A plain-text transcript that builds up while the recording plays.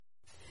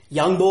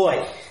Young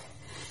boy,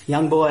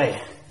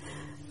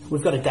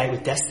 we've got a date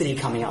with Destiny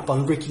coming up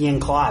on Ricky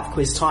and Clive,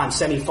 quiz time,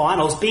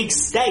 semi-finals, big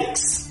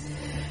stakes.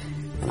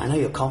 And I know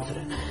you're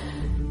confident.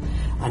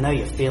 I know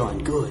you're feeling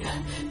good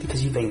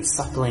because you've been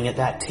suckling at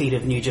that teat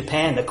of New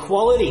Japan, the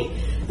quality,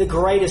 the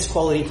greatest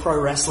quality pro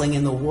wrestling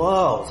in the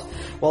world.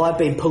 While I've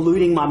been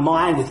polluting my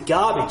mind with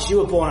garbage you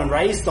were born and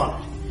raised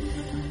on.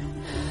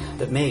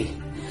 But me,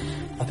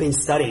 I've been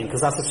studying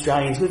because us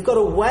Australians, we've got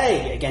a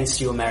way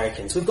against you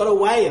Americans. We've got a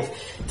way of,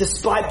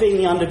 despite being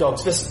the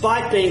underdogs,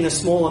 despite being the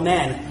smaller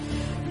men,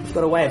 we've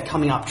got a way of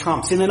coming up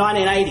trumps. In the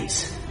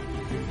 1980s,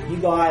 you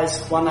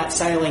guys won that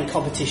sailing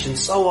competition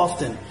so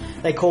often,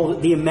 they called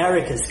it the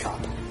America's Cup.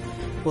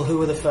 Well, who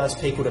were the first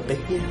people to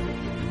beat you?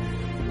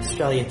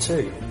 Australia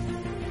 2.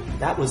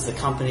 That was the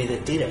company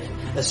that did it.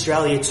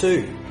 Australia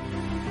 2.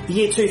 The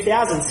year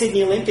 2000,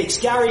 Sydney Olympics,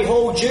 Gary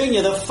Hall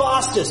Jr., the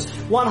fastest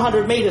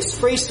 100 metres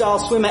freestyle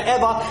swimmer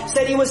ever,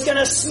 said he was going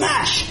to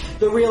smash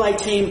the relay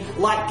team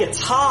like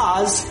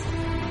guitars,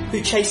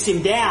 who chased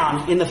him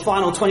down in the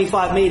final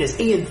 25 metres.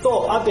 Ian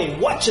Thorpe, I've been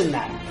watching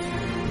that.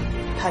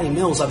 Paddy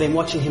Mills, I've been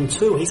watching him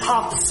too. He's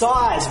half the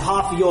size of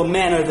half of your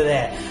men over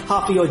there,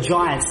 half of your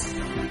giants.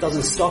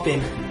 Doesn't stop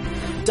him.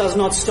 Does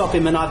not stop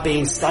him, and I've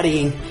been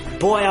studying.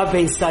 Boy, I've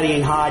been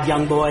studying hard,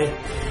 young boy.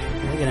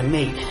 We're going to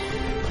meet.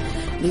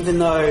 Even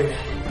though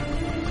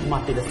you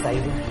might be the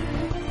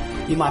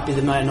favourite, you might be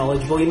the more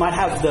knowledgeable, you might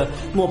have the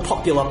more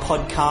popular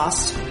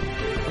podcast,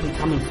 I'll be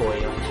coming for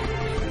you.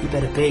 You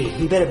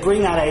better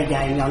bring that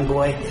A-game, young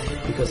boy,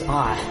 because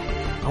I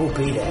will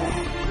be there.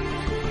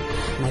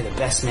 May the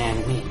best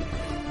man win.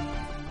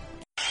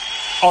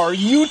 Are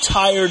you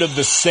tired of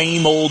the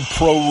same old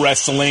pro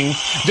wrestling?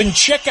 Then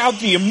check out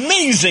the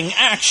amazing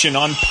action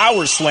on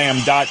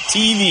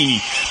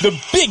Powerslam.tv, the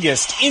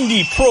biggest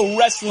indie pro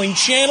wrestling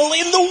channel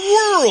in the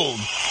world.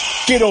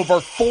 Get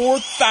over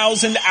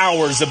 4,000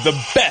 hours of the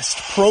best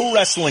pro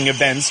wrestling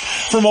events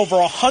from over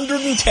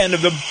 110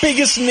 of the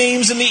biggest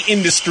names in the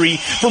industry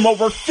from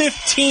over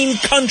 15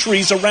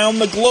 countries around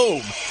the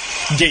globe.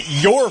 Get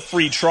your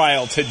free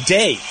trial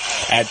today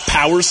at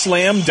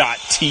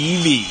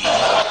Powerslam.tv.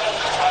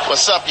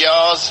 What's up,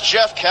 y'all? It's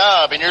Jeff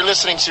Cobb, and you're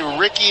listening to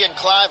Ricky and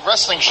Clive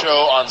Wrestling Show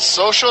on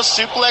Social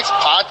Suplex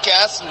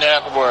Podcast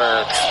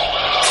Network.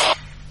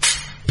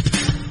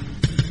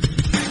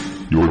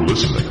 You're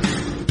listening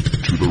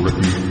to the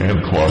Ricky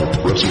and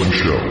Clive Wrestling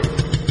Show.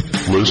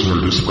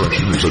 Listener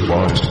discretion is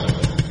advised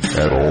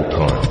at all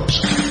times.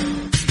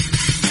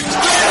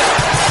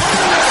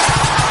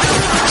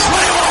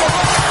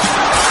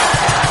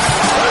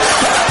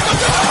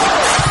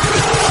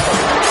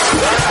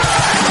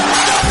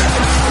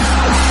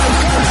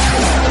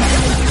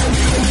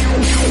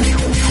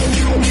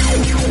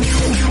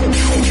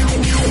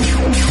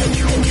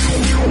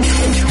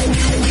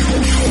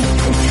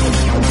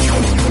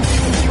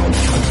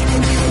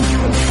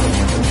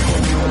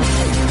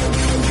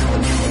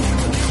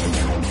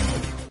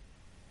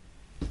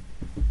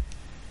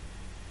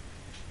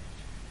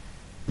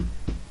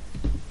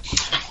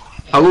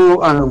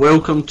 Hello and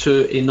welcome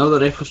to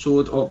another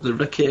episode of the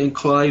Ricky and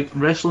Clive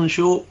Wrestling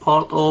Show,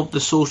 part of the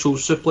Social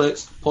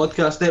Suplex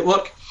Podcast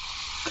Network.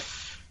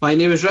 My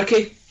name is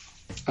Ricky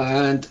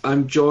and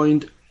I'm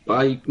joined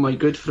by my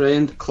good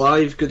friend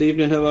Clive. Good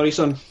evening, how are you,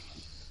 son?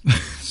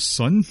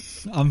 Son?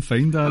 I'm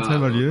fine, Dad.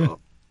 How are you?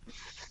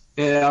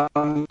 Yeah,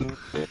 I'm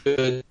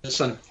good,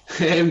 son.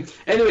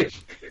 Anyway,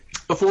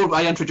 before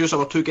I introduce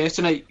our two guests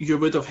tonight, you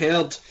would have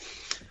heard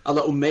a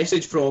little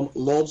message from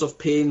Lords of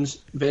Pain's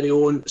very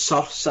own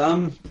Sir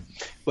Sam,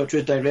 which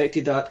was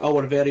directed at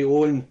our very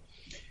own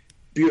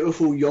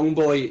beautiful young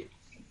boy,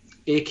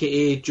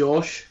 aka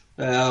Josh,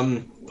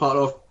 part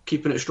of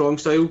Keeping It Strong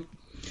Style.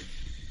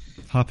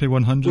 Happy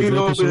 100th we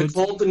will episode. be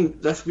recording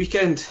this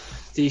weekend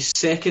the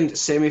second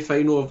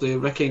semi-final of the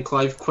Ricky and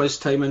Clive Quiz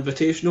Time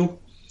Invitational.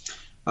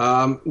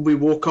 We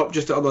woke up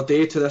just the other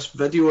day to this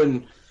video,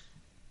 and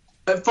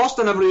at first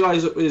I never even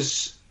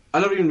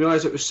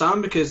realised it was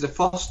Sam, because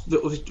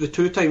the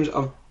two times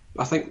I've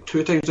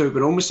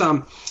been on with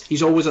Sam,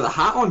 he's always had a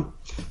hat on.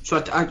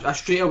 So I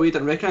straight away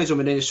didn't recognise him,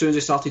 and then as soon as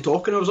he started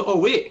talking, I was like, oh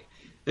wait.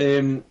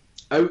 It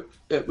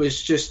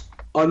was just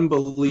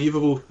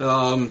unbelievable.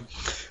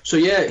 So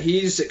yeah,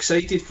 he's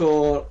excited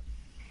for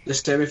the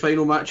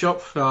semi-final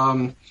matchup.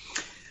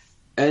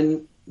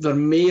 And there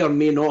may or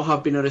may not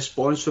have been a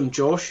response from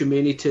Josh. You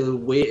may need to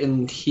wait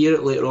and hear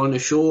it later on in the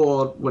show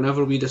or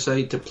whenever we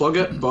decide to plug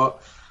it, but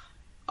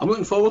I'm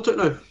looking forward to it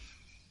now.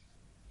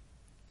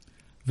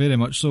 Very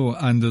much so,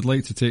 and I'd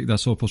like to take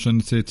this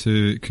opportunity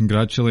to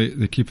congratulate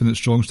the Keeping It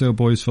Strong Style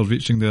boys for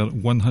reaching their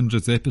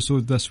 100th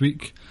episode this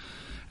week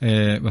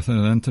with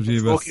an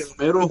interview with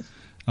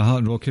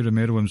Rocky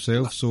Romero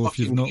himself. So if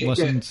you've not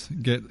listened,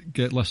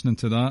 get listening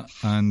to that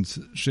and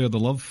share the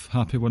love.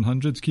 Happy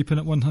 100, keeping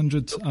it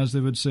 100, as they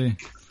would say.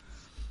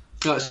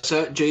 That's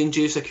it,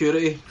 J&J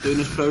Security,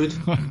 doing us proud.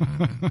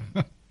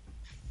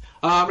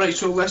 Right,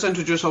 so let's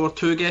introduce our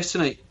two guests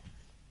tonight.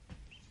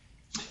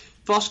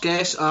 First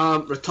guest,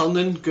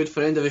 returning, good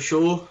friend of the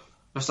show,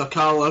 Mr.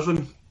 Carl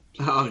Irvin.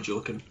 I'm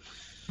joking.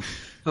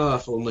 Oh,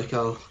 if only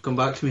Carl come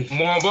back to me. We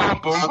have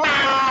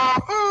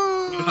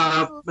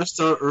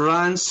Mr.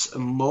 Rance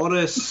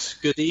Morris.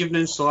 Good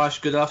evening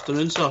 / good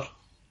afternoon, sir.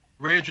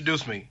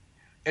 Reintroduce me.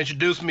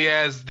 Introduce me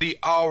as the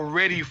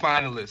already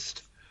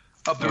finalist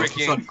of the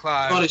Ricky and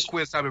Clive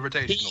Quiz Time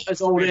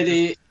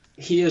Invitational.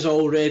 He has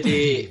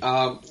already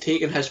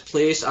taken his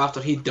place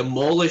after he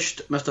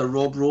demolished Mr.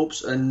 Rob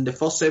Ropes in the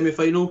first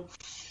semi-final.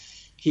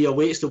 He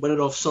awaits the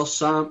winner of Sir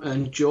Sam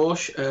and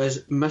Josh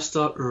as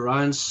Mr.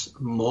 Rance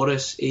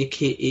Morris,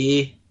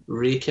 a.k.a.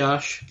 Ray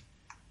Cash.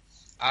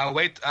 I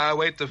wait.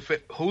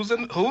 Who's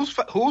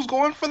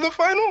going for the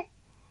final?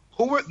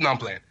 No, I'm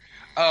playing.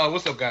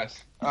 What's up, guys?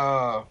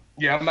 Yeah,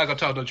 I'm not gonna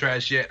talk no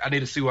trash yet. I need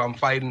to see what I'm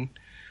fighting.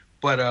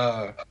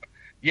 But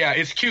yeah,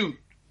 it's cute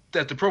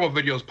that the promo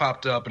videos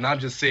popped up, and I'm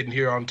just sitting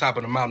here on top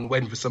of the mountain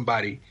waiting for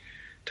somebody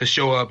to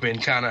show up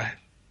and kind of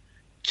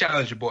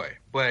challenge your boy.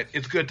 But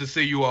it's good to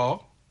see you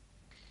all.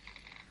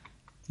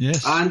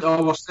 Yes. And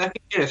our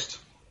second guest,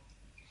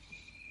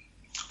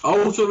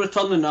 also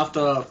returning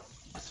after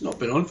it's not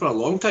been on for a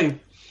long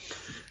time,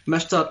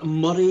 Mr.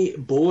 Murray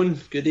Bone.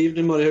 Good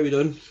evening, Murray. How are you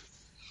doing?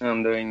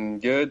 I'm doing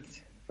good.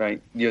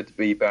 Right, good to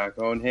be back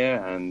on here,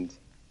 and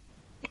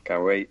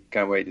can't wait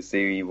to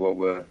see what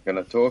we're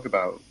going to talk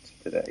about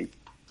today.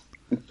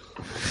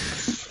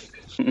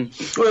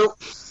 Well,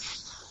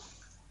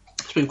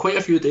 it's been quite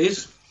a few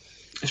days.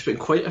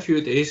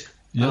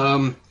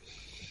 Yeah.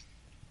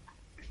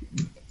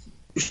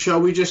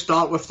 Shall we just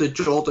start with the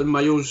Jordan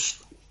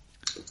Miles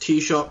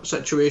T-shirt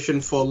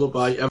situation, followed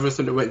by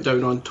everything that went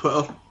down on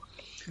Twitter?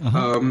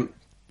 Uh-huh.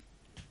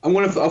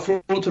 I'll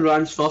throw it to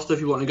Rance first if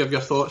you want to give your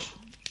thoughts.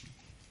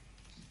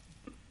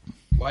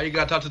 Why you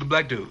gotta talk to the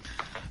black dude?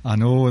 I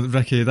know,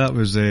 Ricky, that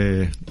was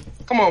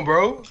Come on,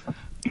 bro.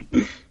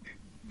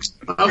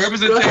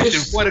 Representation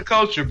for the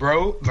culture,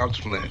 bro. No, I'm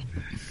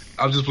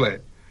just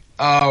playing.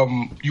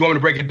 You want me to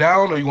break it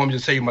down, or you want me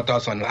to tell you my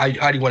thoughts on it?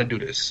 How do you want to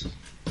do this?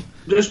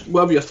 Just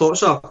whatever your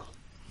thoughts are.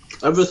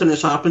 Everything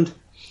that's happened.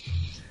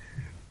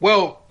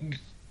 Well,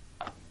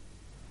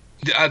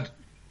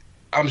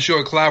 I'm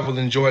sure Clive will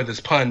enjoy this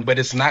pun, but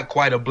it's not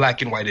quite a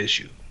black and white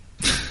issue.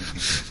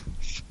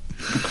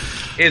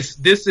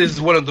 This is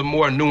one of the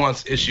more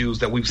nuanced issues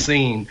that we've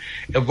seen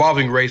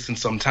involving race in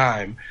some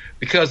time,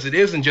 because it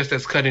isn't just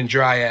as cut and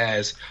dry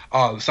as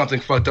something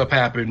fucked up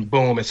happened,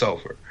 boom, it's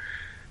over.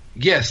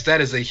 Yes, that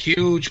is a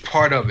huge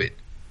part of it.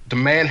 The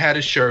man had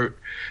a shirt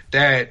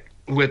that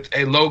with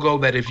a logo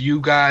that, if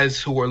you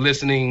guys who are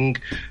listening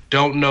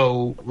don't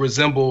know,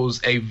 resembles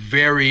a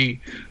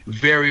very,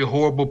 very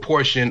horrible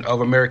portion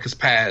of America's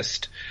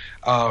past.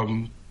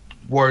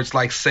 Words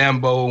like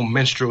Sambo,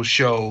 minstrel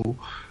show,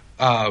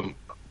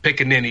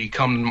 pickaninny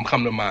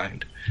come to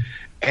mind.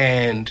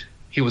 And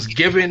he was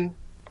given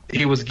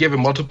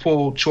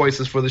multiple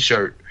choices for the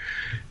shirt.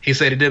 He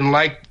said he didn't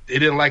like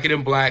it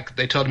in black.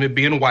 They told him it'd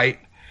be in white.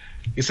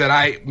 He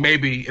said,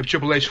 maybe if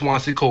Triple H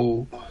wants it,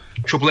 cool.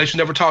 Triple H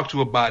never talked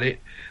to him about it.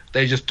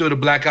 They just threw the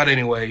black out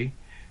anyway,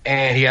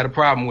 and he had a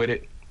problem with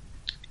it.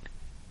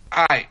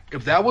 All right,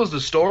 if that was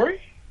the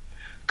story,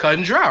 cut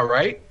and dry,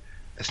 right?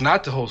 That's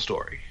not the whole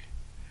story.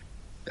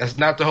 That's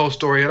not the whole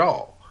story at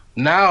all.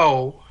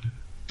 Now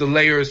the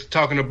layers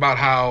talking about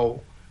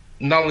how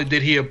not only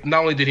did he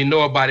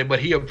know about it, but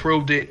he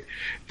approved it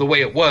the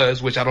way it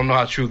was, which I don't know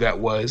how true that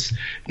was.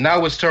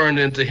 Now it's turned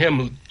into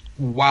him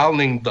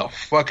wilding the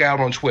fuck out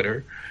on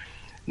Twitter.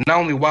 Not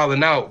only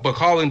wilding out, but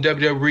calling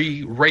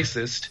WWE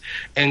racist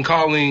and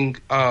calling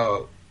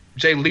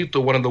Jay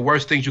Lethal one of the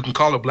worst things you can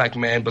call a black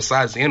man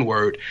besides the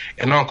N-word,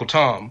 and Uncle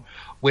Tom,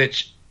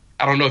 which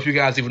I don't know if you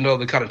guys even know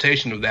the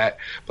connotation of that,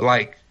 but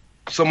like,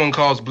 someone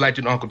calls black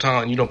dude Uncle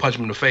Tom, you don't punch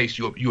him in the face,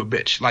 you a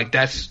bitch. Like,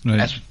 that's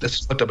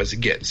fucked up as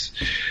it gets.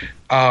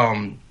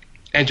 And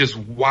just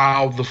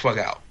wild the fuck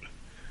out.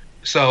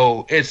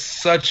 So it's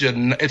such a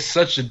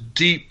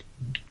deep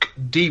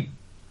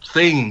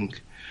thing.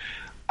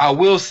 I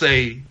will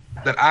say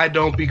that I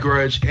don't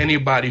begrudge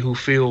anybody who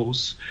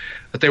feels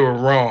that they were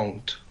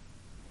wronged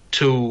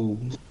to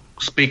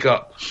speak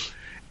up.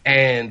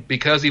 And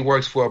because he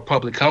works for a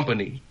public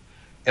company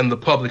in the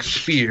public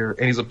sphere,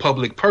 and he's a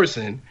public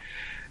person,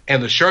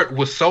 and the shirt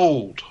was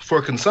sold for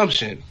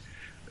consumption,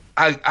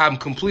 I'm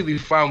completely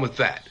fine with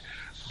that.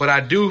 But I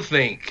do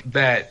think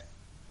that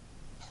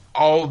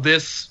all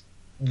this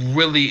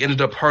really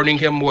ended up hurting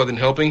him more than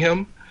helping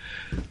him,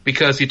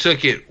 because he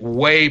took it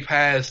way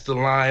past the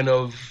line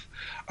of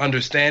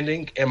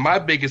understanding. And my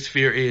biggest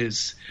fear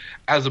is,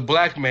 as a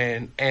black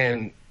man,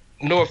 and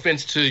no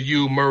offense to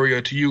you, Murray,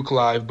 or to you,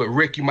 Clive, but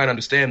Rick, you might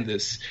understand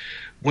this.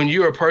 When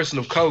you're a person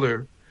of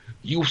color,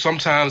 you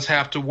sometimes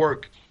have to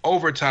work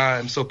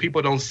overtime so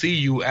people don't see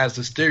you as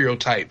the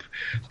stereotype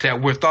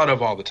that we're thought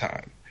of all the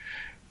time.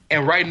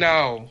 And right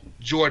now,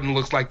 Jordan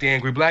looks like the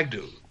angry black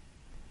dude.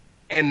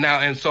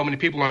 And so many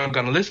people aren't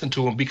going to listen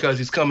to him because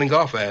he's coming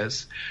off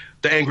as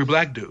the angry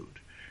black dude.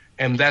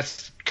 And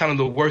that's kind of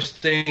the worst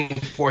thing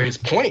for his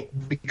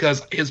point,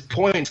 because his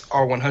points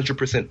are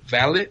 100%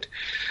 valid.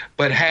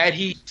 But had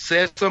he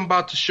said something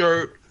about the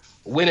shirt,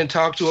 went and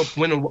talked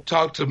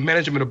to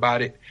management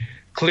about it,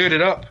 cleared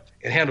it up,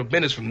 and handle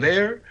business from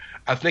there,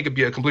 I think it'd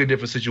be a completely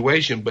different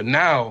situation. But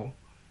now,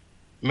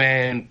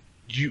 man,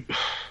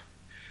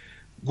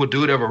 would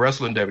dude ever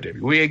wrestle in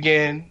WWE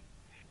again?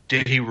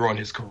 Did he ruin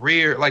his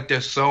career? Like,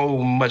 there's so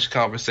much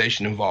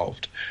conversation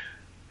involved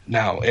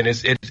now, and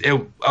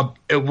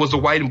it was a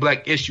white and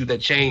black issue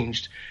that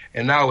changed,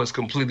 and now it's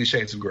completely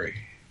shades of gray.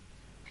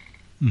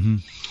 Mm-hmm.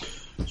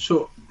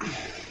 So,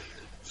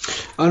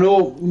 I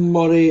know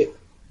Murray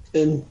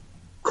and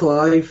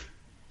Clive.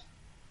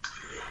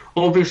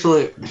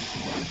 Obviously,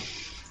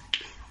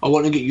 I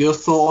want to get your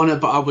thought on it,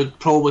 but I would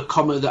probably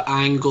come at the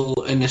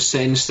angle in the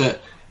sense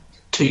that,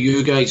 to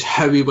you guys,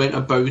 how he went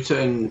about it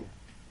and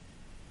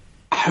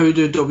how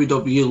do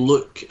WWE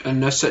look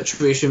in this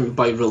situation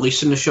by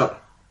releasing the shirt?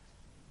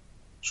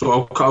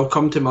 So I'll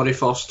come to Murray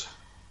first.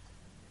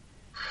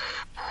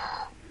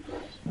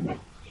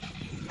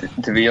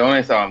 To be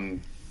honest,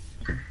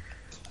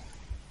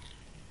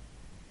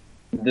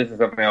 this is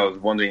something I was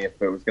wondering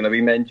if it was going to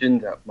be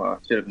mentioned. I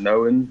should have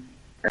known,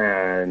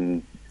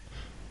 and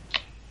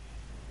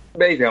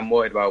basically I'm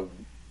worried about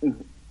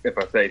if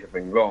I say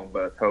something wrong,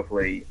 but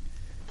hopefully...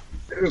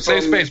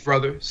 Safe space,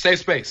 brother. Safe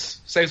space.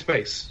 Safe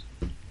space.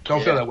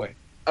 Don't feel that way.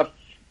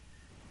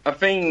 I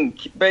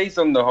think based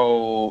on the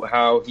whole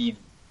how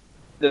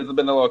there's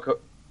been a lot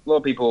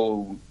of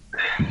people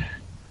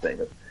saying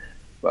it,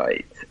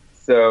 right?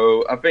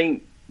 So I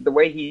think the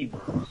way he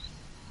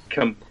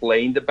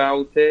complained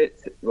about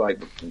it,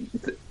 like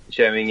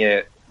sharing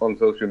it on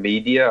social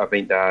media, I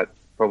think that's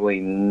probably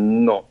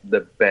not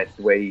the best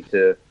way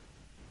to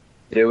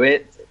do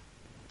it.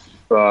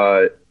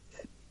 But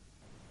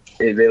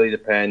it really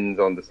depends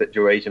on the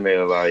situation.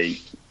 Where,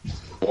 like,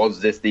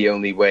 was this the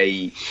only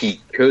way he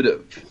could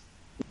have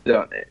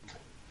done it?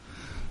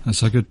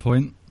 That's a good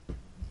point.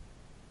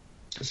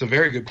 It's a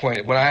very good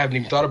point. What I haven't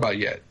even thought about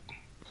yet.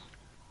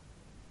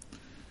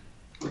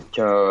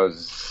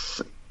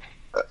 Because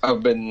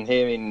I've been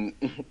hearing,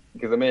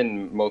 because I'm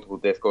in multiple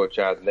Discord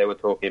chats, and they were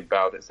talking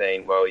about it,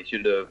 saying, well, he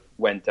should have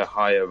went to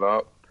higher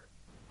up.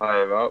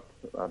 I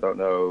don't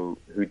know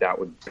who that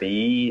would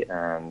be,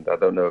 and I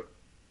don't know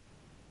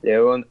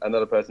if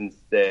another person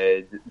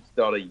said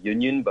start a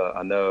union, but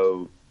I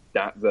know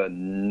that's a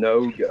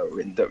no-go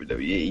in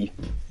WWE.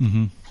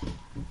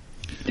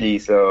 Mm-hmm.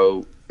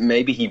 So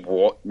maybe he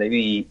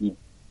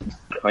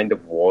kind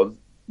of was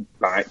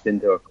backed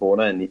into a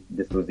corner, and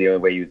this was the only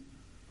way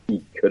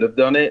he could have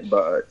done it,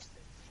 but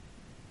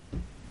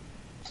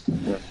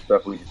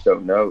stuff we just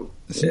don't know,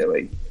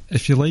 really.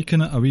 If you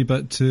liken it a wee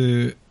bit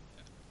to,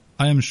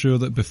 I am sure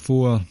that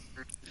before,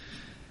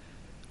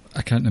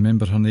 I can't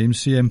remember her name,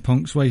 CM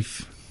Punk's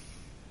wife,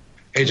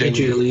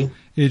 AJ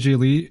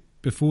Lee.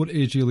 Before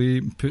AJ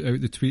Lee put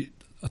out the tweet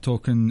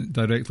talking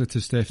directly to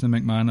Stephanie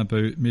McMahon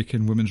about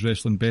making women's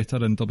wrestling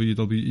better in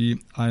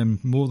WWE, I am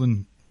more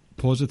than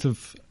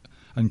positive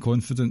and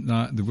confident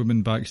that the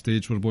women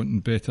backstage were wanting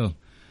better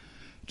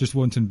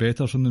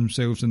from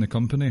themselves in the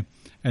company,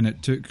 and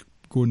it took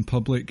going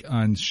public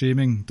and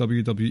shaming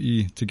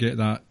WWE to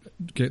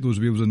get those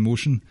wheels in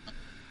motion.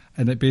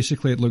 And it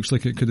looks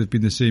like it could have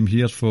been the same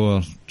here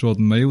for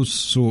Jordan Myles,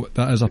 so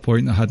that is a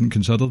point I hadn't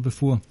considered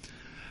before.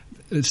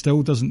 It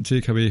still doesn't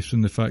take away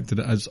from the fact that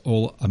it is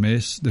all a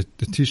mess. The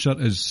t-shirt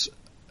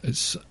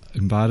it's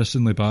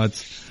embarrassingly bad,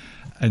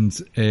 and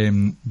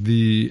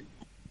the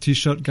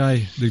t-shirt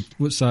guy,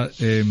 what's that?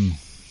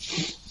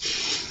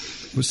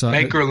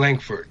 Baker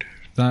Langford.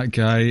 That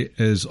guy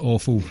is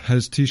awful.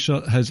 His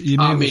t-shirt, his emails.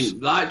 I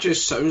mean, that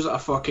just sounds like a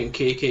fucking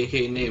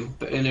KKK name.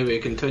 But anyway,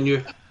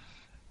 continue.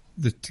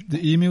 The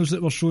emails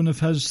that were shown of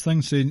his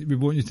thing saying we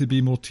want you to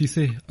be more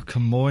teethy. Oh,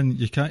 come on,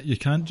 you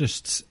can't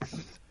just.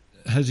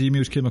 His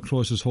emails came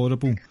across as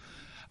horrible,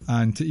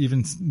 and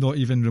to not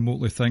even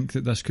remotely think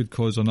that this could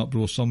cause an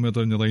uproar somewhere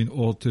down the line,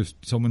 or to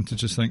someone to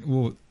just think,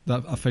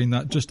 I find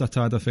that just a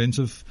tad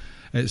offensive.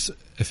 If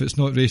it's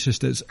not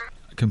racist, it's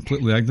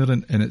completely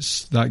ignorant, and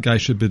that guy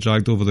should be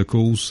dragged over the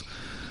coals.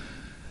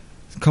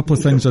 A couple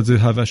of things I do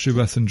have issue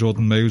with in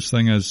Jordan Myles'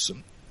 thing is,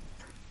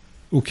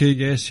 okay,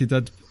 yes, he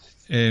did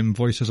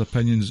voice his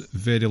opinions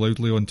very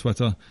loudly on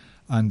Twitter,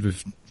 and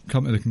we've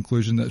come to the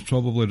conclusion that it's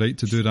probably right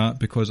to do that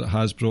because it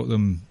has brought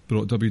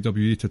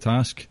WWE to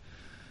task.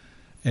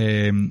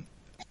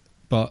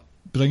 But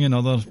bringing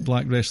other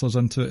black wrestlers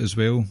into it as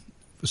well,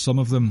 some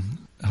of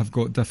them have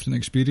got different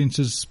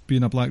experiences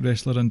being a black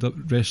wrestler and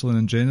wrestling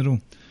in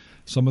general.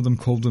 Some of them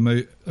called them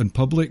out in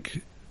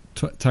public.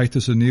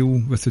 Titus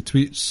O'Neil with the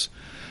tweets,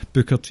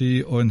 Booker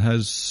T on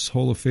his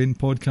Hall of Fame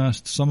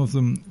podcast. Some of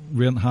them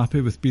weren't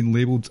happy with being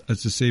labelled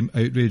as the same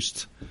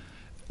outraged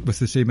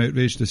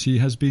as he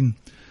has been.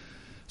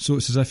 So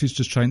it's as if he's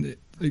just trying to,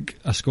 like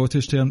a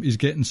Scottish term, he's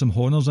getting some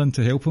honours in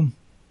to help him,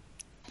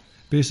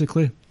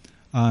 basically.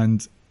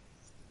 And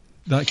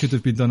that could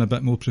have been done a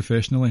bit more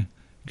professionally.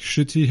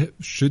 Should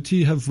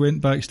he have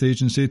went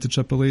backstage and said to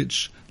Triple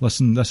H,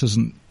 "Listen, this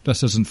isn't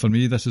for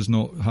me. This is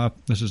not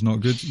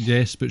good."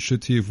 Yes, but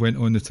should he have went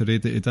on the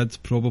tirade that he did?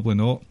 Probably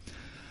not.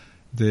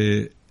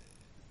 A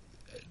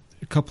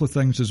couple of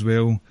things as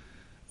well.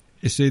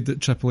 He said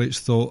that Triple H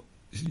thought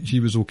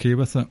he was okay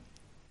with it.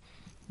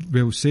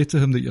 well say to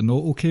him that you're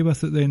not okay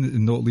with it then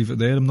and not leave it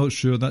there? I'm not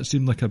sure. That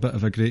seemed like a bit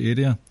of a grey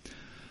area.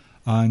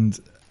 And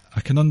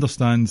I can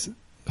understand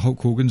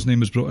Hulk Hogan's name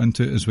was brought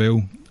into it as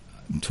well.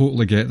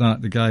 Totally get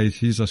that. The guy,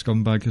 he's a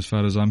scumbag as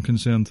far as I'm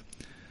concerned.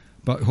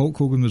 But Hulk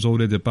Hogan was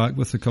already back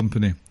with the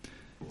company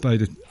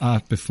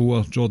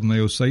before Jordan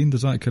Myles signed.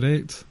 Is that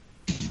correct?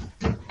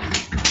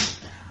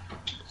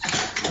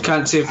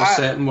 Can't say for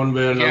certain one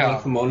way or another,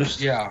 if I'm honest.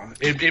 Yeah,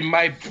 it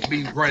might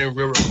be running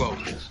real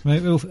close.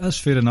 Right, well, that's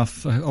fair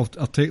enough. I'll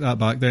take that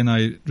back then.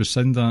 I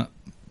rescind that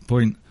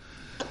point.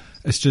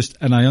 It's just,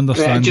 and I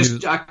understand...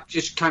 I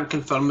just can't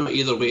confirm it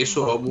either way,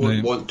 so I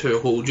won't want to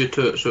hold you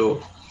to it,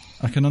 so...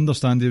 I can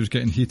understand he was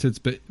getting heated,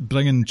 but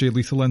bringing Jay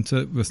Lethal into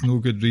it with no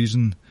good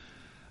reason,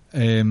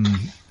 it's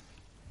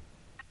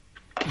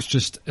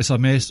a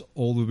mess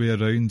all the way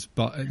around.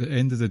 But at the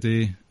end of the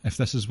day, if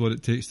this is what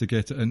it takes to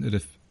get it into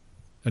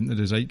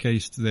the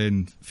zeitgeist,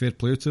 then fair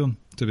play to him,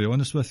 to be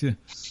honest with you.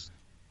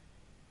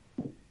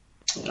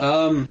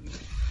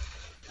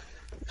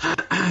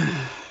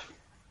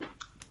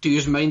 Do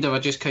you mind if I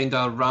just kind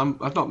of I'm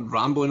not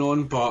rambling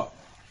on, but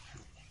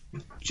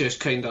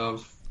just kind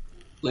of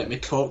let me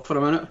talk for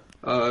a minute?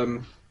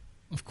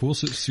 Of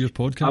course, it's your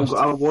podcast.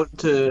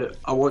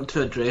 I want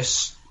to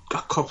address a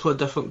couple of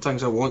different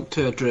things. I want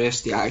to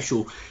address the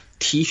actual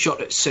T-shirt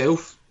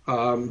itself,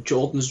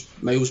 Jordan's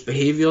Myles'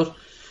 behaviour,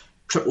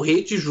 Triple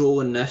H's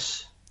role in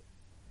this,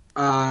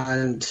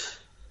 and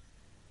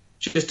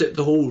just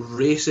the whole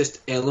racist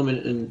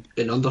element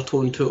and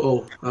undertone to it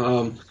all.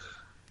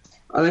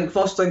 I think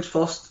first things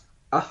first,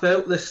 I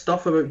felt this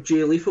stuff about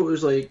Jay Lethal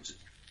was like,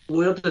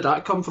 where did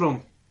that come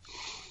from?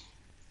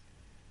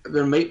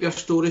 There might be a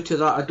story to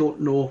that, I don't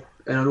know.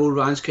 And I know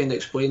Rand's kind of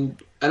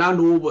explained, and I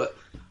know, but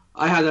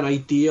I had an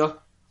idea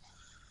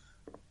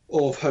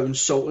of how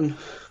insulting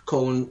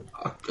calling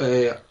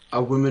a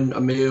woman,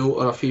 a male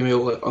or a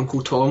female, like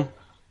Uncle Tom,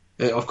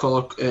 or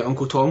call her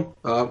Uncle Tom.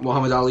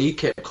 Muhammad Ali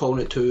kept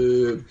calling it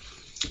to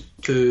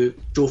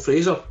Joe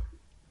Frazier.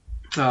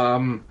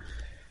 So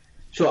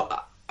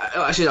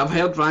I said I've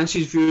heard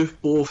Rance's view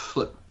both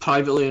like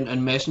privately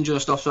and messenger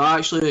and stuff. So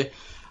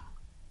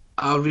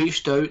I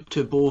reached out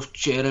to both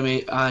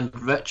Jeremy and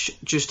Rich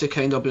just to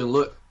kind of be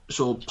look.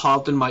 So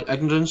pardon my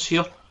ignorance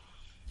here.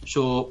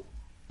 So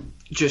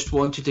just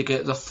wanted to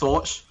get their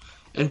thoughts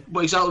and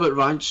exactly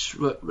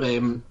what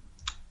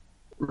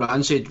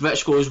Rand said.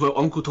 Rich goes, well,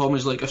 Uncle Tom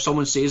is like, if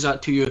someone says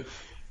that to you,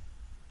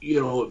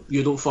 you know,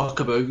 you don't fuck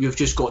about. You've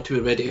just got to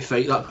be ready to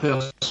fight that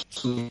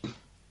person.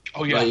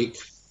 Oh yeah. Like,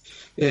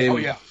 oh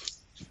yeah.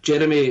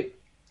 Jeremy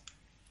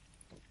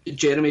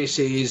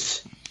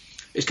says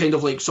it's kind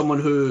of like someone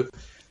who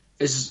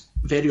is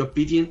very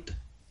obedient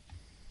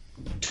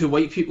to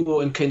white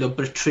people and kind of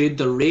betrayed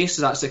their race.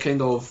 That's the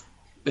kind of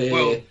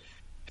how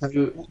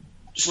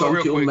some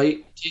people quick,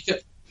 might take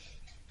it.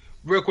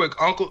 Real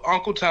quick,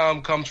 Uncle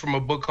Tom comes from a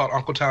book called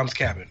Uncle Tom's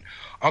Cabin.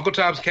 Uncle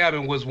Tom's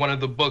Cabin was one of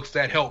the books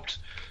that helped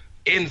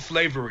end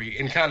slavery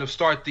and kind of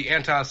start the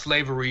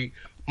anti-slavery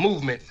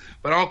movement.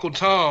 But Uncle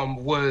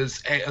Tom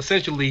was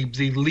essentially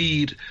the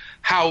lead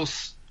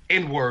house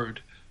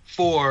N-word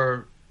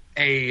for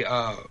a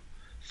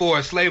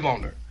slave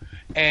owner.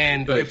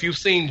 And right. If you've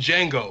seen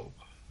Django,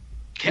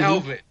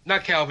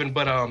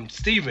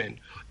 Steven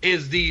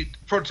is the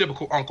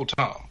prototypical Uncle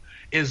Tom.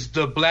 Is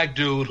the black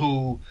dude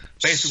who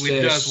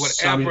basically does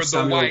whatever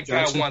the white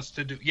guy wants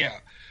to do. Yeah.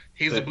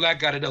 He's the black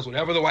guy that does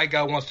whatever the white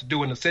guy wants to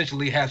do and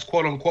essentially has,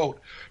 quote-unquote,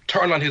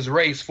 turned on his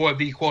race for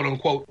the,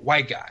 quote-unquote,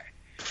 white guy.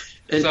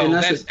 And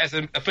that's as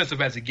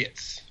offensive as it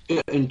gets.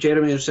 And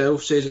Jeremy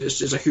himself says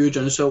it's a huge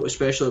insult,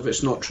 especially if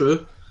it's not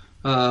true.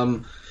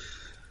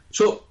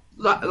 So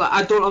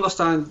I don't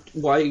understand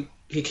why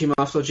he came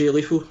after Jay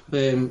Lethal.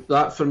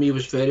 That, for me,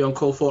 was very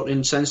uncalled for.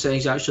 And since then,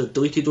 he's actually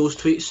deleted those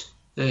tweets.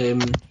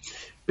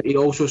 But he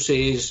also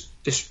says,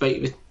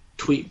 despite the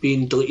tweet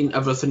being deleting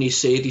everything he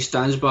said, he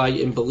stands by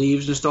and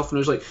believes and stuff. And I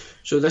was like,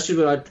 so this is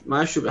where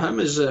my issue with him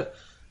is that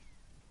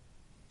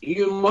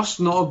you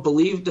must not have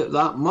believed it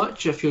that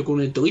much if you're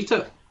going to delete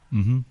it.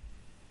 Mm-hmm.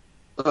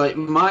 Like,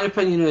 my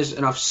opinion is,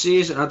 and I've said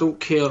it, and I don't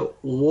care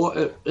what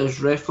it is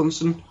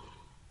referencing,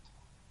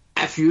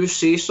 if you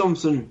say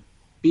something,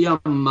 be a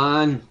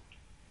man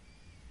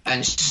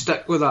and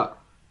stick with that.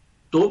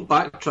 Don't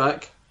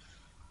backtrack.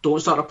 Don't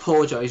start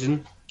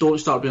apologising. Don't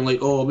start being like,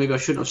 oh, maybe I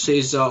shouldn't have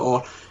said that.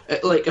 Or,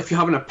 like, if you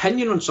have an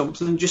opinion on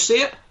something, just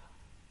say it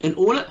and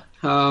own it.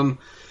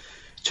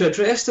 To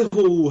address the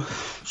whole,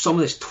 some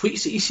of these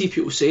tweets that you see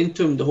people saying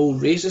to him, the whole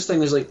racist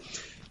thing is like,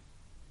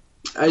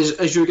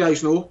 as you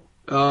guys know,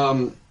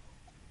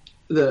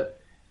 that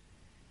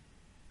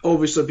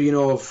obviously being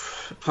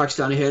of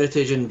Pakistani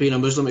heritage and being a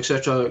Muslim,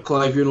 etc.,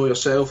 Clive, you know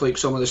yourself, like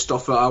some of the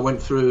stuff that I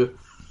went through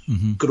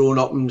growing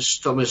up and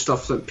some of the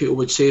stuff that people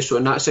would say. So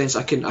in that sense,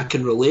 I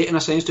can relate in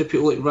a sense to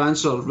people like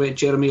Rance or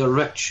Jeremy or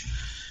Rich.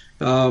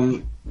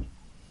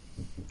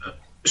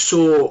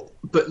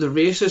 But the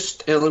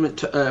racist element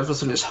to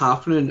everything that's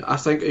happening, I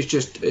think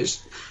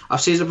it's I've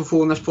said it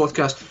before on this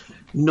podcast,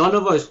 none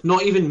of us,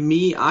 not even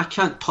me, I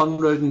can't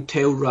turn around and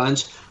tell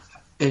Rance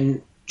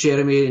and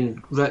Jeremy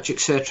and Rich,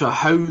 etc.,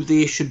 how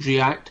they should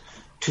react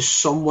to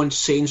someone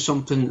saying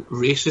something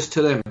racist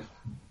to them.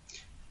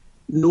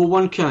 No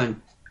one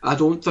can. I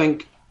don't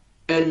think.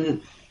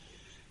 And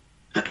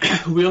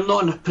we're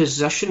not in a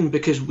position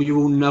because we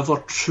will never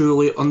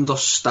truly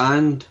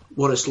understand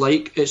what it's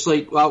like. It's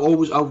like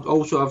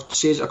I've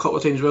said it a couple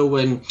of times. Well,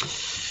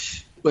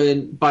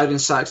 when Byron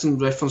Saxton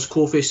referenced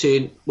Kofi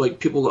saying like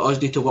people like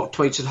us need to work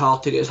twice as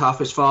hard to get us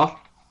half as far.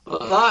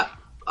 That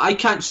I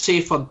can't say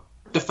for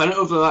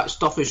definitive that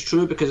stuff is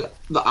true because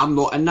I'm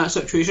not in that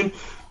situation.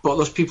 But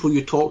there's people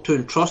you talk to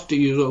and trust that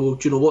you go,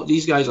 do you know what,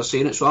 these guys are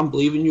saying it, so I'm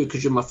believing you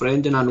because you're my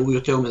friend and I know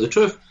you're telling me the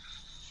truth.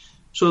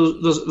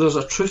 So there's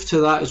a truth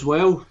to that as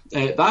well.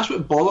 That's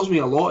what bothers me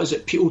a lot, is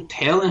that people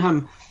telling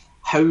him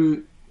how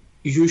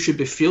you should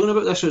be feeling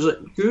about this. It's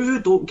like, you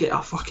don't get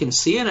a fucking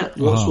say in it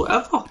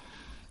whatsoever.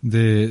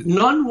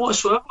 None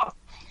whatsoever.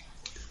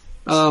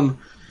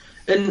 And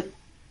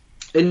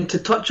to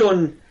touch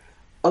on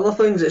other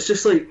things, it's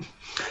just like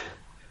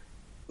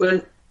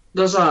when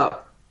there's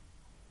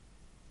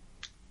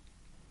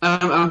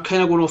I'm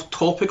kind of going off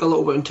topic a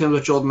little bit in terms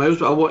of Jordan Miles,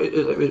 but I want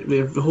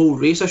the whole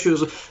race issue.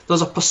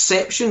 There's a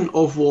perception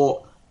of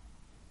what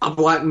a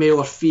black male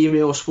or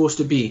female is supposed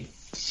to be.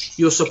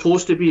 You're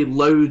supposed to be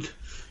loud.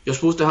 You're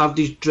supposed to have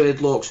these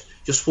dreadlocks.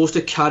 You're supposed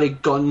to carry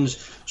guns.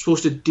 You're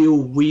supposed to deal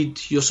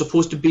weed. You're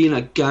supposed to be in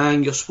a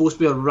gang. You're supposed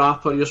to be a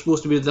rapper. You're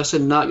supposed to be this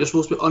and that. You're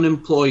supposed to be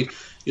unemployed.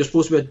 You're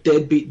supposed to be a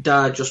deadbeat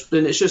dad.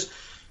 And it's just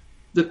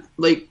the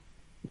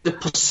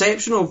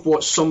perception of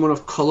what someone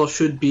of colour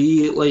should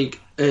be like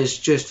is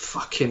just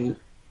fucking.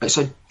 It's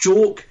a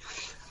joke.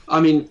 I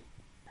mean,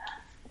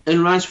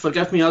 and Rance,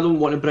 forgive me, I don't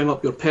want to bring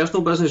up your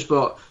personal business,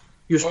 but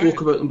you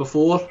spoke about them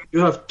before. You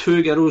have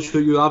two girls who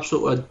you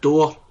absolutely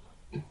adore.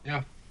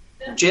 Yeah.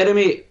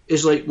 Jeremy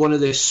is like one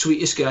of the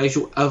sweetest guys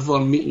you'll ever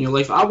meet in your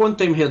life. I one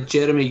time heard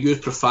Jeremy use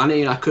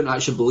profanity and I couldn't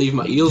actually believe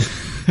my ears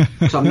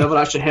because I've never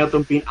actually heard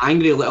him being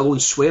angry, let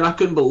alone swear. I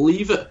couldn't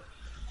believe it.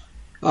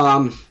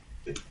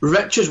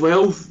 Rich as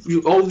well.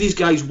 All these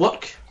guys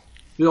work.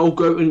 They all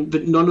go out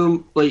but none of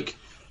them, like,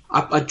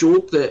 I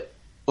joke that,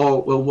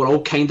 we're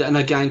all kind of in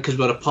a gang because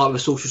we're a part of the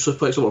Social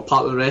Suplex or we're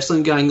part of the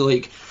wrestling gang.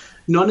 Like,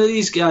 none of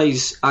these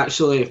guys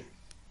actually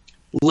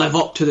live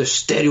up to the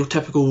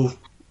stereotypical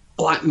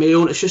black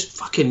male, and it's just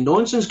fucking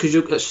nonsense because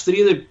it's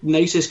three of the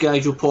nicest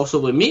guys you'll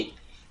possibly meet.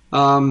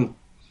 None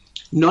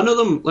of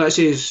them, let's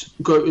say,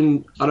 go out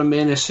and are a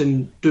menace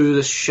and do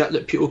this shit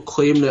that people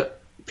claim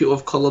that people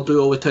of colour do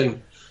all the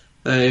time.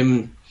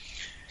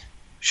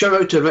 Shout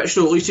out to Rich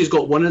though, at least he's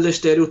got one of the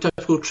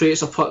stereotypical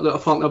traits that a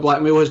partner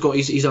black male has got.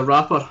 He's a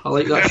rapper. I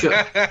like that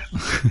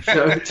shit.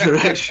 Shout out to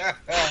Rich.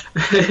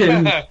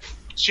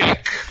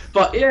 Check.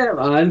 But yeah,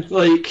 man,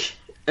 like,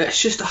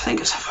 it's just, I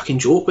think it's a fucking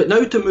joke. But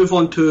now to move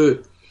on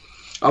to,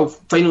 I'll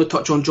finally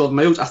touch on Jordan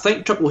Miles. I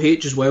think Triple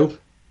H as well.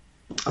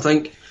 I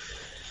think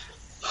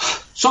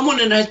someone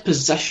in his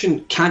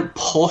position can't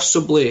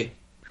possibly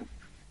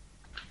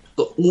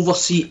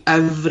oversee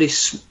every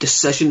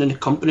decision in the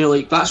company.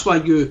 Like, that's why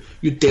you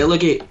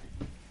delegate.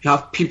 You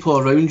have people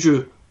around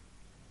you.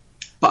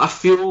 But I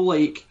feel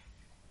like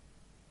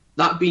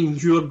that being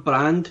your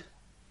brand,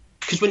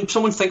 because when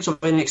someone thinks of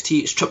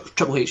NXT, it's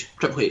Triple H.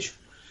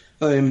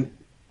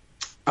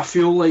 I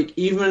feel like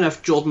even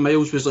if Jordan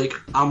Miles was like,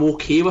 I'm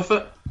okay with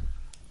it,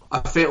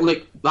 I felt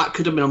like that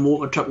could have been a moment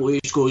where Triple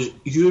H goes,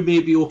 you may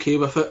be okay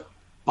with it,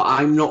 but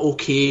I'm not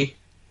okay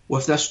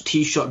with this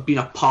t-shirt being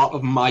a part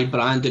of my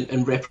brand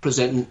and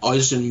representing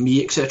us and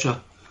me,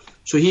 etc.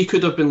 So he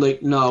could have been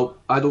like, no,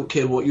 I don't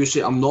care what you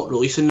say, I'm not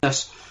releasing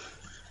this.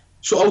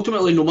 So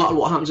ultimately, no matter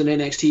what happens in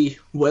NXT,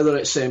 whether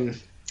it's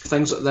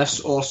things like this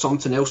or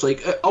something else,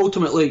 like,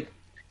 ultimately,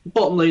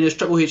 bottom line is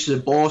Triple H is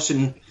the boss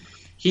and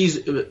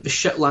the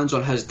shit lands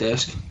on his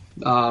desk.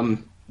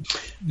 And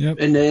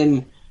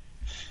then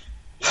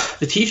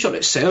the t-shirt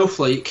itself,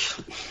 like,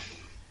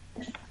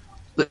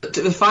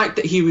 the fact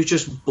that he was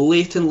just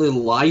blatantly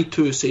lied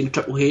to, saying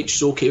Triple H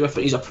is okay with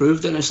it, he's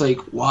approved it, and it's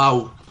like,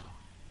 wow.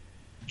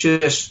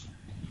 Just,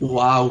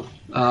 wow.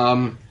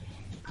 How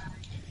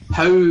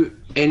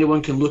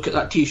anyone can look at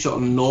that t-shirt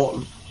and not,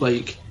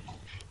 like,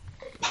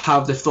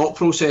 have the thought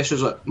process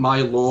is like,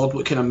 my lord,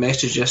 what kind of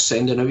message just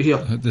sending out here?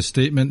 The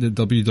statement that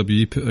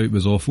WWE put out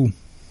was awful.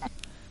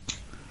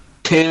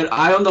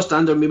 I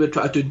understand they're maybe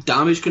trying to do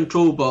damage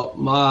control, but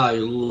my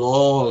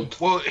lord.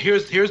 Well,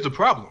 here's the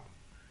problem.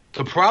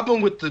 The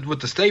problem with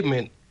the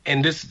statement,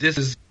 and this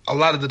is a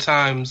lot of the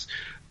times,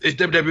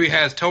 WWE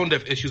has tone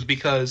deaf issues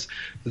because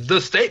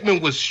the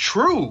statement was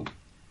true,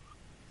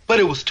 but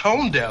it was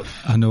tone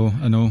deaf. I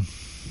know.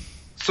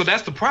 So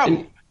that's the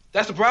problem.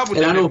 That's the problem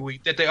with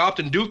WWE, that they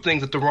often do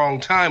things at the wrong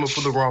time or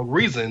for the wrong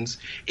reasons,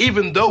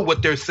 even though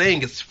what they're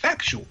saying is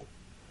factual.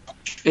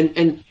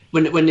 And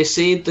when they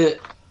say that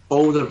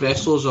all the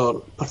wrestlers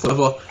or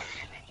whatever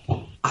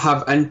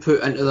have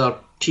input into their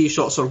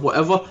t-shirts or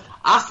whatever,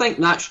 I think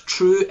that's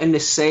true in the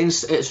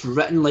sense it's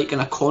written like in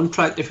a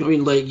contract, if you know what I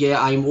mean, like,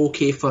 yeah, I'm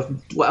okay for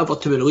whatever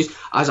to be released,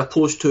 as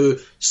opposed to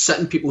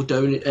sitting people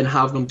down and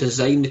having them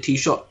design the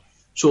t-shirt.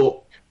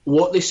 So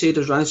what they said,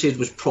 as Rand said,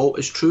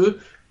 is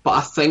true, but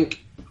I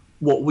think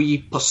what we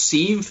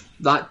perceive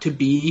that to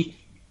be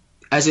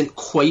isn't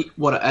quite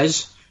what it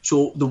is.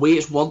 So the way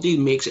it's worded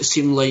makes it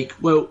seem like,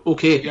 well,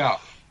 okay,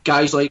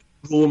 guys like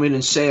Roman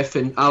and Seth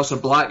and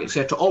Aleister Black,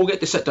 etc., all get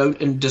to sit down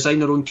and design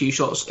their own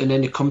T-shirts and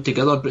then they come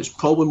together, but it's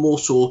probably more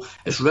so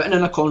it's written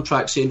in a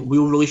contract saying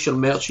we'll release your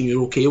merch and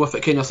you're okay with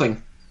it, kind of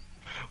thing.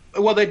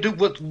 Well, they do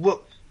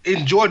what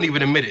and Jordan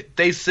even admitted,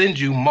 they send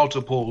you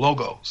multiple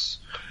logos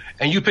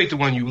and you pick the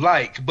one you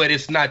like, but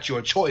it's not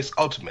your choice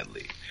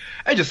ultimately.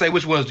 They just say,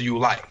 which ones do you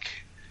like?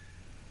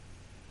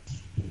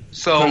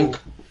 So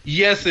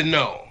yes and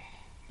no.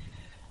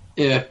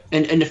 Yeah,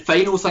 and the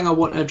final thing I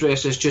want to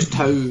address is just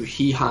how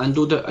he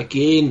handled it.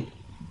 Again,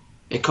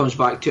 it comes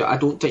back to, I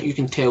don't think you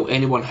can tell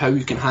anyone how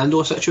you can handle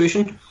a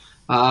situation.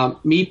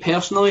 Me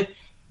personally,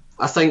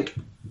 I think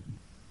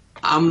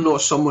I'm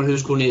not someone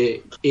who's going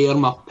to air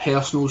my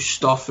personal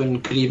stuff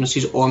and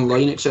grievances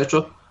online,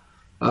 etc.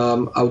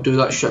 I'll do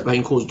that shit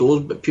behind closed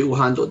doors, but people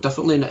handle it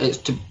differently, and it's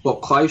to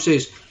what Clive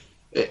says.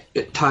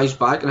 It ties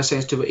back in a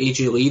sense to what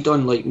AJ Lee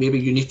done. Like, maybe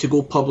you need to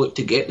go public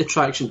to get the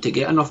traction, to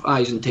get enough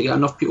eyes and to get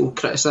enough people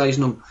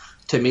criticising them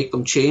to make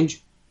them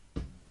change.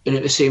 And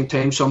at the same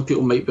time, some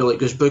people might be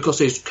like, as Booker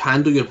says,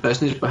 handle your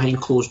business behind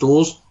closed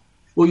doors.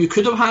 Well, you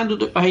could have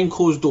handled it behind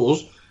closed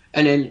doors,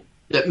 and then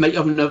this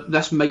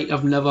might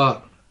have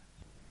never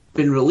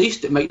been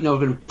released. It might never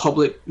have been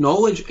public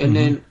knowledge. And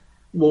then,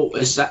 well,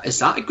 is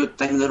that a good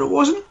thing that it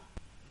wasn't?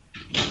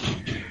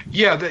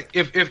 Yeah,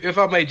 if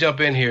I may jump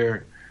in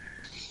here,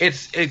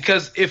 it's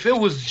because if it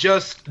was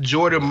just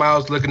Jordan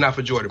Miles looking out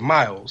for Jordan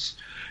Miles,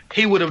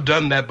 he would have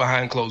done that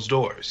behind closed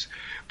doors.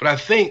 But I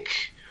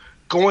think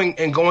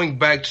going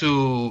back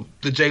to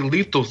the Jay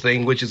Lethal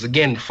thing, which is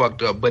again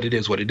fucked up, but it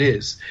is what it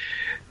is.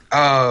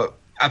 I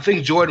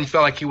think Jordan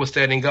felt like he was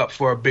standing up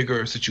for a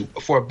bigger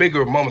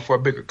moment, for a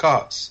bigger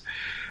cause,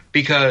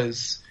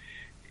 because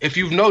if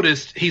you've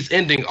noticed, he's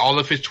ending all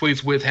of his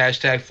tweets with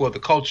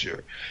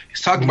 #ForTheCulture.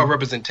 He's talking about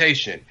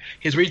representation.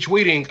 He's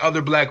retweeting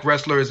other black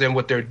wrestlers and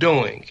what they're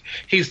doing.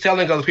 He's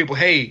telling other people,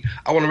 hey,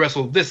 I want to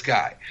wrestle this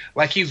guy.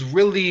 Like, he's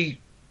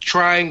really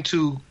trying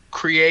to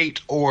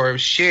create or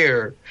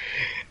share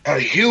a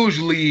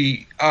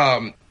hugely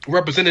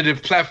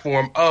representative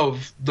platform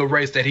of the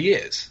race that he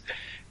is.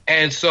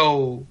 And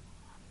so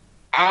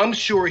I'm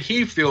sure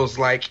he feels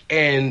like,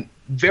 and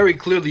very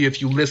clearly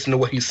if you listen to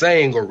what he's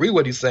saying or read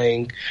what he's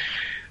saying,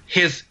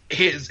 his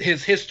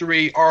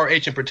history,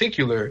 RH in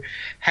particular,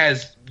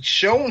 has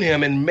shown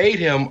him and made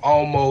him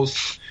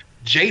almost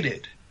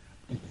jaded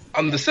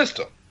on the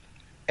system.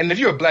 And if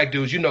you're a black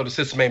dude, you know the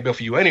system ain't built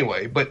for you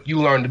anyway, but you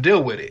learn to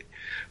deal with it.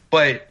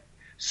 But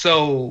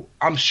so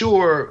I'm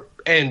sure,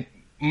 and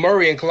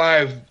Murray and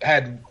Clive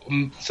had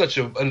such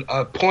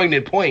a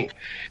pointed point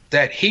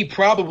that he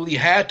probably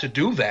had to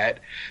do that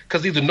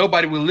because either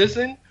nobody would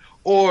listen,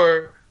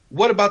 or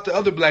what about the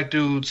other black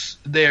dudes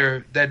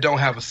there that don't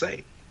have a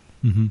say?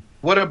 Mm-hmm.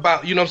 What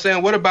about, you know what I'm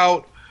saying? What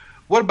about,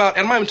 and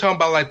I'm not even talking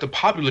about like the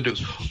popular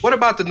dudes. What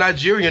about the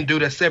Nigerian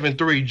dude at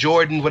 7'3",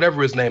 Jordan,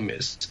 whatever his name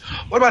is?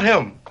 What about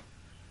him?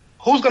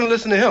 Who's going to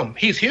listen to him?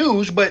 He's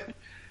huge, but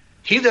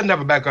he doesn't have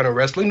a background in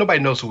wrestling. Nobody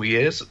knows who he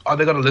is. Are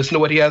they going to listen to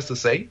what he has to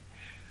say?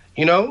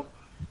 You know,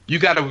 you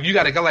got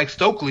a guy like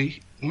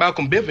Stokely,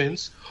 Malcolm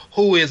Bivens,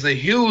 who is a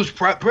huge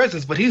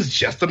presence, but he's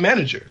just a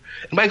manager.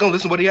 Anybody going to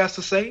listen to what he has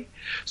to say?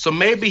 So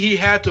maybe he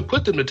had to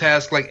put them to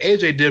task like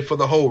AJ did for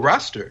the whole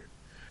roster,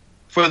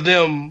 for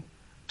them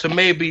to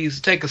maybe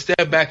take a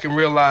step back and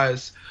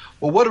realize,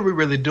 well, what are we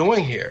really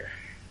doing here?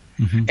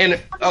 Mm-hmm.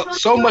 And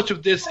so much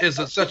of this is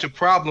such a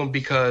problem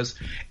because,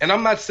 and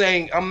I'm not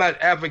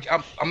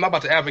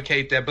about to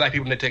advocate that black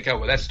people need to take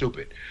over. That's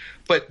stupid.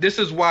 But this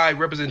is why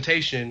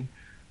representation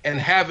and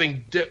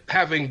having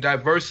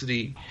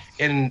diversity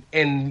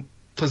in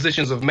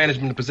positions of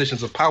management and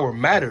positions of power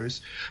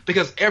matters,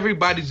 because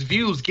everybody's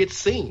views get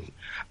seen.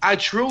 I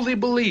truly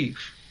believe,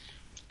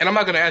 and I'm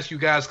not going to ask you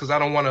guys because I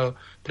don't want to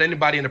put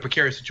anybody in a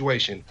precarious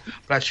situation,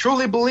 but I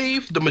truly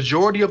believe the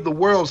majority of the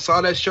world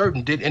saw that shirt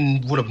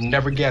and would have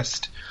never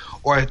guessed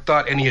or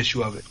thought any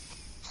issue of it.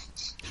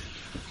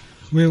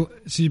 Well,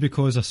 see,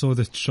 because I saw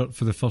the shirt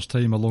for the first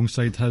time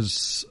alongside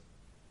his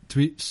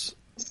tweets,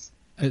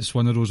 it's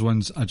one of those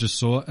ones I just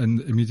saw it and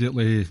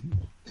immediately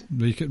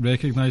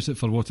recognised it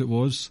for what it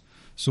was.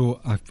 So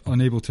I'm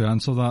unable to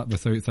answer that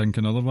without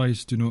thinking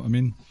otherwise. Do you know what I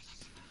mean?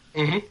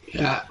 Mm-hmm.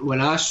 Yeah,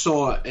 when I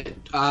saw it,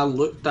 I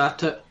looked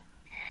at it,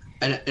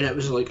 and it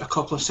was like a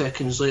couple of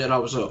seconds later, I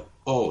was like,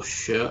 oh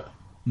shit.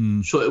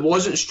 Mm. So it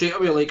wasn't straight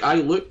away, like I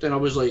looked and I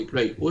was like,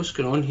 right, what's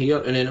going on here?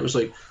 And then it was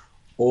like,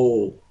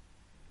 oh,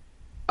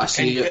 I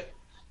see it.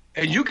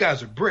 And you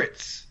guys are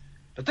Brits.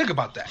 Now think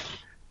about that.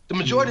 The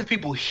majority of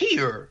people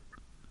here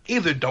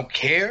either don't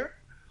care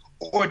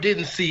or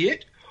didn't see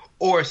it,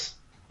 or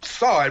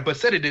saw it but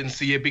said it didn't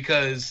see it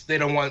because they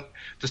don't want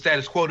the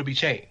status quo to be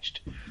changed.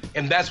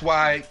 And that's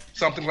why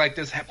something like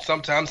this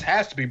sometimes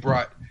has to be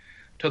brought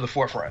to the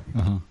forefront.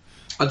 Uh-huh.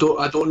 I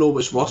don't know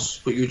what's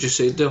worse, what you just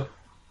said there.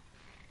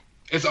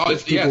 It's all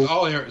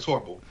here. It's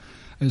horrible.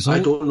 I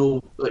don't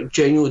know, like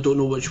genuinely don't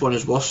know which one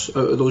is worse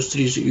out of those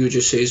three that you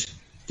just said.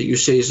 that you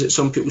say? Is it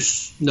some people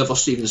never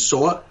even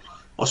saw it,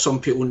 or some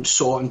people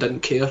saw it and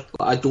didn't care?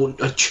 I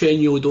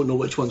genuinely don't know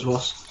which one's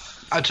worse.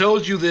 I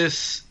told you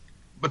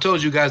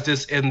guys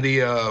this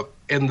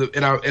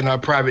in our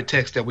private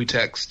text that we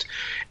text,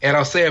 and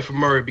I'll say it for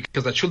Murray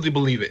because I truly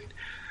believe it.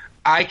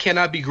 I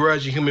cannot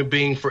begrudge a human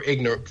being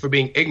for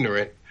being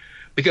ignorant,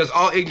 because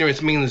all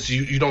ignorance means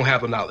you don't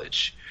have the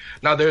knowledge.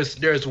 Now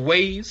there's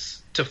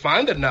ways to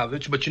find the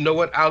knowledge, but you know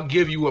what? I'll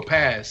give you a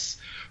pass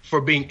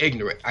for being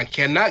ignorant. I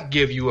cannot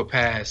give you a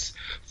pass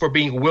for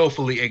being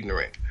willfully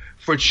ignorant,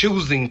 for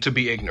choosing to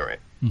be ignorant.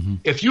 Mm-hmm.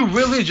 If you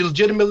really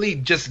legitimately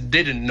just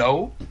didn't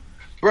know,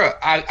 bruh,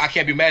 I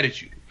can't be mad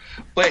at you.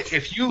 But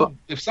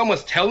if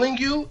someone's telling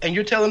you and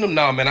you're telling them,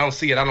 no, man, I don't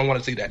see it, I don't want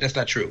to see that, that's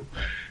not true.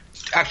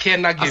 I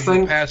cannot give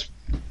you a pass.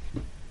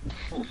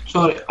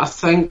 Sorry, I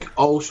think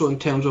also in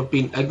terms of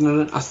being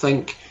ignorant, I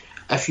think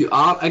if you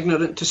are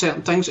ignorant to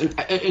certain things,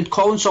 and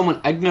calling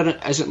someone ignorant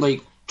isn't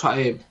like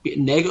trying to be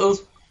negative,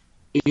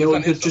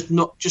 you're just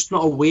not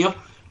aware.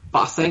 But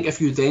I think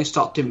if you then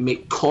start to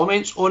make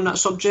comments on that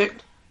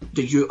subject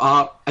that you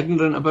are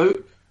ignorant about,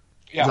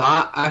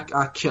 that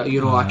I can't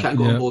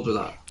go on board with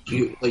that.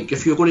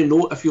 If you're going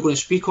to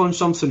speak on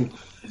something,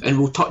 and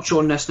we'll touch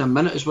on this in a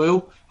minute as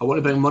well. I want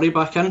to bring Murray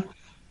back in.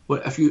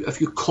 But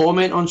if you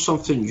comment on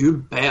something, you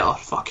better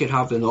fucking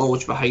have the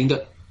knowledge behind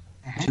it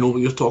to know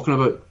what you're talking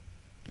about.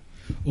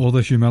 Or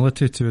the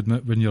humility to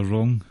admit when you're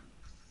wrong.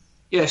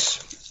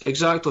 Yes,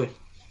 exactly.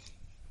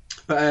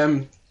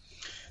 But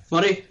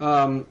Murray,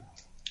 so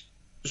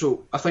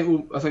I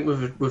think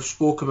we've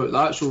spoke about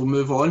that. So we'll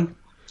move on.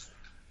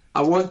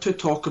 I want to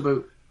talk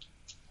about.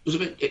 I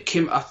think it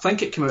came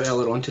out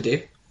earlier on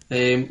today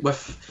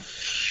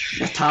with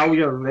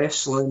Natalya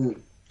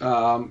wrestling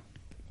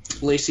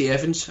Lacey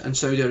Evans in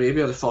Saudi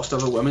Arabia, the first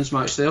ever women's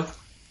match there.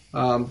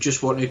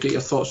 Just wanting to get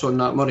your thoughts on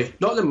that, Murray.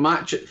 Not the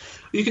match.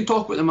 You can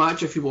talk about the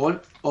match if you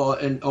want,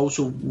 and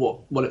also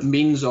what it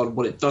means or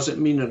what it doesn't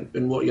mean,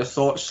 and what are your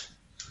thoughts.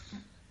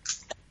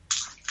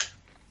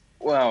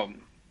 Well,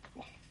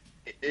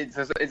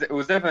 it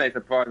was definitely a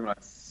surprise when I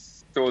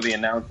saw the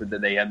announcement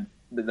that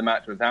that the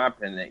match was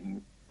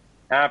happening.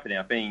 I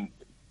think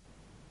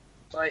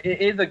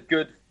it is a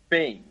good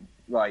thing,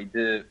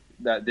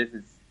 that this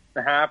is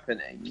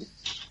happening.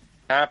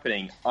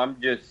 I'm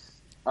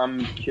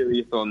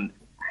curious on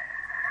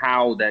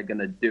how they're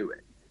gonna do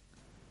it.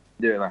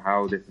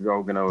 How this is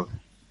all gonna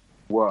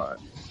work.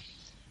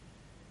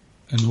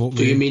 And what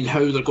do you mean how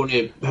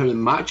the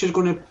match is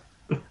gonna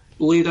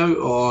laid out,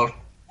 or?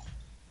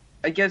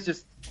 I guess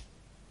just.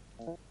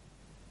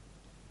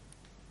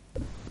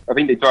 I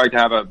think they tried to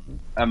have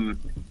a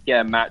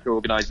match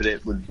organised, but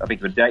it was, I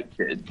think,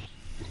 rejected.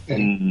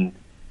 And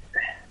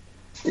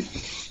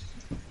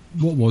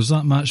what was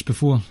that match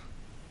before?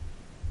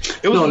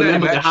 It was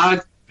remember they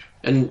had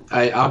in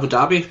Abu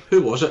Dhabi.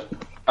 Who was it?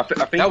 I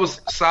think that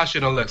was Sasha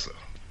and Alexa.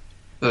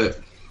 I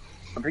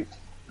think. I'm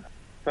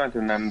trying to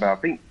remember.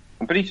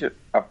 I'm pretty sure.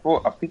 I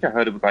think I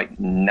heard it was like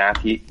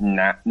Natalya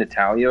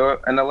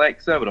and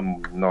Alexa, but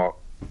I'm not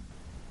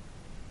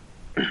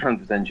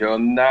 100% sure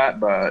on that.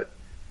 But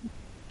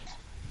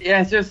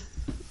yeah, it's just.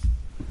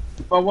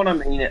 Well, what I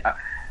mean,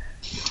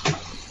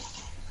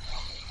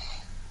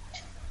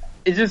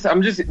 it's just.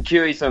 I'm just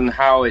curious on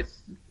how it's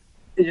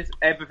just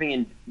everything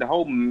in the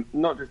whole,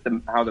 not just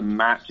how the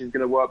match is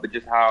going to work, but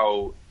just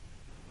how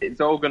it's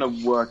all going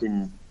to work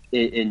in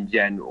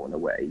general in a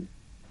way.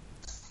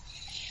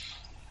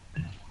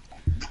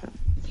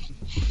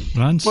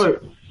 Rance?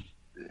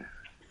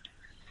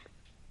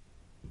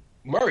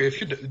 Murray,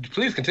 if you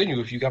please continue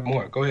if you got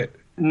more. Go ahead.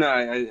 No,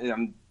 I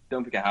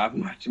don't think I have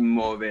much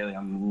more really.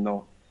 I'm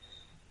not.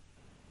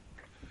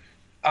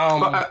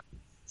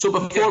 So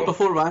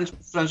before Rance,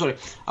 sorry,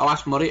 I'll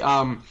ask Murray.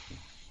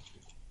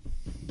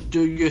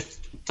 Do you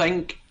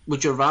think,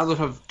 would you rather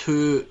have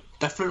two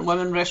different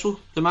women wrestle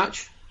the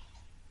match?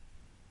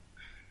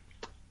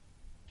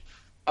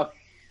 I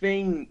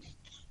think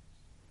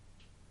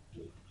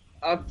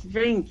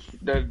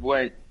that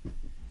what.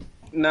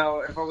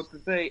 Now, if I was to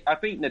say, I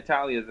think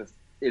Natalya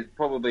is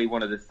probably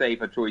one of the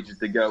safer choices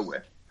to go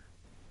with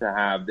to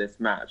have this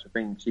match. I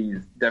think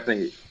she's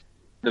definitely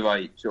the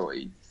right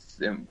choice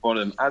for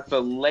them. As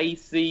for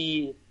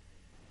Lacey,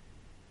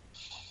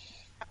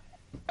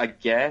 I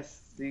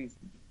guess it's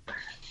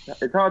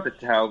hard to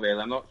tell,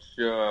 really. I'm not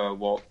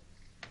sure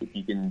if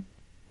you can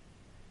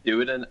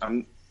do it, and I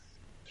don't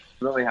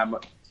really have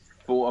much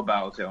thought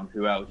about it on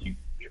who else you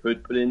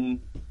could put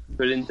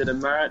into the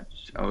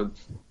match. I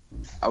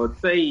would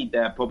say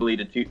they're probably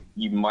the two.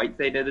 You might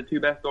say they're the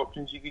two best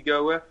options you could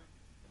go with.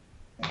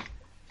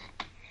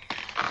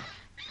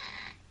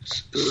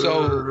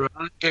 So,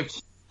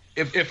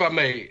 if I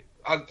may,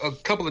 a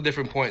couple of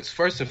different points.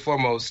 First and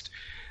foremost,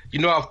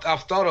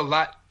 I've thought a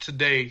lot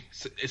today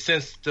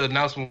since the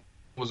announcement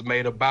was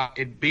made about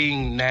it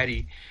being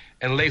Natty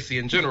and Lacey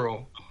in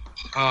general,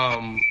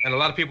 and a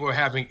lot of people are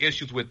having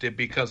issues with it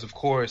because, of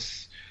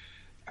course,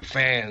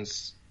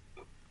 fans,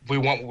 we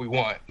want what we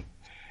want.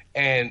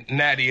 And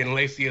Natty and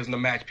Lacey isn't a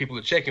match people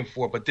are checking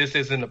for, but this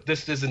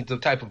isn't the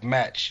type of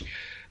match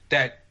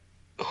that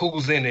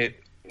who's in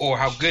it or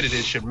how good it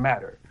is shouldn't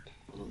matter,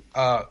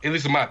 at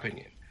least in my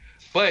opinion.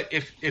 But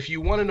if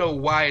you want to know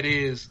why it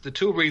is, the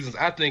two reasons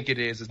I think it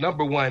is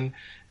number one,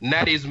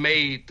 Natty's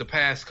made the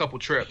past couple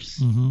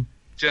trips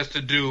just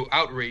to do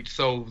outreach,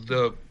 so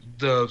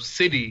the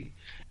city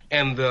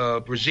and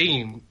the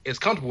regime is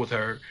comfortable with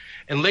her,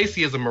 and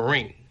Lacey is a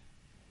Marine,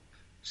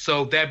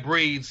 so that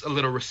breeds a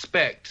little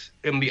respect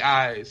in the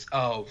eyes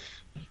of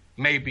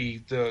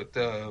maybe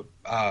the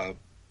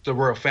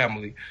royal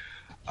family.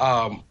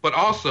 But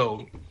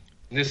also,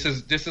 this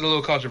is a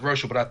little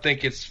controversial, but I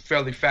think it's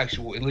fairly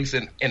factual, at least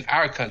in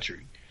our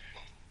country.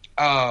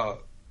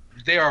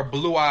 There are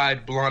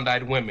blue-eyed,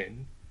 blonde-eyed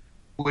women,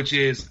 which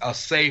is a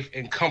safe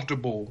and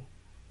comfortable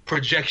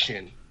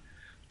projection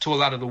to a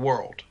lot of the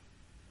world.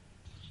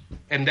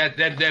 And that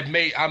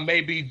I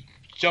may be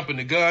jumping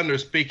the gun or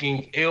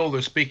speaking ill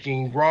or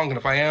speaking wrong, and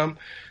if I am,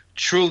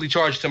 truly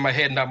charged to my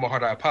head, not my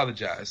heart, I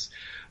apologize.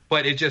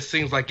 But it just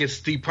seems like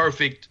it's the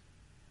perfect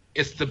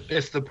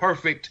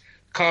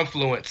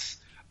confluence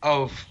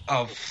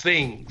of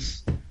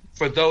things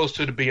for those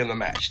two to be in the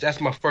match. That's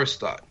my first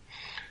thought.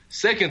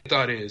 Second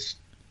thought is,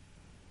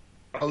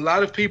 a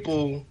lot of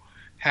people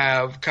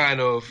have kind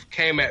of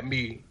came at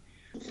me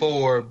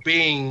for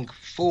being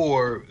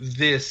for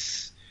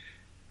this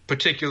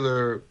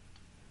particular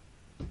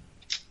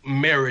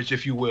marriage,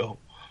 if you will,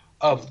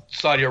 of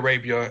Saudi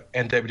Arabia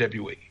and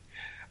WWE.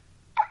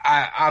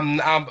 I'm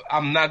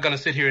not going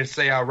to sit here and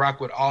say I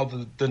rock with all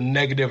the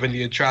negative and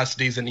the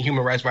atrocities and the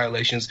human rights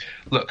violations.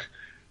 Look,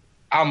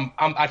 I'm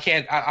not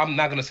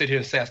going to sit here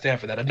and say I stand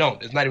for that. I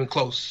don't. It's not even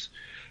close.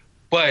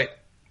 But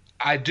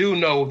I do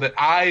know that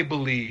I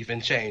believe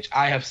in change.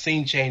 I have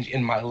seen change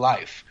in my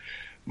life.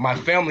 My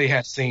family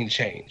has seen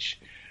change.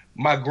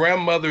 My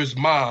grandmother's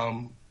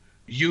mom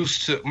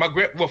used to.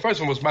 First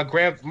one was my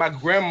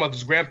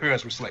grandmother's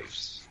grandparents were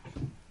slaves.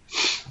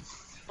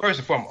 First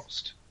and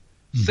foremost.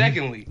 Mm-hmm.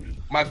 Secondly,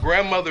 my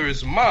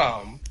grandmother's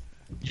mom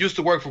used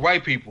to work for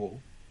white people,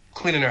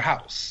 cleaning their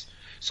house.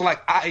 So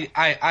like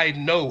I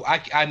know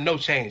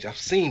change. I've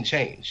seen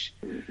change,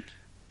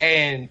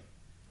 and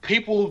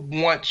people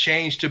want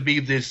change to be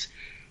this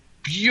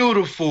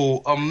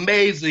beautiful,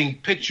 amazing,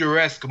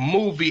 picturesque,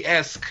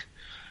 movie-esque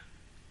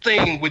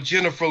thing with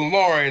Jennifer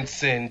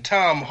Lawrence and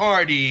Tom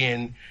Hardy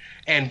and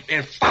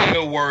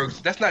fireworks.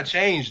 That's not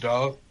change,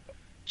 dog.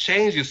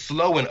 Change is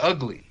slow and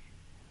ugly,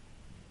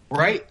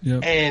 right?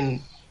 Yep.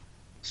 And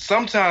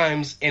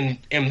sometimes in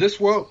this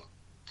world,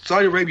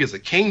 Saudi Arabia is a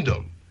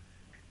kingdom.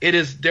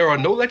 There are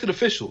no elected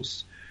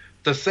officials.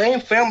 The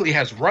same family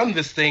has run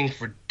this thing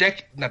for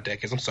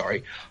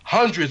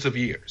hundreds of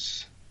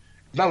years.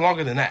 Not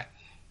longer than that.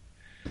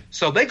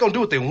 So they're going to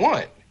do what they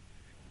want.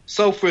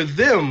 So for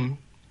them,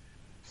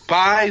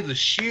 by the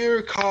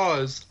sheer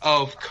cause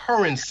of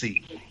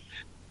currency,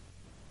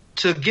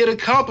 to get a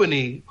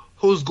company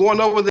who's going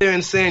over there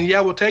and saying,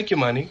 yeah, we'll take your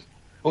money,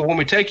 but when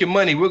we take your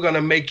money, we're going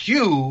to make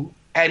you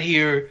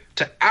adhere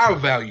to our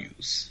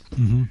values.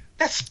 Mm-hmm.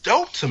 That's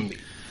dope to me.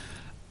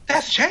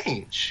 That's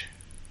change.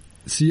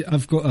 See,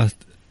 I'm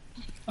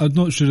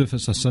not sure if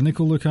it's a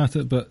cynical look at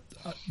it, but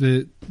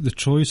the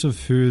choice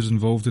of who is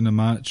involved in the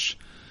match,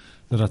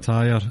 their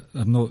attire,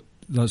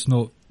 that's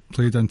not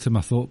played into my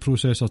thought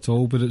process at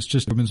all, but it's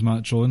just a women's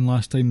match on.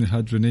 Last time they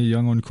had Renee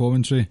Young on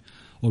commentary,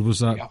 or was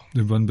that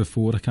the one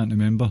before? I can't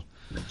remember.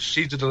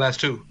 She did the last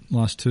two.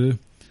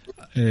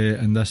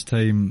 And this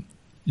time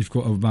you've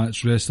got a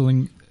match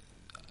wrestling.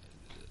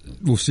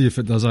 We'll see if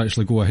it does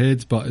actually go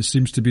ahead, but it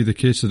seems to be the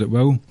case that it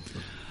will.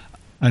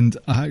 And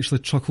I actually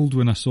chuckled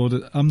when I saw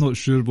that. I'm not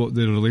sure what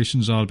the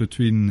relations are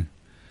between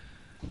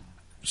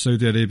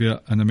Saudi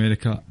Arabia and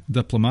America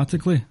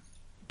diplomatically,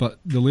 but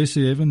the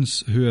Lacey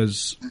Evans, who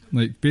is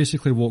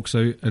basically walks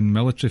out in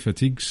military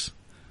fatigues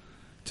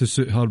to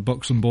suit her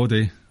buxom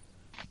body,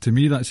 to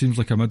me that seems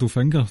like a middle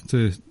finger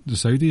to the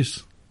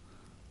Saudis.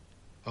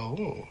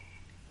 Oh,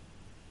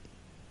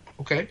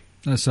 okay.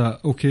 That's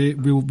okay.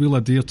 We'll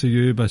adhere to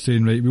you by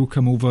saying, right, we'll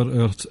come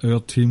over. Our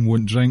team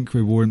won't drink.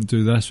 We won't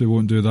do this. We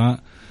won't do that.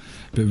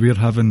 But we're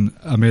having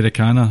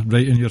Americana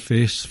right in your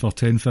face for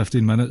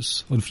 10-15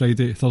 minutes on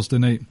Thursday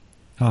night.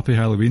 Happy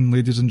Halloween,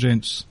 ladies and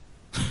gents.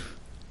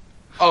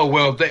 Oh,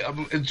 well, do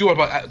you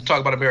want to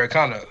talk about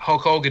Americana?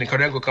 Hulk Hogan and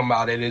Kurt Angle come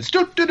out and it's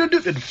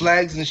and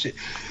flags and shit.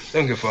 They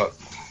don't give a fuck.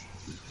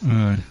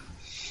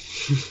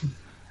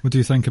 What do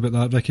you think about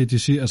that, Ricky? Do you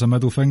see it as a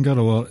middle finger,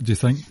 or do you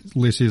think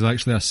Lacey is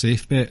actually a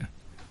safe bet?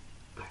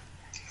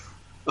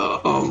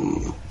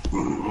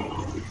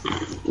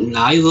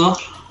 Neither.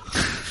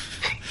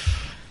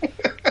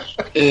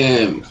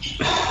 Do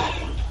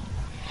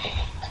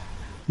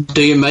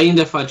you mind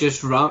if I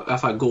just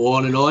if I go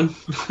on and on?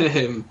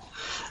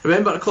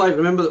 Remember, Clive?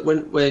 Remember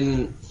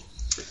when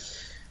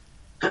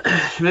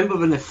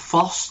they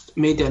first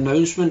made the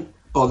announcement,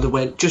 or they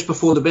went just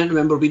before the event?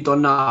 Remember we'd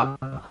done that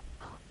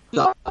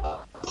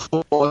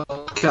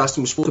podcast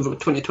and we spoke about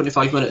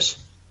 20-25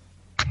 minutes.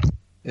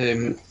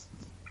 And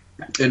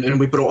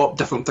we brought up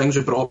different things.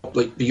 We brought up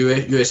like the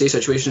USA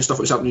situation, stuff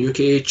that was happening in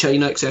the UK,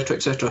 China, etc.,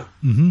 etc.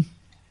 Mm-hmm.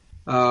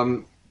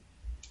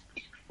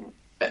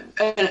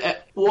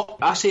 what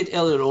I said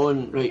earlier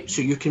on, right?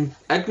 So you can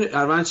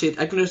Iran said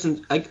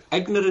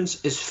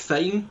ignorance is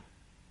fine,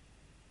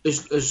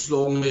 as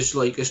long as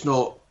like it's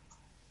not,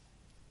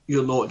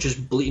 you're not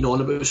just bleating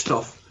on about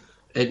stuff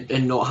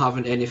and not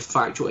having any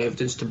factual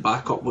evidence to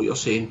back up what you're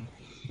saying.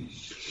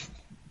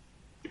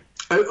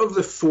 Out of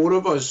the four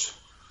of us,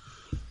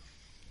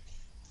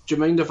 do you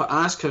mind if I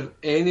ask, have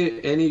any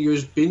of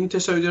you been to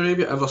Saudi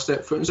Arabia, ever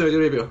stepped foot in Saudi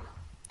Arabia?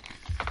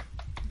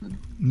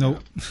 No.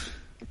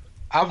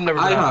 I've never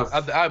been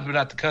I've been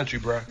out the country,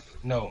 bro.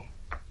 No.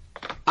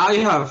 I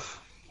have.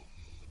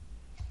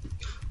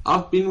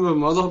 I've been with my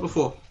mother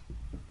before.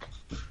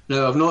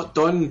 Now, I've not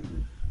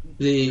done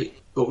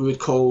what we would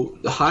call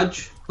the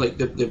Hajj, like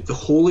the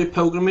holy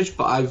pilgrimage,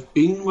 but I've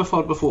been with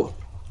her before.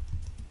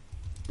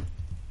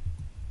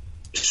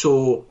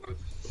 So,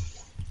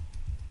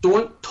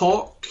 don't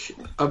talk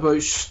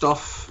about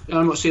stuff, and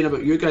I'm not saying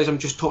about you guys, I'm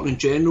just talking in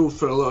general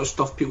for a lot of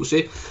stuff people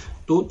say.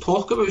 Don't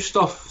talk about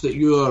stuff that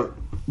you are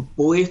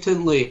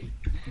blatantly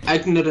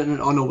ignorant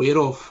and unaware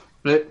of,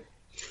 right?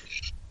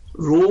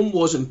 Rome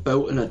wasn't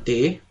built in a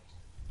day.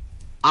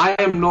 I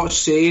am not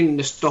saying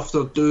the stuff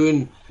they're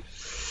doing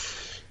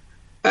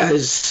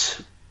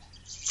is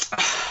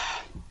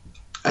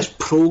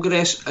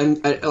progress,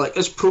 and like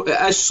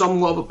it is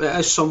somewhat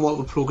of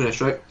a progress,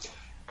 right?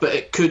 But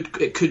it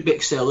could be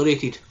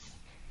accelerated.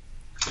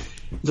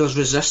 There's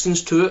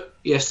resistance to it.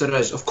 Yes, there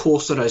is. Of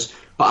course there is.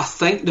 But I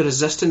think the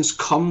resistance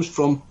comes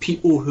from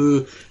people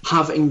who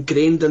have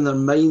ingrained in their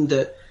mind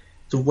that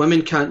the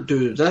women can't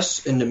do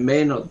this and the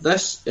men are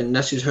this and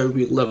this is how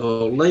we live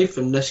our life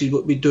and this is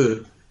what we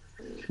do.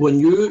 When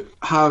you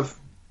have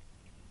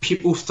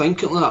people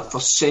thinking like that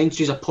for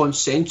centuries upon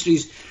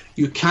centuries,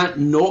 you can't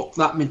knock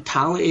that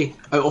mentality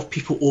out of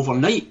people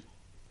overnight.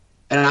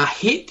 And I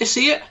hate to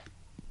say it,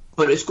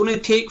 but it's going to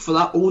take for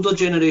that older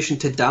generation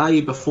to die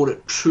before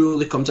it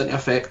truly comes into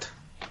effect.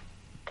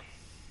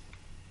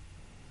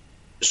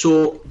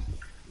 So,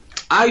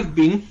 I've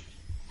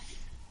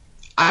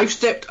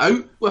stepped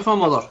out with my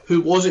mother, who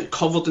wasn't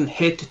covered in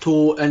head to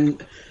toe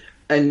and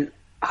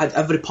had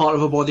every part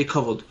of her body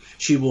covered.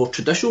 She wore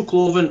traditional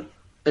clothing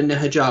in the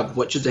hijab,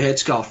 which is the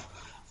headscarf.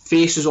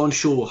 Faces on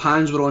show,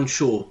 hands were on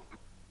show.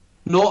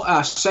 Not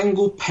a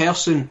single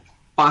person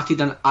batted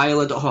an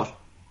eyelid at her.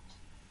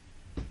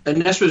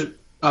 And this was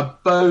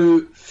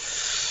about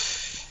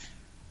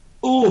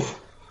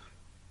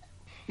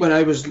when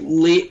I was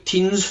late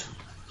teens.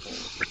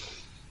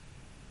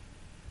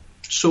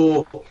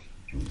 So,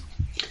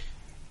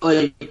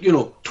 like,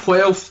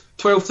 12,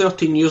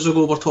 13 years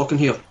ago we're talking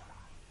here.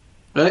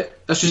 Right?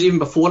 This was even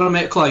before I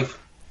met Clive.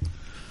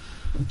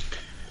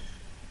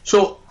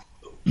 So,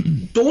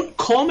 don't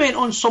comment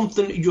on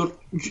something you're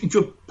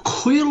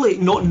clearly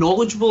not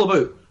knowledgeable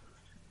about.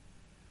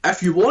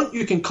 If you want,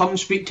 you can come and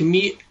speak to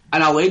me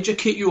and I'll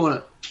educate you on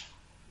it.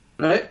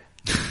 Right?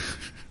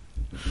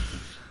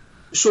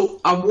 So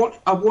I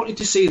wanted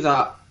to say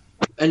that.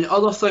 And the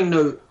other thing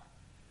now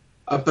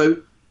about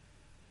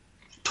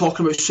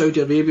talking about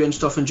Saudi Arabia and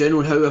stuff in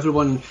general, and how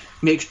everyone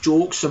makes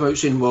jokes about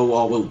saying, well,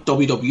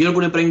 WWE are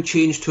going to bring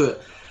change to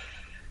it.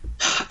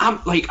 I'm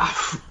like,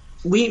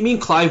 me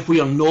and Clive, we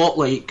are not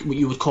like what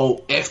you would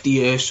call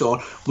FDS,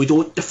 or we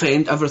don't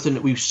defend everything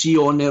that we see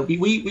on there.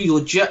 We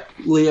legit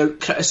lay out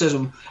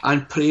criticism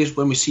and praise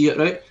when we see it,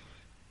 right?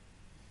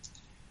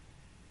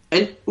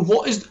 And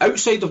what is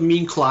outside of me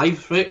and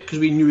Clive, right? Because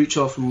we knew each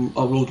other from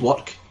our road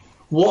work.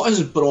 What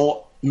has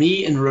brought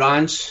me and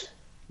Rance?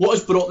 What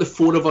has brought the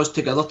four of us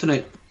together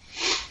tonight?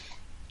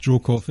 Joe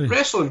Coffey.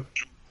 Wrestling.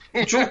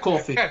 Joe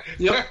Coffey.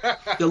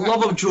 Yep. The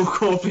love of Joe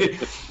Coffey.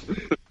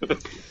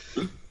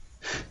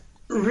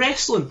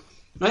 Wrestling,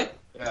 right?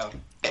 Yeah.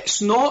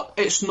 It's not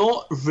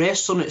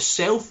wrestling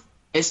itself.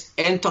 It's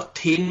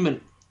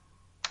entertainment.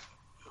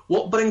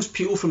 What brings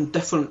people from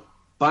different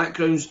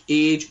backgrounds,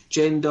 age,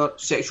 gender,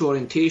 sexual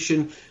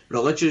orientation,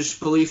 religious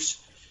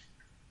beliefs,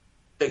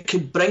 it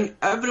could bring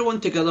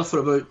everyone together for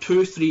about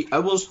 2-3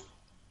 hours,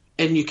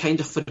 and you kind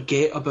of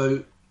forget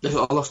about the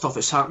other stuff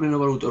that's happening in the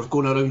world or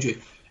going around you.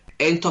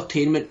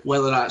 Entertainment,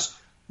 whether that's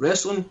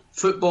wrestling,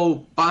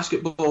 football,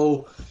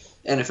 basketball,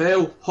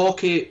 NFL,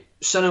 hockey,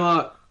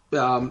 cinema,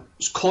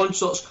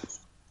 concerts,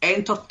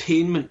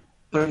 entertainment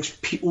brings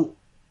people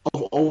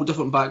of all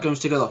different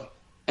backgrounds together.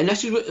 And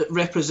this is what it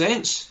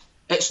represents.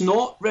 It's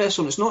not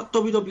wrestling, it's not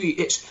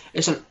WWE,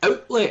 it's an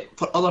outlet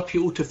for other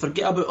people to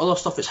forget about other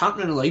stuff that's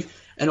happening in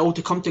life and all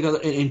to come together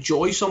and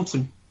enjoy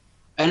something.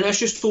 And this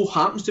just so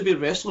happens to be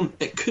wrestling.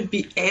 It could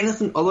be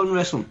anything other than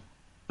wrestling,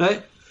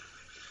 right?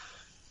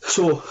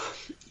 So,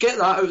 get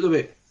that out of the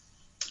way.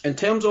 In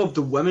terms of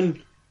the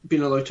women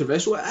being allowed to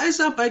wrestle, it is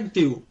a big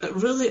deal. It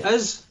really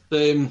is.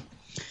 And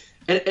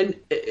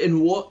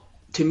what,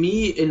 to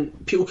me,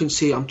 and people can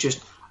say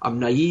I'm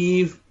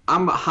naive,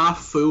 I'm a half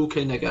fool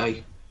kind of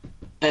guy.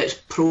 It's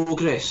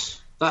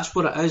progress. That's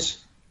what it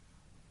is.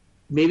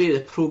 Maybe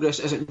the progress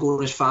isn't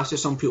going as fast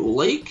as some people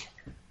like,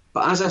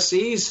 but as I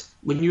say,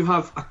 when you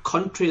have a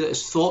country that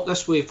has thought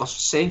this way for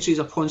centuries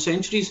upon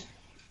centuries,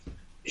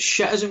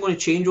 shit isn't going to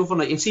change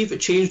overnight. And see, if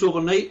it changed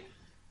overnight,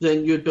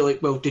 then you'd be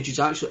like, well, did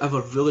you actually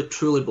ever really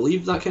truly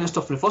believe that kind of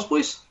stuff in the first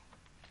place?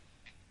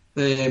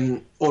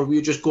 Or were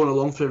you just going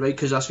along for the ride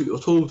because that's what you were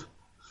told?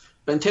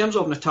 But in terms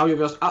of Natalya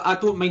versus, I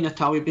don't mind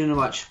Natalya being in a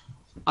match.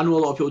 I know a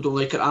lot of people don't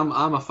like it.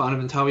 I'm a fan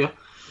of Natalya.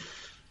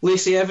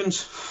 Lacey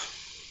Evans,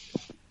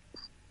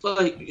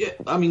 like, yeah,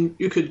 I mean,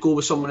 you could go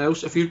with someone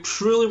else. If you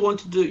truly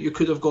wanted to do it, you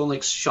could have gone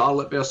like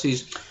Charlotte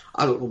versus,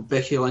 I don't know,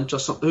 Becky Lynch or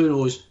something, who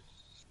knows.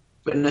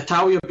 But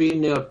Natalya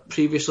being there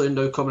previously and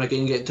now coming again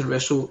and getting to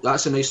wrestle,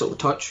 that's a nice little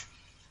touch.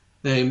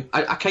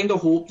 I kind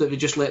of hope that they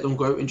just let them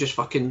go out and just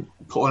fucking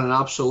put on an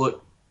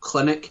absolute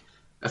clinic,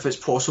 if it's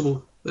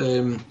possible.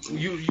 You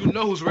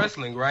know who's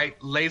wrestling, right?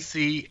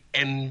 Lacey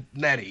and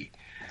Natty.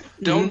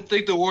 Don't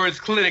think the words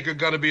clinic are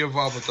going to be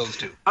involved with those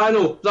two. I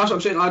know, that's what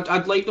I'm saying.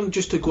 I'd like them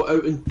just to go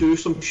out and do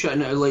some shit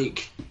and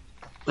like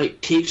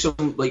take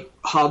some like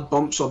hard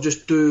bumps or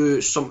just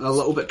do something a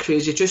little bit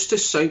crazy just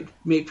to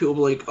make people be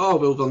like, oh,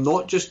 well, they're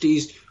not just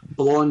these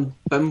blonde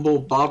bimbo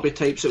Barbie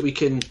types that we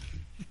can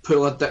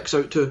pull our dicks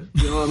out to.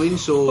 You know what I mean?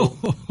 So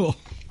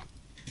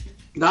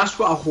that's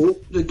what I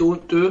hope they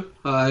don't do.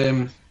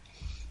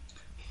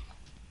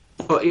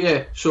 But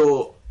yeah,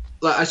 so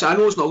like I said, I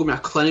know it's not going to be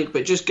a clinic,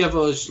 but just give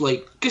them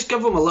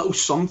a little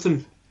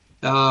something.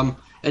 And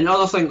the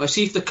other thing, let's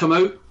see if they come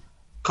out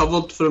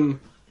covered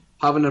from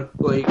having their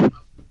like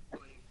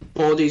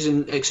bodies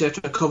and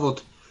etc.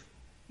 covered.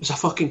 It's a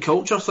fucking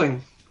culture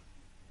thing.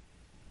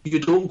 You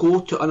don't go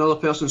to another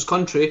person's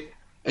country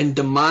and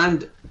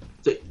demand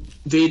that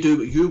they do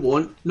what you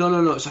want.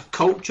 No, it's a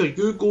culture.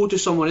 You go to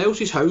someone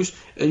else's house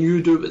and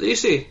you do what they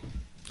say.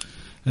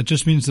 It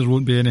just means there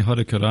won't be any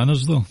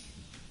hurricanranas though.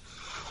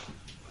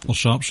 Or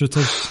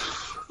sharpshooters.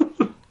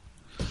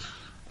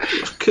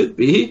 Could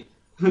be.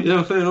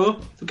 Yeah, fair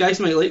enough. The guys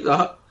might like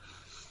that.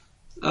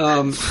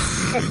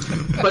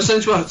 But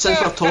since we're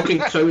talking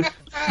Crown,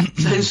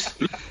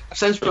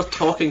 since we're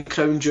talking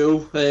Crown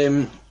Jewel,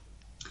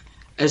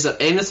 is there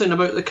anything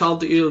about the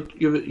card that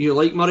you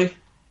like, Murray?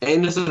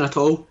 Anything at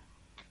all?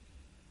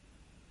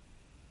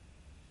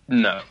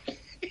 No.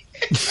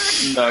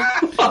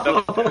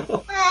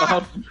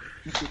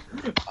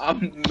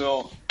 I'm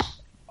not.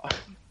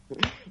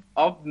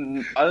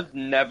 I've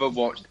never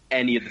watched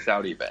any of the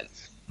Saudi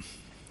events.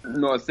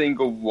 Not a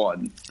single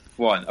one.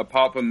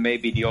 Apart from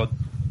maybe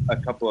a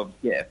couple of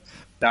gifts.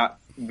 That's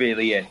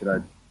really it. And I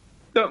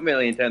don't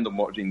really intend on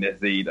watching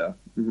this either.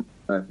 To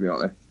be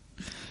honest.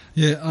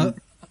 Yeah,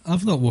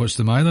 I've not watched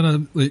them either.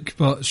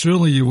 But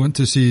surely you want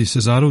to see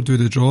Cesaro do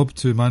the job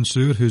to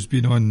Mansoor, who's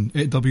been on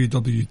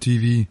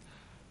WWTV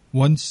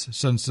once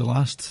since the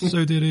last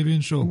Saudi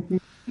Arabian show.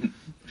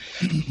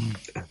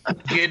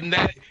 Getting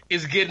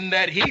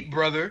that heat,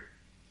 brother.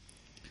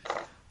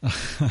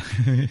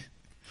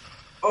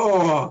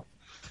 Oh,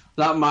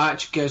 that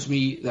match gives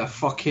me the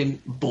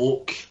fucking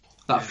bulk.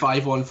 That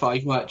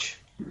 5-on-5 match.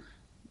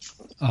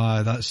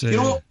 That's you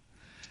know,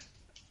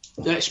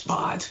 it's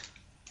bad.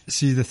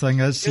 See, the thing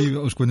is, what I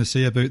was going to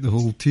say about the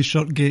whole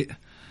T-shirt gate.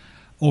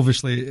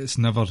 Obviously, it's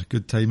never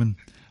good timing.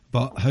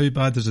 But how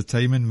bad is the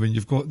timing when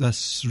you've got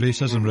this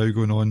racism row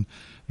going on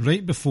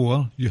right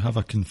before you have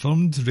a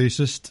confirmed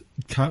racist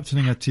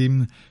captaining a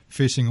team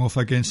facing off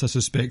against a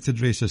suspected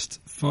racist?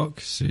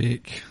 Fuck's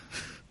sake.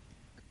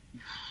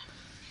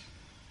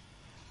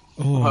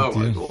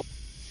 Oh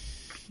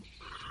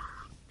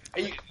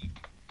dear.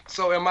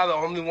 So am I the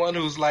only one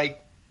who's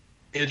like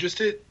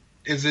interested?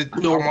 Is it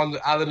No. I'm on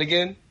the island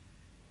again?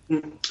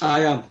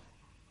 I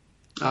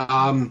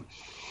am.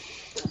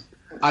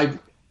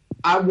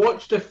 I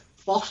watched the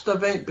first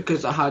event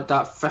because I had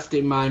that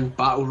 50-man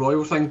battle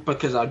royal thing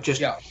because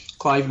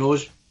Clive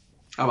knows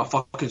I'm a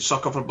fucking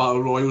sucker for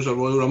battle royals or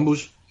Royal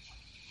Rumbles.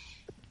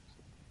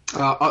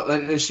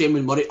 And the same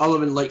with Murray, other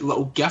than like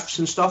little gifts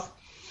and stuff.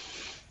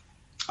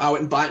 I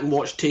went back and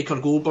watched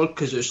Taker Goldberg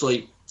because it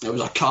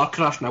was a car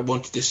crash and I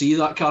wanted to see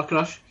that car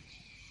crash.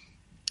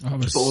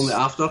 But only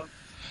after.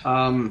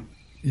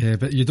 Yeah,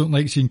 but you don't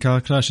like seeing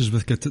car crashes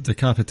with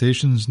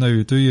decapitations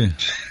now, do you?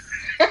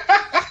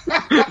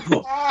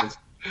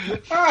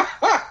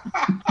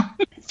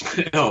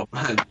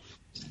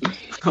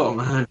 Oh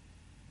man.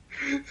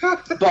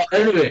 But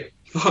anyway,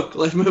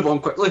 let's move on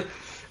quickly.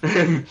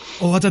 I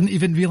didn't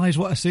even realise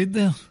what I said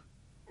there.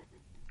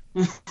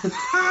 This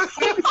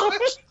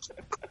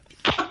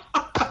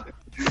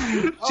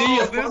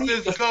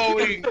is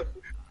going.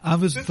 I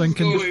was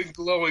thinking. Going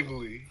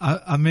glowingly.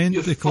 I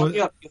meant because.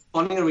 You're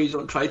funnier when you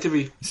don't try to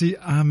be. See,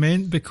 I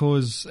meant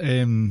because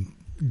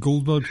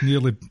Goldberg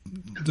nearly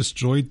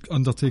destroyed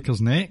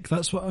Undertaker's neck.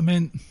 That's what I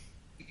meant.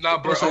 Nah,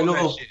 bro, Yes, own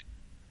that shit.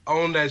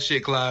 Own that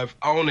shit, Clive.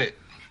 Own it.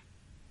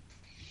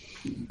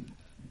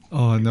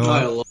 Oh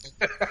no!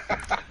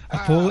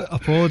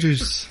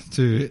 Apologies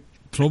to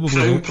probably.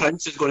 Crown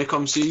Prince is going to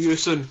come see you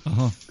soon.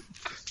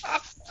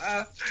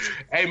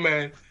 Hey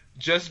man,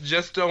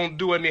 just don't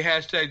do any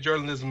hashtag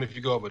journalism if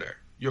you go over there.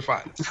 You're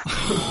fine.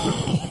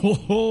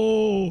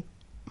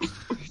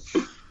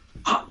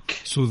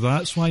 So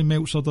that's why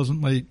Meltzer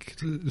doesn't like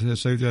the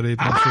Saudi Arabian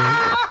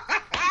show.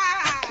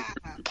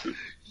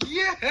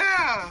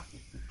 Yeah.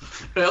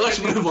 Right,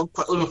 let's move on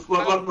quickly.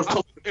 We're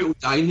talking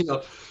dying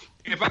here.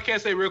 If I can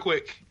say real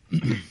quick,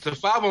 the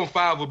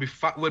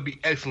 5-on-5 would be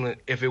excellent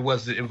if it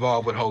wasn't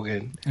involved with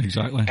Hogan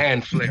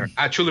and Flair.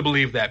 I truly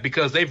believe that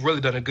because they've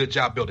really done a good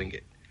job building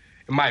it,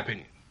 in my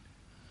opinion.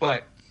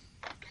 But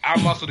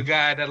I'm also the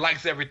guy that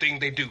likes everything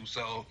they do,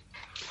 so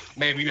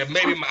maybe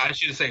I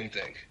shouldn't say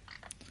anything.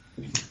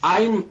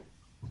 I'm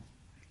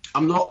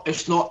not.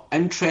 It's not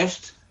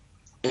interest.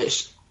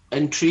 It's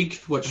intrigue,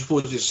 which I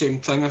suppose is the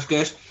same thing, I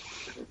guess.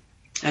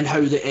 And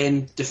how they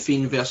end The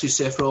Fiend versus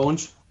Seth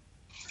Rollins.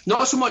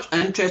 Not so much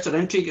interest or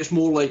intrigue. It's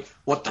more like,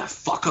 what the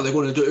fuck are they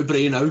going to do to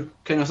Bray now,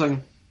 kind of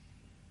thing.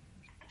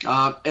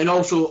 And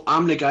also,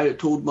 I'm the guy that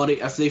told Murray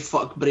if they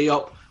fuck Bray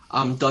up,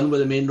 I'm done with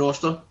the main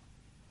roster.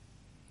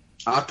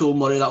 I told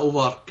Murray that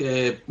over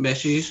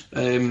messages.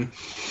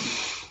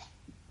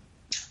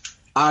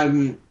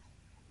 I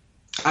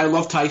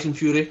love Tyson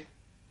Fury.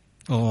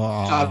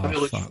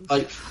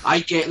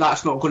 I get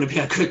that's not going to be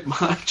a good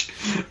match,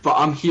 but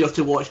I'm here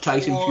to watch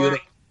Tyson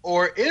Fury.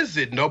 Or is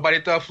it?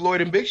 Nobody thought Floyd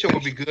and Big Show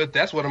would be good.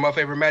 That's one of my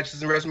favorite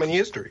matches in WrestleMania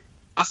history.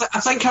 I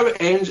think how it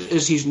ends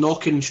is he's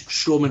knocking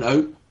Strowman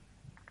out.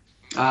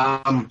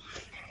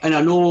 And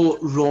I know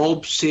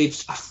Rob said,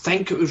 I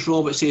think it was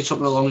Rob that said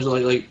something along the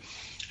lines like,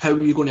 how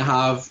are you going to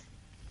have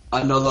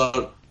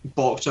another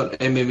boxer,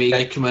 MMA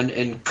guy come in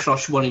and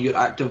crush one of your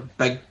active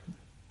big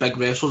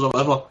wrestlers or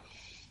whatever?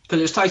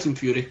 Because it's Tyson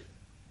Fury.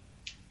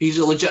 He's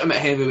a legitimate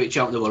heavyweight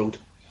champ of the world.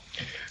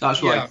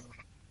 That's why. Yeah.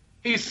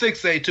 He's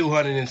 6'8",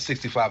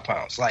 265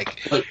 pounds.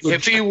 Like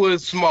if he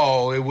was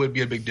small, it would be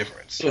a big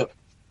difference. Yeah.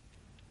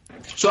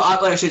 So,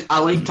 like I said, I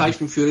like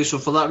Tyson Fury. So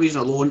for that reason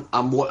alone,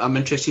 I'm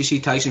interested to see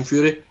Tyson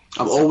Fury.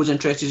 I'm always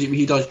interested to see what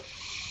he does.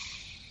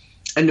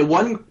 And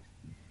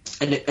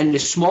in the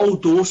small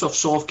dose of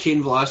soft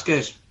Cain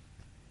Velasquez,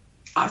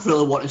 I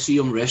really want to see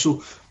him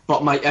wrestle.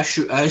 But my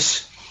issue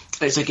is,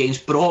 it's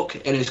against Brock,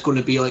 and it's going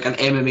to be like an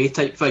MMA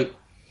type fight,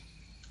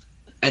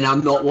 and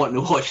I'm not wanting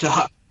to watch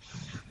that.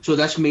 So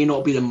this may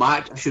not be the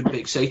match. I should be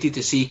excited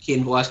to see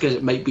Cain Velasquez.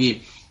 It might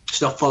be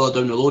stuff further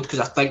down the road because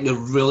I think they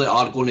really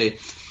are going to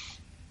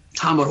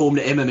hammer home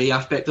the MMA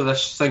aspect of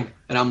this thing,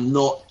 and I'm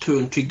not too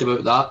intrigued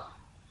about that.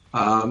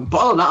 But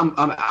other than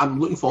that, I'm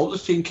looking forward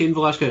to seeing Cain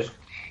Velasquez.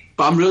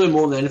 But I'm really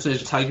more than anything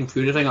it's a Tyson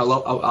Fury thing.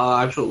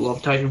 I absolutely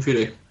love Tyson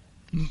Fury.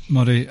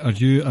 Murray, are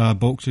you a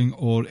boxing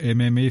or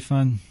MMA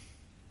fan?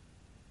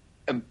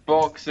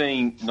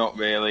 Boxing, not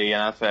really.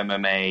 And as for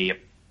MMA,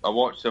 I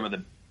watch some of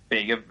the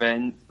big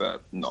events,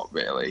 but not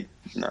really.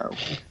 No.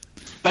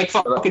 Big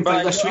fucking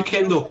fight this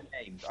weekend, though.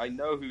 I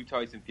know who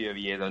Tyson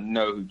Fury is. I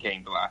know who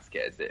Cain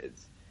Velasquez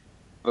is.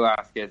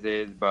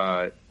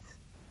 But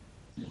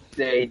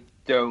they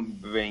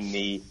don't bring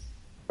me.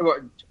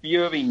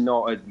 Fury,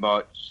 not as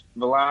much.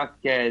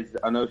 Velasquez,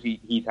 I know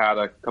he's had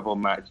a couple of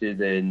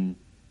matches in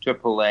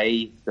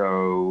AAA,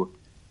 so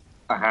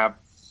I have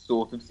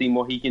sort of seen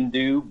what he can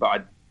do,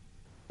 but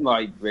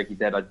like Ricky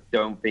said, I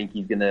don't think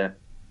he's going to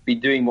be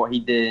doing what he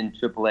did in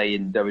AAA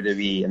in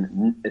WWE,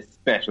 and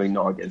especially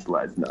not against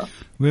Lesnar.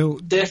 Well,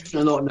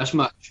 definitely not in this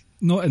match.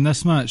 Not in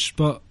this match,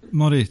 but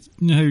Murray,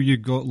 you know how you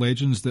got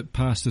legends that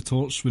pass the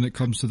torch when it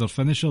comes to their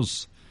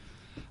finishers?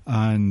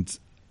 And...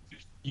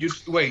 You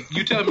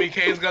telling me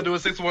Kane's got to do a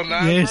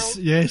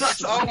 619?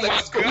 Yes. Oh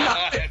my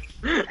god!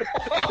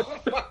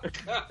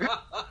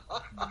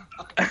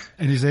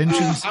 And his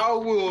entrance. I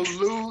will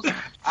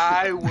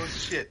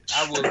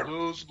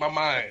lose my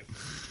mind.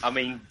 I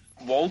mean,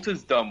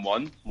 Walter's done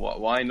one.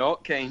 Why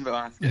not Cain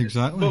Velasquez?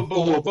 Exactly. But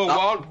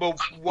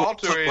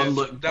Walter is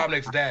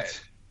Dominic's dad.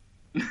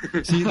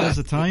 See, that's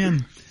a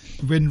tie-in.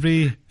 When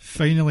Ray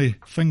finally,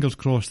 fingers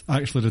crossed,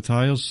 actually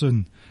retires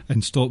soon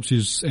and stops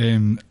his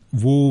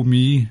woe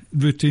me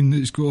routine that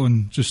he's got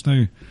on just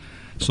now.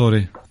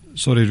 Sorry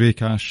Ray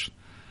Cash.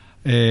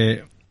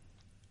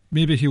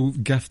 Maybe he'll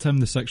gift him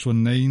the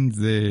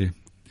 619,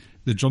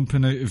 the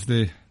jumping out of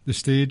the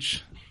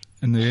stage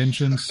in the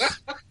entrance.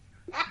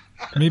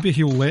 Maybe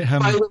he'll let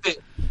him.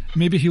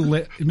 Maybe he'll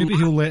let him.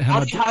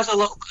 Murray has a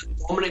little bit of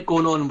Dominic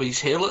going on with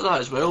his hair like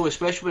that as well,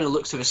 especially when he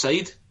looks to the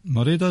side.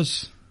 Murray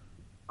does.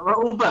 A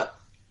little bit.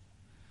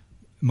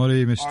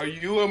 Murray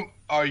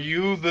Are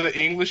you the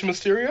English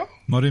Mysterio?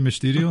 Murray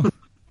Mysterio.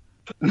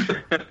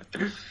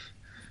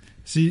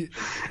 See,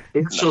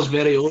 it's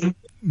very own.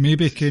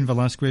 Maybe Cain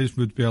Velasquez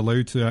would be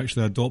allowed to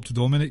actually adopt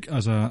Dominic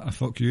as a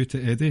fuck you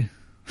to Eddie.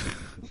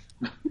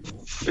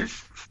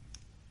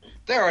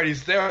 They already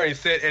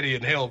said Eddie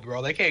in hell,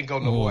 bro. They can't go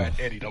no more at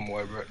Eddie no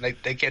more, bro. They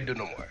can't do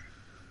no more.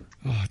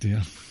 Oh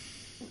dear.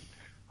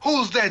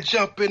 Who's that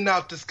jumping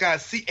out the sky?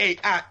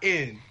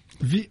 CAIN.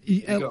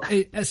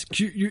 VELASQUEZ.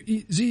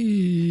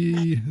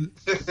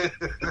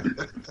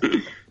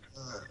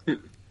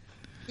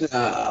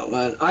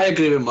 Man, I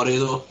agree with Murray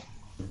though.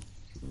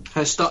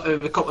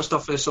 The couple of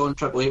stuff I saw in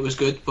Triple H was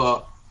good,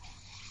 but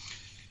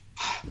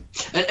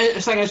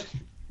the thing is,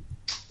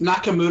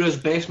 Nakamura's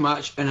best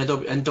match in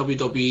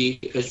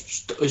WWE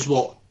is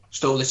what?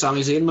 Still the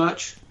Sami Zayn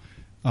match?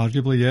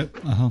 Arguably, yeah.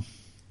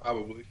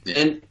 Probably.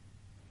 And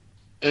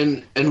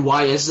And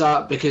why is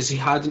that? Because he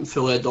hadn't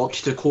fully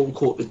adopted the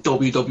quote-unquote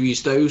WWE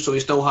style, so he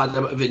still had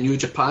a bit of a New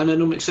Japan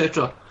in him,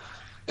 etc.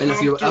 And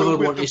if you ever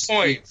want to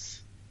see,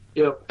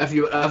 if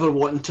you ever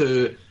want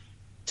to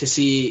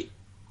see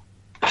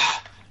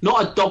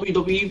not a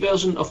WWE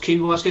version of Cain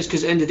Velasquez,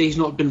 because at the end of the day he's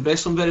not been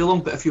wrestling very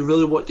long, but if you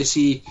really want to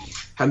see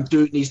him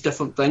doing these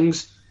different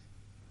things,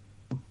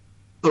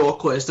 Brock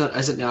Lesnar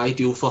isn't the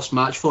ideal first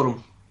match for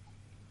him.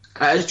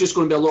 It is just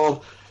going to be a lot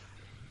of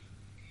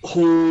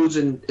holds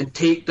and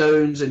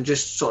takedowns and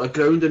just sort of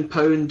ground and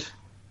pound.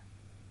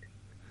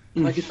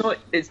 Like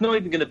it's not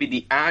even going to be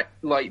the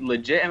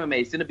legit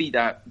MMA. It's going to be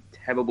that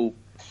terrible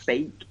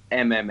fake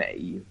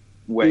MMA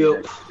way.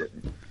 Yep.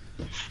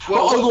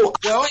 Well,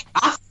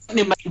 I think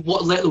they might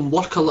let them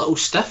work a little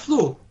stiff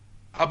though.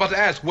 I'm about to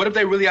ask, what if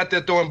they really out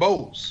there throwing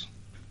bows?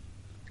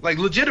 Like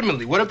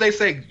legitimately, what if they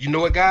say, you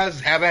know what,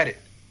 guys, have at it?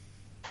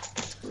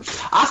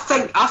 I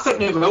think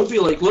they will be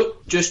like,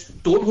 look,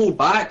 just don't hold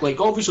back. Like,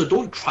 obviously,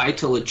 don't try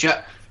to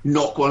legit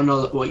knock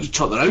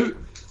each other out,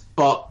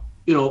 but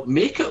you know,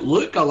 make it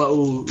look a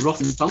little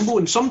rough and tumble.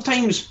 And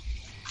sometimes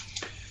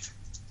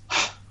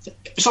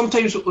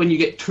when you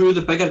get two of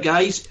the bigger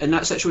guys in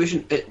that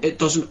situation, it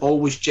doesn't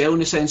always gel in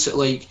the sense that,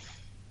 like,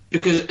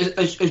 because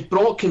as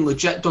Brock can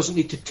legit doesn't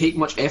need to take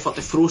much effort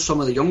to throw some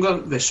of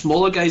the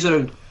smaller guys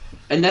around.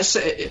 And this,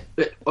 it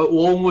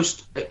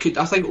could,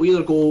 I think, it'll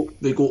either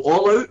they go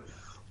all out,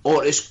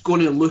 or it's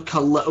going to look a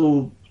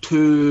little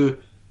too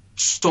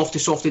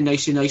softy,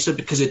 nicer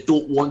because they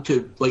don't want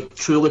to, like,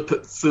 truly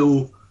put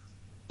full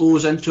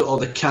blows into it, or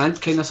they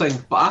can't, kind of thing.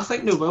 But I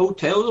think they will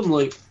tell them,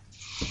 like,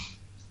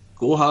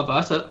 go have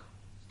at it.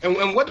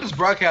 And what does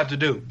Brock have to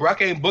do?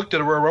 Brock ain't booked to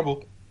the Royal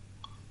Rumble.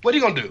 What are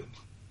you going to do?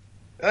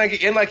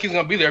 Ain't like he's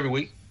going to be there every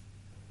week.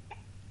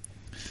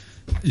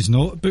 He's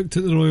not booked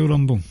at the Royal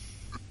Rumble.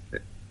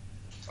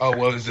 Oh,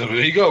 well, there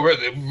you go.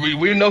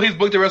 We know he's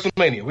booked at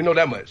WrestleMania. We know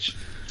that much.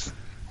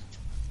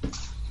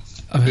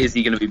 Is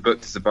he going to be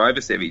booked to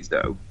Survivor Series,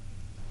 though?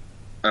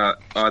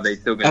 Are they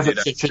still going to do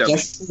that? If it's a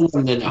traditional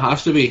one, then it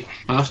has to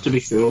be.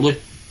 Surely.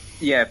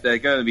 Yeah, if they're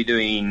going to be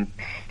doing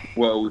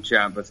World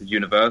Champ versus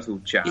Universal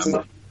Champ.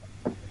 Yeah.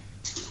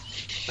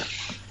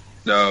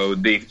 So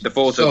the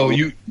thought of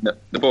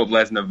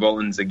Lesnar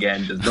Rollins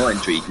again does not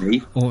intrigue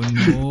me. Oh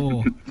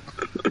no.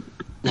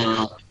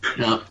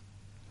 No.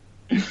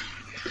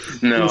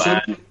 No,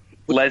 and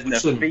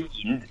Lesnar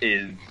Fiend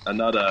is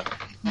another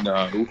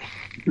no.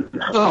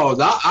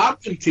 Oh, I'm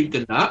intrigued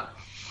in that.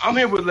 I'm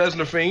here with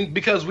Lesnar Fiend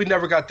because we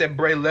never got that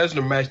Bray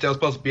Lesnar match that was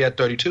supposed to be at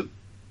 32.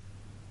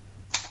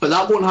 But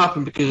that won't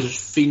happen because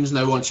Fiend's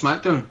now on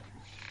SmackDown.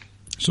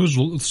 So's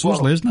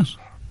Lesnar.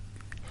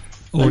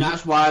 And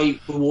that's why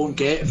we won't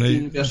get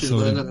Fiend versus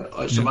Lesnar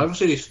at Survivor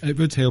Series. It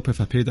would help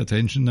if I paid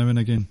attention now and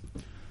again.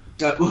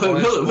 It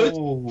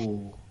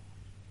would.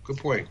 Good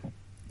point.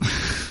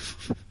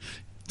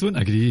 Don't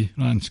agree,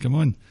 Rance. Come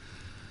on.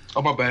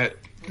 Oh, my bad.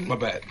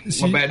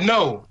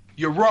 No,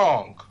 you're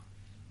wrong.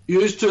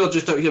 You two are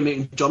just out here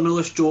making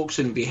journalist jokes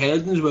and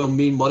beheadings while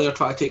me and Murray are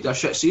trying to take that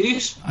shit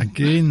serious.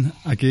 Again,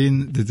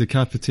 the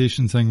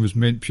decapitation thing was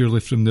meant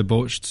purely from the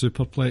botched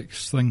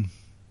superplex thing.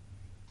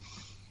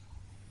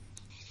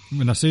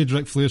 When I said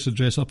Ric Flair should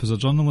dress up as a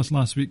journalist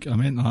last week, I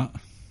meant that.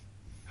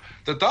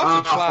 The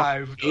thoughts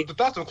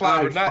of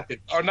Clive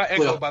are not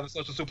echoed by the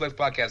Social Suplex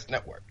Podcast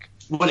Network.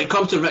 When it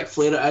comes to Ric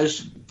Flair, it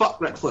is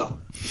fuck Ric Flair.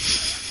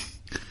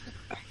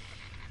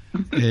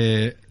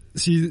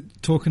 See,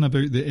 talking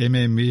about the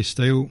MMA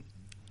style,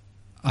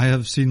 I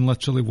have seen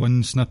literally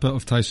one snippet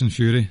of Tyson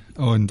Fury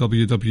on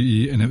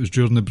WWE, and it was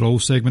during the Brawl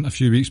segment a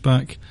few weeks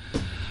back.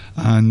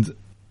 And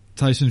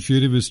Tyson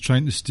Fury was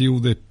trying to steal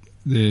the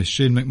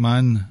Shane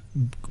McMahon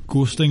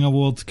ghosting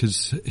award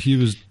because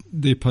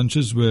the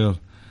punches were,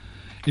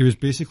 he was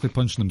basically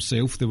punching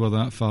himself. They were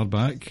that far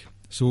back.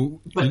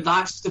 So, but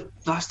that's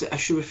the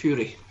issue with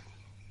Fury.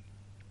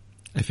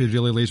 If he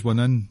really lays one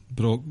in,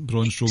 Braun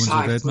Strowman's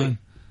a dead man.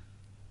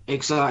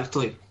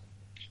 Exactly.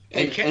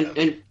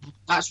 And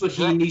that's what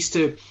he needs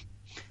to.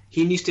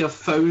 He needs to have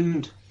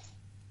found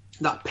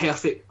that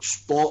perfect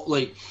spot,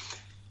 like,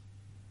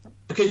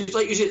 because,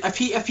 like you said,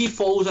 if he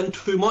falls in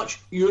too much,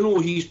 you know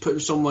he's putting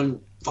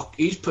someone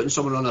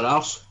on their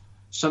arse.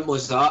 Simple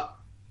as that.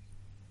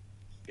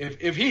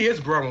 If he is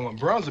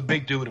Braun's a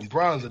big dude, and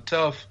Braun's a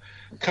tough,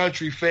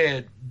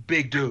 country-fed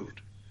big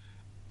dude.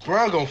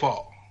 Braun gonna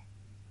fall.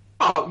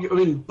 Oh, I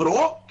mean,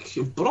 Brock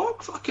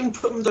fucking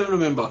put him down,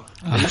 remember?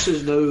 And this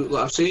is now,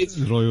 like I've said,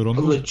 Royal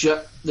Rumble.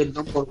 Legit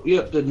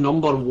the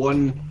number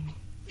one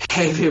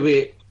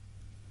heavyweight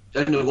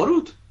in the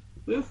world.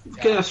 What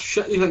kind of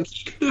shit do you think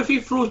he could do if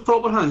he throws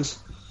proper hands?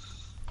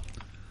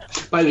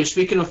 By the way,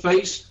 speaking of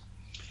fights,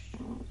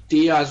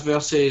 Diaz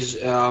versus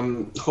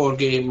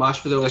Jorge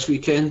Masvidal this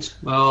weekend.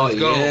 Oh,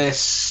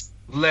 yes.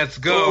 Let's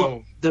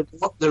go.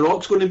 Oh, the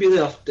Rock's going to be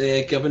there,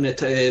 giving it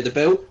the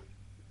belt,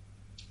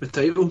 the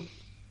title.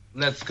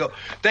 Let's go.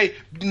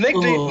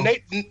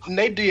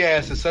 Nate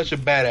Diaz is such a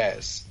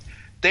badass.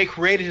 They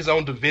created his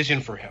own division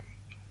for him.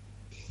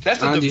 That's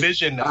the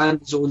division now. And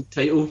his own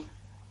title.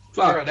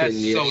 Girl, that's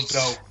so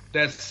dope.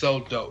 That's so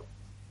dope.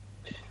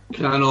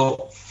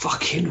 Cannot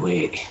fucking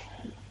wait.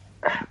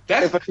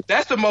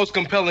 That's the most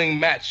compelling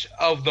match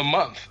of the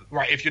month,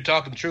 right? If you're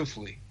talking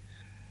truthfully.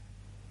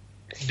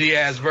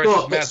 Diaz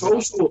versus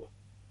Masvidal.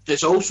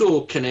 It's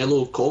also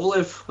Canelo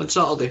Kovalev on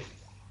Saturday.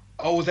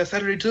 Oh, is that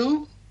Saturday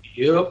too?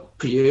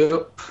 Yep.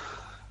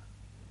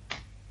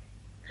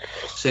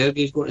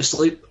 Sergey's going to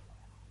sleep.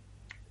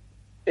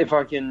 If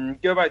I can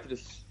go back to the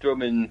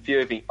Strowman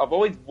Fury thing, I've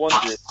always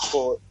wondered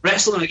for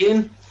wrestling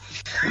again.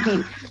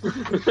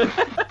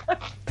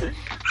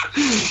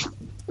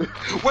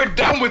 We're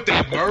done with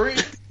that, Murray.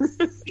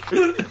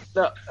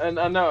 No, and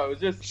I know.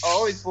 I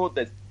always thought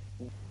this.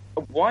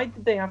 Why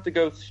did they have to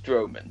go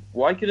Strowman?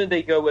 Why couldn't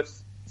they go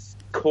with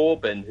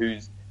Corbin,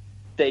 who's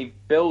they've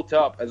built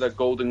up as a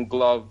Golden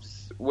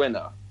Gloves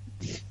winner?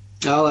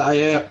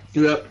 Yeah.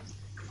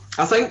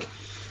 I think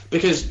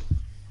because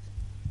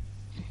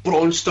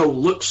Braun still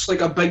looks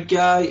like a big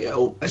guy.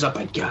 Is a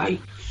big guy.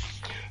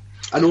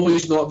 I know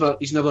he's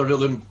never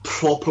really been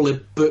properly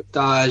booked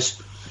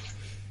as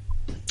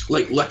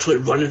like literally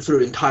running through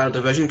the entire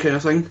division kind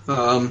of thing.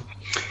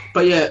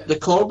 But yeah, the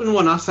Corbin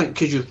one, I think,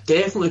 because you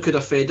definitely could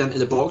have fed into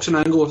the boxing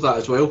angle of that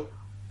as well.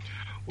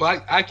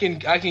 Well, I can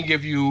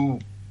give you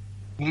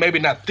maybe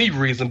not the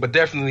reason, but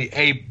definitely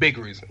a big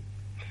reason.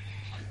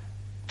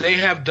 They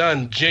have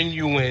done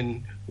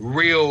genuine,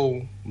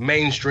 real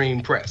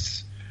mainstream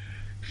press.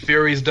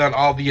 Fury's done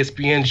all the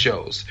ESPN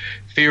shows.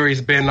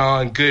 Fury's been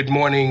on Good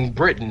Morning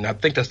Britain. I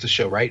think that's the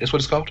show, right? That's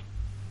what it's called?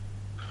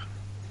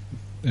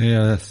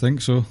 Yeah, I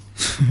think so.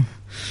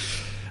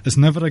 It's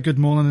never a good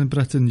morning in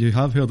Britain. You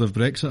have heard of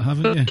Brexit,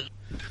 haven't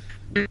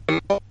you?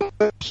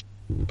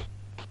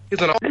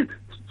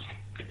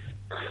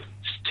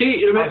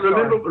 See,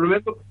 remember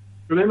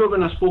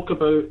when I spoke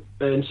about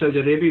in Saudi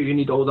Arabia, you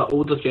need all that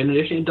older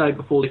generation to die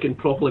before they can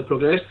properly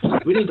progress?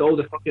 We need all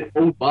the fucking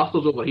old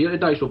bastards over here to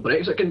die so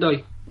Brexit can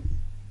die.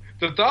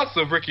 The thoughts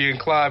of Ricky and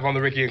Clive on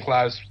the Ricky and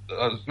Clive's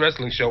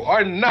wrestling show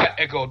are not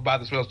echoed by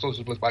the Social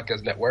Suplex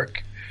Podcast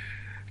Network.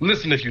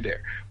 Listen if you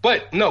dare.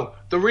 But no,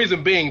 the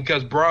reason being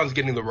because Braun's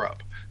getting the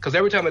rub. Because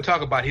every time they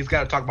talk about it, he's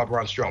got to talk about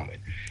Braun Strowman.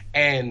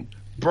 And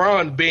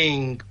Braun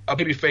being a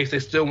babyface they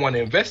still want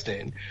to invest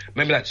in,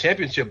 maybe not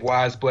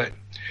championship-wise, but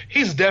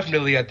he's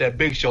definitely at that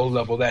big show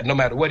level that no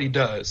matter what he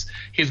does,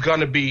 he's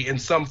going to be in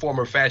some form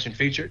or fashion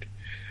featured.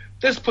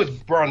 This puts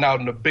Braun out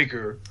in a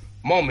bigger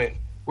moment.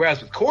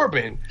 Whereas with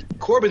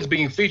Corbin's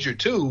being featured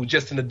too,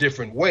 just in a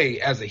different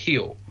way as a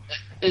heel.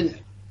 And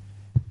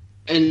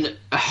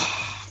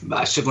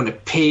that's going to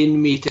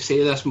pain me to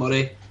say this,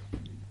 Murray.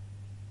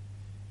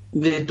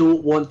 They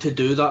don't want to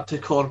do that to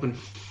Corbin.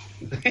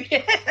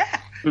 They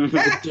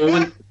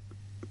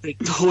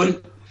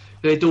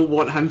don't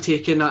want him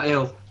taking that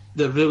L.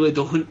 They really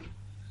don't.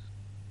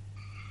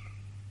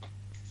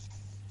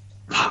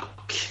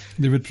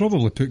 They would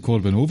probably put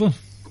Corbin over.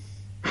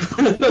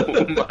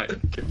 Oh my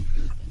God.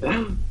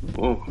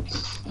 Whoa.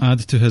 Add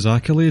to his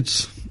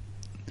accolades.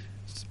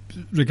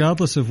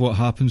 Regardless of what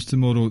happens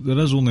tomorrow, there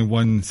is only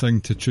one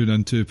thing to tune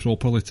into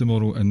properly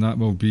tomorrow, and that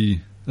will be,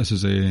 this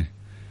is a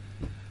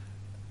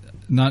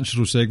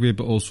natural segue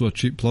but also a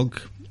cheap plug.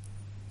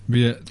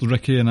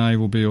 Ricky and I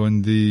will be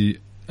on the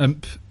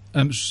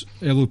Imp's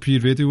LOP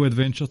radio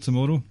adventure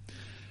tomorrow.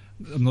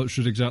 I'm not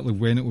sure exactly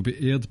when it will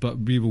be aired, but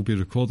we will be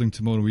recording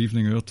tomorrow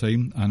evening our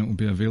time, and it will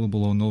be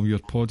available on all your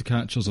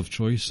podcatchers of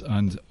choice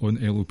and on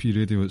LOP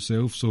radio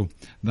itself. So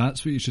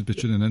that's what you should be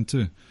tuning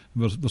into.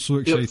 We're so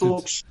excited. Yep,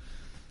 folks.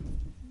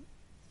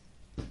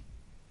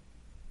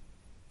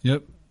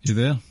 Yep, you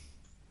there?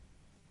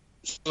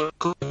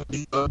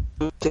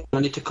 I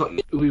need to cut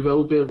you. We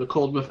will be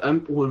recording with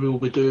Imp, where we will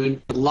be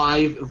doing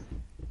live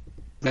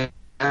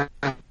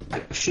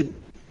reaction.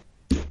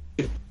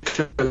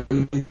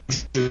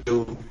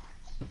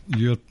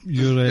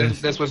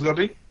 That's what's going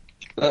to be?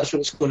 That's what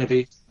it's going to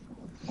be.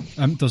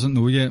 Imp doesn't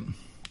know yet.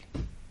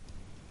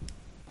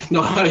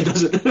 No, he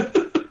doesn't.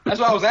 That's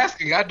what I was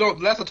asking.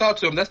 Unless I talk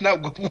to him, that's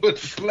not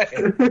what's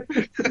planned.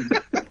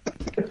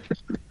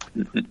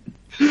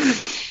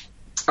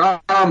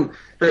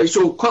 Right,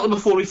 so quickly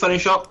before we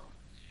finish up,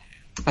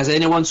 has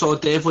anyone saw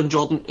Devlin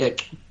Starr,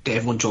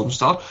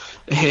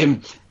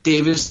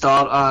 David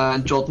Starr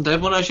and Jordan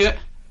Devlin as yet?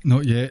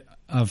 Not yet.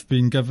 I've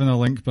been given a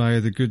link by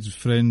the good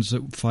friends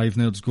at 5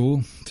 Nerds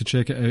Go to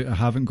check it out. I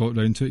haven't got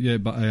round to it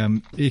yet, but I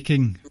am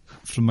aching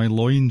from my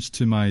loins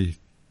to my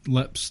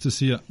lips to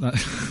see it.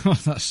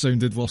 That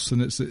sounded worse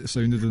than it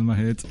sounded in my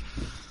head.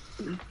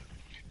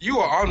 You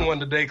are on one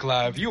today,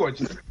 Clive. You are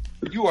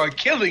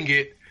killing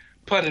it,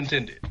 pun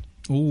intended.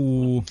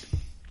 Oh.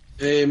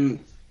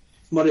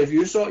 Murray, have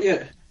you saw it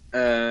yet?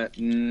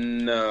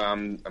 No,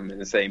 I'm in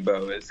the same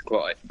boat as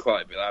Clive,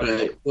 but I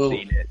haven't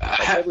seen it.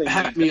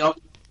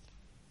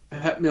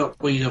 Hit me up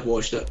when you have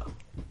watched it.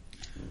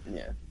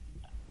 Yeah.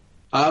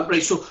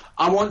 Right, so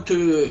I'm going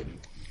to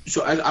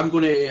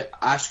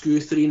ask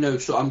you three now.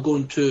 So I'm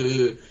going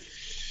to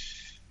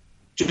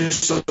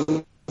just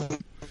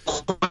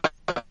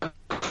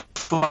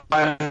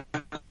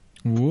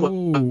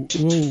whoa.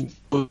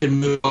 We can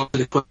move on to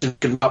the question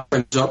and wrap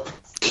things up.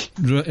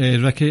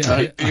 Ricky,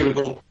 Right, here we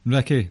go.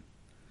 Ricky,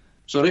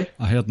 Sorry?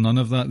 I heard none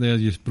of that there.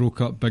 You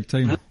broke up big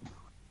time.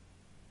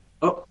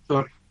 Oh,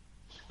 sorry.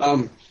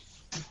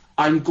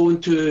 I'm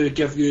going to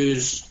give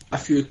you a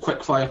few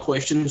quick fire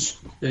questions,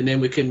 and then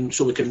we can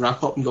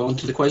wrap up and go on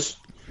to the quiz,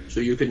 so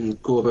you can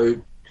go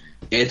about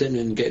editing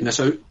and getting this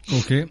out.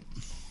 Okay.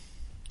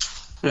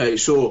 Right.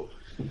 So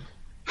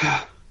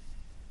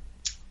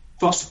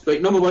first,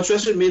 number one, so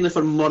this is mainly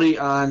for Murray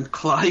and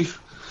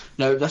Clive.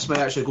 Now, this might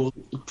actually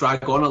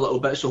drag on a little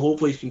bit, so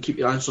hopefully you can keep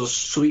your answers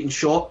sweet and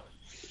short.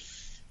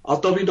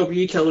 Are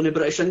WWE killing the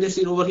British indie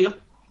scene over here?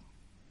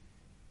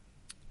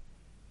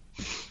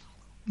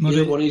 Murray,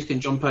 either one of you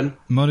can jump in.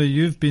 Murray,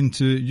 you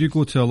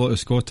go to a lot of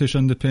Scottish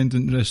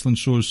independent wrestling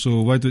shows,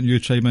 so why don't you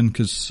chime in,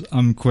 because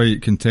I'm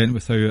quite content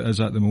with how it is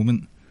at the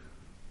moment.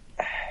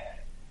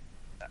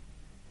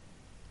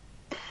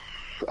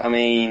 I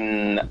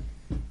mean,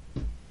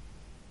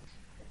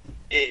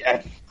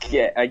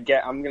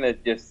 I'm gonna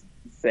just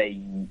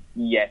say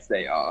yes,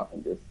 they are,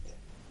 and just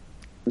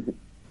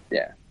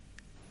yeah.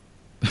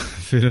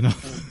 Fair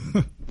enough.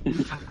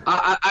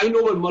 I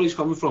know where Murray's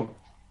coming from,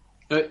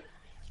 right?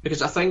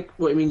 Because I think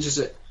what it means is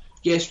that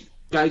yes,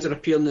 guys are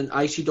appearing in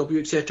ICW,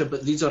 etc.,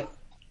 but these are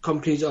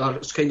companies that are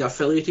kind of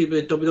affiliated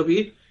with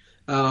WWE.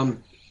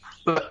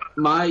 But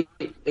I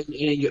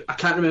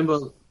can't remember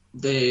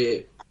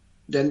the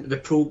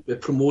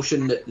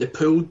promotion that they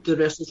pulled the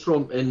wrestlers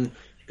from, and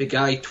the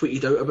guy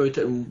tweeted out about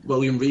it, and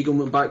William Regal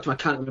went back to him. I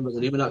can't remember the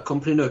name of that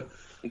company now.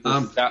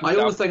 My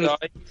only thing is,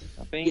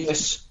 I think.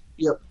 Yes,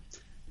 yep.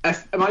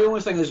 My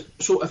only thing is,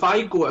 so if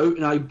I go out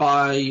and I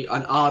buy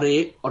an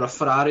R8 or a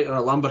Ferrari or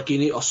a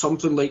Lamborghini or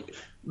something like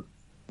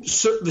the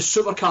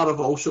supercar of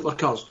all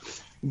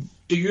supercars,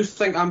 do you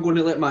think I'm going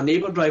to let my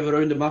neighbour drive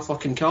around in my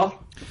fucking car?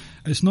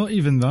 It's not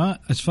even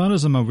that. As far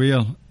as I'm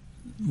aware,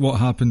 what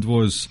happened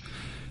was,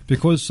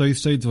 because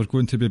Southside were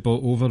going to be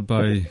bought over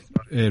by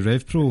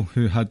RevPro,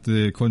 who had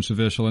the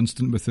controversial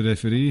incident with the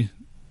referee,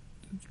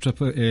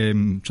 Triple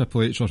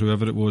H or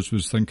whoever it was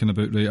thinking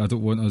about, right, I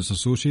don't want us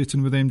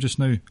associating with them just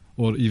now,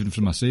 or even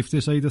from a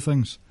safety side of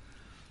things.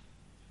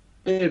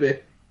 Maybe.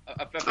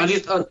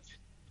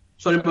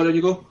 Sorry, Brian,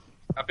 you go.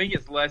 I think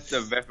it's less the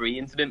referee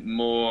incident,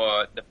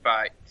 more the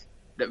fact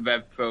that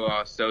RevPro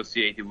are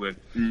associated with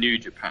New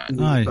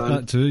Japan. Aye,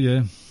 that too,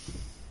 yeah.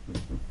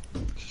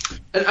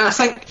 And I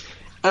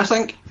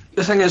think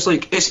the thing is,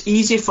 like, it's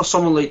easy for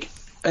someone like,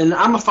 and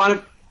I'm a fan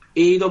of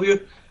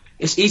AEW,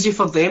 it's easy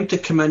for them to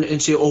come in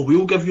and say, oh,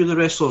 we'll give you the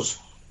wrestlers,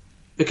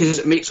 because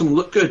it makes them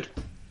look good.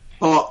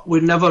 But we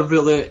never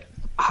really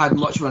had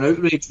much of an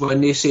outrage when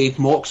they said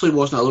Moxley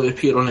wasn't allowed to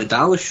appear on a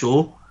Dallas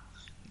show.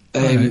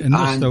 And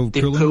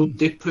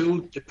they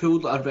pulled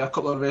a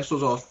couple of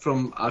wrestlers off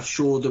from a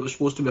show that was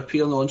supposed to be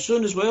appearing on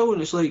soon as well,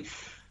 and it's like,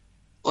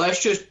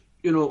 let's just,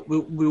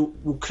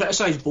 we'll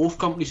criticise both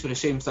companies for the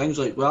same things,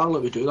 like, well,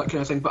 let me do that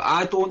kind of thing, but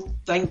I don't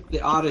think they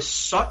are as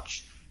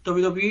such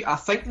WWE. I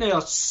think they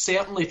are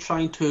certainly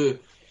trying to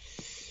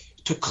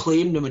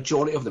claim the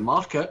majority of the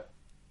market,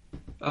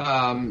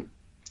 but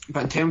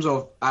in terms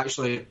of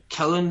actually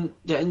killing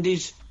the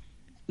indies,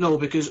 no,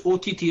 because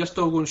OTT are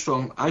still going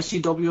strong,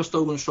 ICW are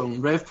still going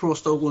strong, RevPro are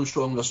still going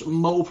strong, there's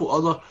multiple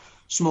other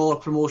smaller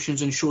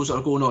promotions and shows that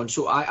are going on,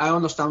 so I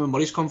understand where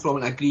Murray's come from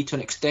and I agree to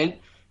an extent,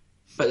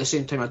 but at the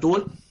same time I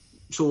don't,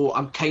 so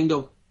I'm kind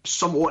of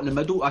somewhat in the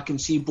middle. I can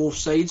see both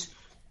sides,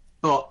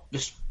 but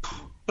this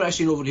British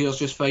scene over here is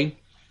just fine.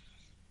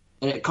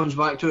 And it comes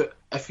back to it,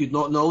 if you've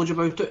not knowledge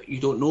about it, you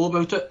don't know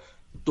about it,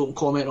 don't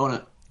comment on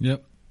it.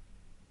 Yep.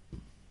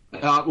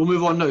 We'll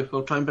move on now.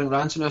 We'll try and bring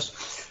Rance in this.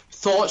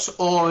 Thoughts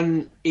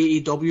on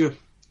AEW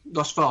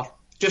thus far?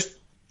 Just,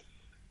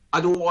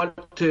 I don't want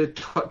to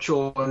touch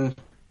on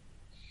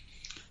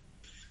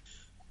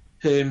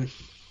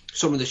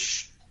some of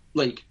the,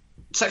 like,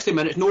 60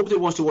 minutes. Nobody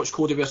wants to watch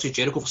Cody versus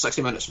Jericho for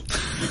 60 minutes.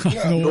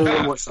 No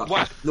one wants that.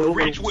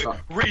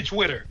 Read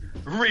Twitter.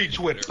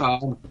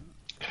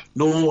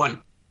 No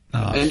one.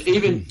 And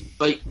even,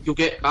 like,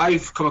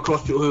 I've come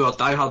across people who are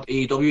diehard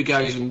AEW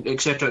guys and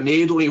etc., and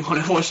they don't even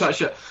want to watch that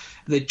shit.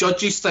 The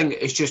judges thing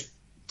is just,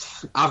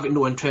 I've got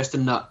no interest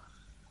in that.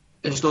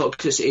 It's not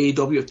because it's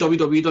AEW. If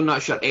WWE done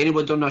that shit,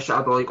 anybody done that shit,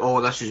 I'd be like, oh,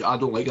 I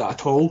don't like that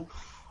at all.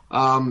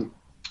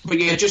 But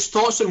yeah, just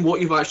thoughts on what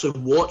you've actually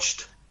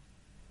watched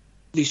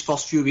these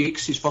first 4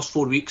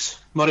 weeks.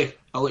 Murray,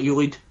 I'll let you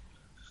lead.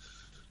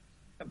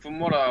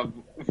 From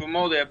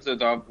all the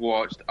episodes I've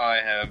watched, I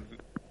have,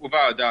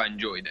 without a doubt,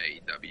 enjoyed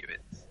AEW.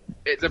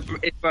 It's a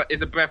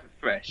breath of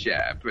fresh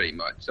air, pretty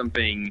much.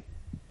 Something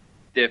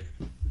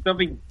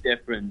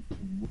different.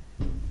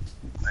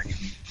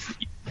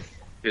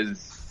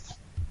 Because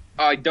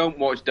I don't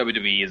watch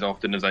WWE as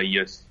often as I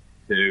used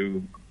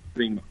to.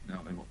 Pretty much now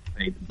I watch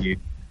pay-per-view.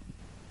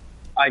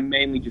 I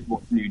mainly just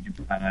watch New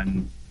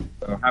Japan.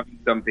 So having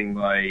something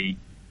like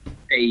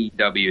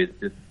AEW is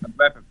just a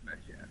breath of fresh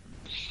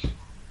air.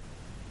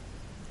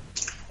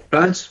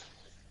 Rance?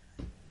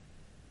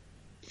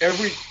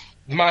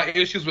 My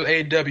issues with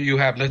AEW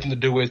have nothing to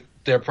do with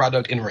their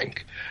product in ring.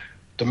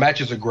 The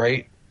matches are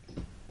great.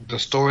 The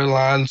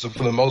storylines are,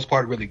 for the most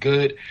part, really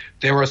good.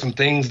 There are some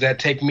things that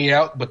take me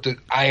out, but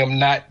I am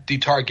not the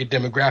target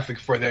demographic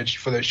for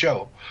their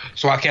show.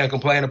 So I can't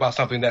complain about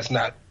something that's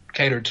not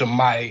catered to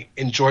my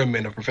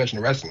enjoyment of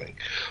professional wrestling.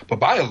 But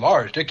by and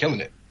large, they're killing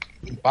it.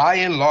 By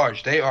and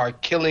large, they are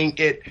killing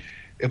it.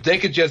 If they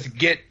could just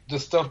get the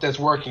stuff that's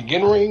working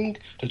in ring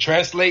to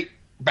translate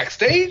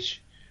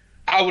backstage,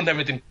 I wouldn't have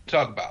anything to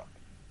talk about.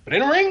 But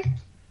in ring,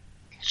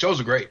 shows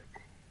are great.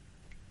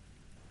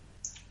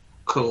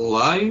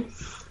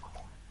 Clive?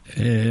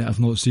 I've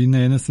not seen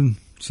anything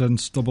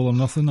since Double or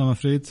Nothing, I'm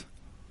afraid.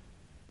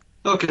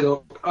 Okay,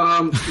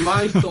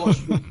 my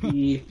thoughts would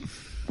be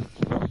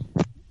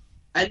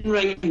in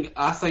ring.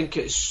 I think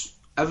it's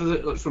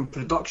everything from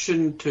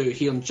production to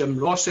hearing Jim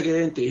Ross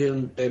again, to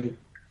hearing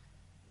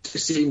to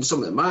seeing some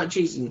of the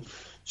matches and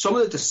some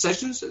of the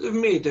decisions that they've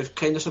made. They've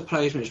kind of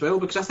surprised me as well,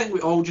 because I think we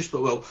all just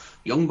thought, well,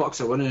 Young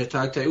Bucks are winning the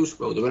tag titles.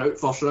 Well, they went out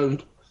first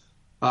round.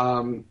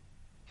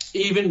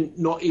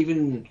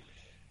 Even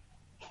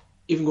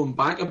going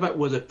back a bit,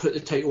 where they put the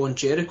title on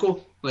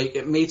Jericho, like,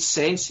 it made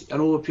sense. I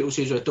know people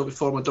say he's a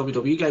former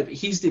WWE guy, but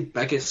he's the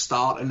biggest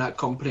star in that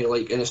company,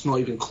 like, and it's not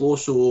even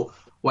close. So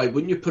why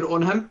wouldn't you put it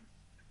on him?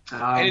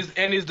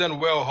 And he's done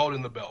well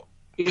holding the belt.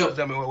 He's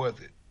done well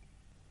with it.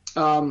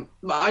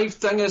 My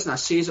thing is, and I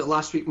said it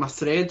last week, my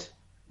thread,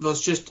 there's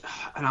just,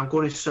 and I'm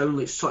going to sound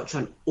like such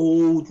an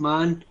old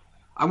man.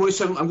 I'm going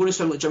to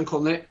sound like Jim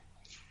Cornette.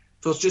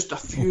 There's just a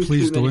few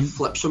too many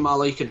flips for my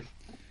liking.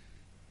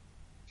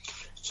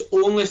 It's the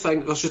only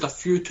thing. There's just a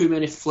few too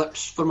many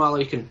flips for my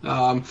liking.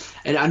 And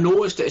I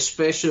noticed it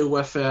especially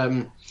with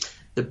the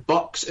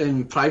Bucks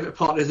in Private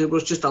Party. There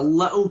was just a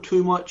little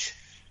too much.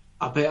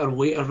 I better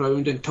wait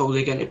around until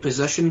they get into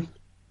position.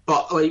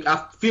 But like,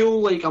 I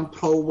feel like I'm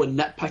probably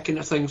nitpicking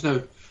at things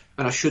now,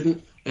 and I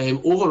shouldn't.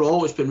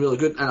 Overall, it's been really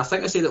good. And I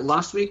think I said it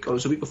last week, or it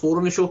was a week before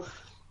on the show.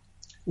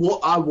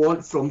 What I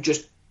want from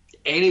just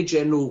any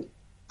general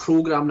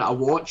program that I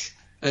watch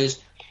is,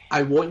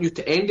 I want you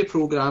to end the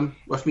program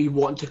with me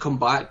wanting to come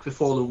back the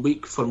following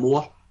week for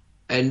more,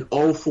 and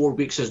all 4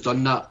 weeks has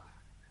done that.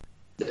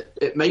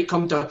 It might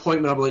come to a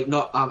point where I'm like,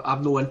 no,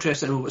 I'm no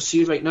interest in it. But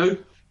see, right now,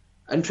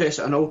 interest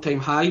at an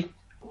all-time high,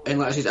 and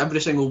like I said, every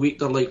single week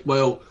they're like,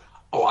 well,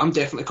 I'm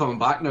definitely coming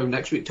back now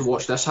next week to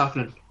watch this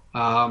happening.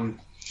 And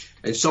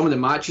some of the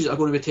matches that are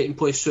going to be taking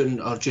place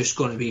soon are just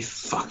going to be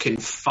fucking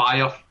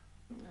fire.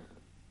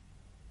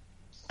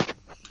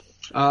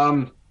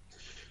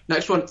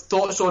 Next one,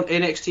 thoughts on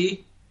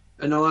NXT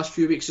in the last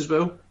few weeks as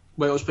well,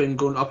 while it's been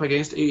going up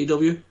against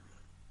AEW.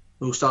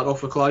 We'll start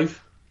off with Clive.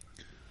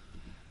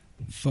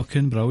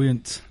 Fucking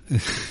brilliant,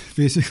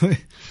 basically.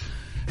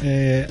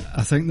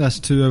 I think this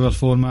 2-hour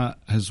format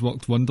has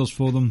worked wonders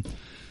for them.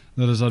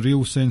 There is a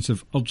real sense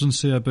of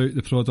urgency about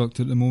the product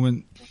at the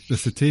moment.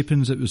 With the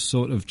tapings, it was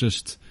sort of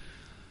just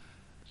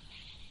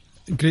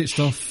great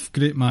stuff,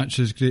 great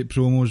matches, great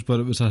promos, but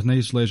it was a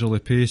nice leisurely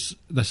pace.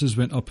 This has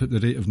went up at the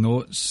rate of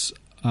knots,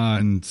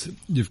 and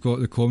you've got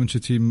the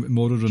commentary team,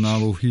 Mauro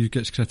Ranallo. He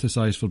gets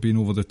criticised for being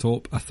over the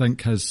top. I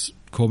think his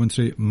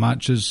commentary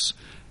matches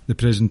the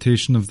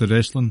presentation of the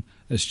wrestling.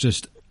 It's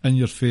just in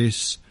your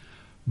face,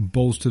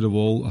 balls to the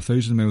wall,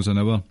 1,000 miles an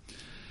hour.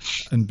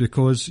 And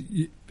because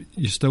you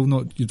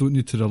don't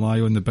need to rely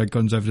on the big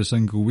guns every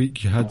single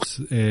week. You had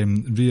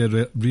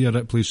Rhea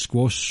Ripley's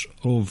squash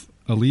of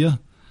Aaliyah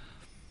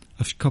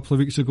a couple of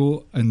weeks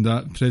ago, and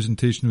that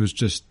presentation was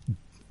just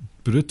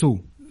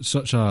brutal.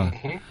 Such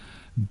a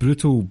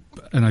brutal,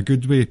 in a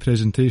good way,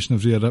 presentation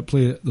of Rhea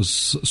Ripley. There's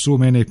so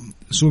many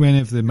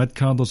of the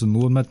mid-carders and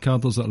lower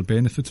mid-carders that are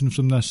benefiting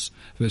from this.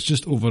 But it's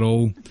just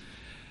overall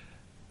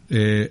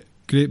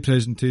great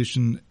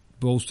presentation,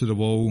 balls to the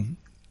wall.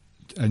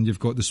 And you've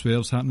got the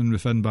swerves happening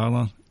with Finn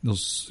Balor.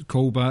 There's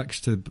callbacks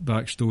to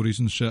backstories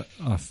and shit.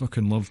 I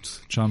fucking loved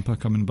Ciampa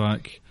coming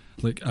back.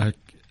 Like, I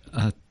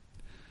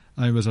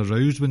was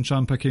aroused when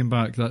Ciampa came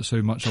back. That's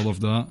how much I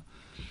loved that.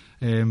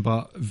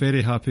 But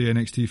very happy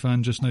NXT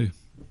fan just now.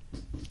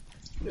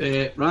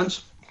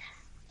 Rance?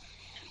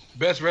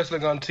 Best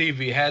wrestling on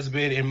TV has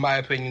been, in my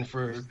opinion,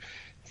 for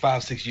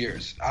 5-6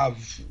 years.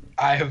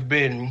 I have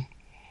been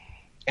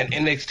an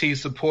NXT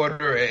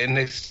supporter, an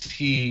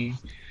NXT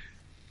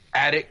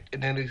addict,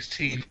 an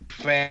NXT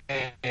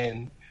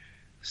fan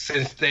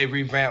since they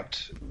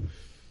revamped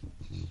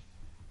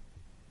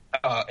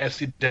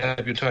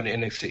FCW turned to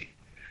NXT.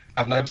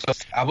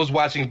 I was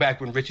watching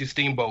back when Richie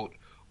Steamboat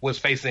was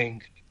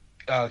facing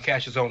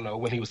Cassius Ohno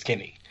when he was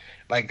skinny.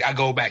 Like, I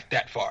go back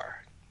that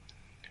far.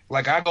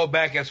 Like, I go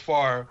back as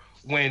far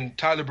when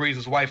Tyler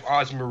Breeze's wife,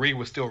 Ars Marie,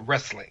 was still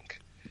wrestling.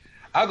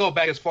 I go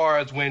back as far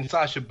as when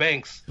Sasha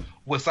Banks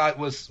was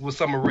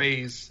Summer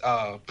Rae's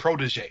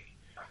protege.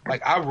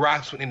 Like, I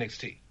rocks with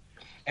NXT,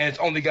 and it's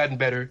only gotten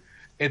better.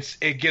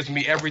 It gives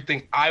me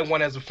everything I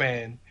want as a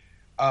fan.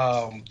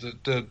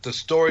 The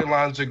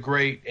storylines are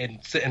great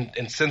and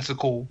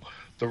sensical.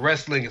 The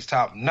wrestling is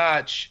top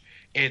notch.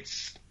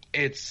 It's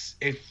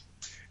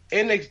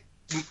NXT.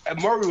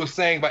 Murray was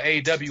saying about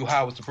AEW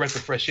how it's a breath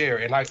of fresh air,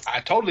 and I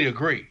totally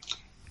agree.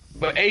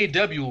 But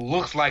AEW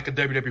looks like a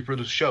WWE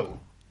produced show.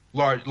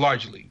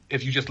 largely,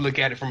 if you just look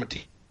at it from a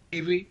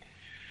TV.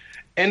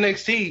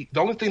 NXT, the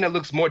only thing that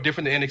looks more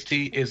different than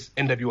NXT is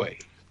NWA.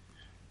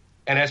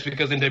 And that's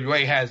because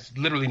NWA has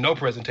literally no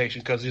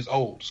presentation because it's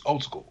old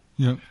school.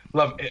 Yeah.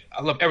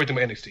 I love everything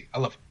about NXT. I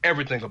love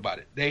everything about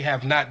it. They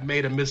have not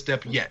made a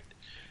misstep yet.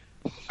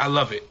 I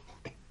love it.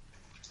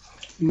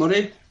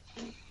 Murray?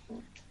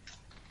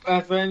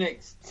 For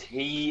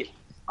NXT,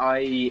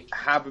 I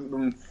haven't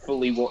been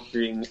fully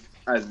watching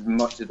as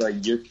much as I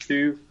used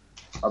to.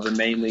 I've been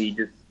mainly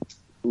just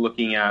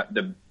looking at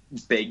the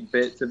big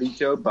bits of each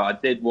show, but I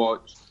did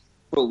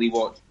fully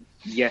watch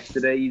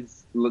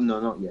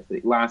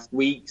last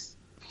week's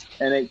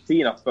NXT,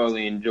 and I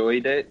thoroughly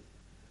enjoyed it.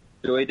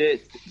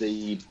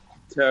 The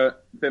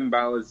Finn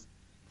Balor's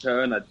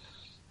turn, I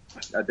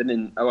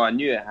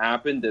knew it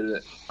happened,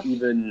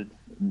 even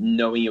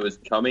knowing it was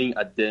coming,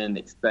 I didn't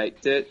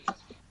expect it.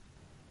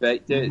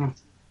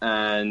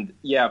 And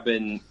yeah,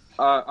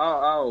 I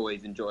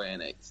always enjoy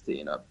NXT,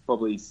 and I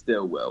probably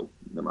still will,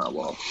 no matter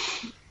what.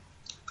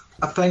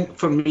 I think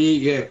for me,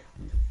 yeah,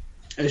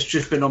 it's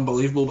just been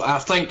unbelievable. But I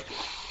think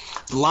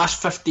the last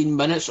 15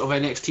 minutes of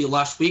NXT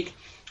last week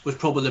was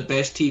probably the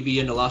best TV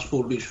in the last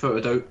 4 weeks, without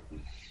a doubt.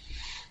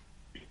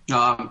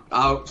 I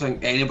don't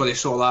think anybody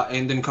saw that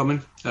ending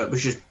coming. It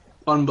was just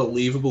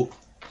unbelievable.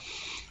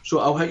 So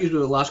I'll hit you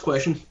with the last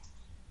question.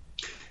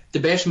 The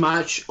best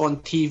match on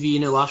TV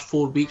in the last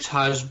 4 weeks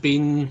has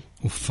been...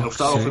 I'll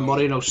start off with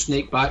Murray and I'll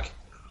snake back.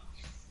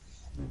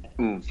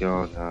 Oh,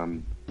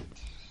 God.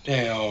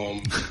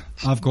 Damn.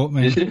 I've got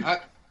mine.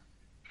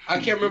 I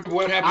can't remember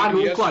what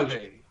happened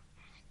yesterday.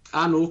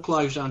 I know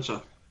Clive's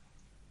answer.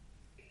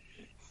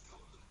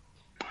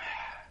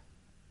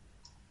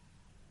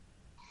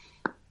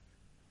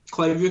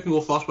 Clive, you can go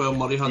first while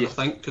Murray had to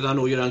think, because I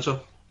know your answer.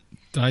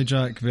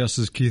 Dijak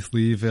versus Keith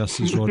Lee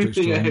versus Roderick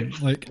Strong. Yeah.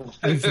 Like,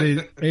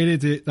 any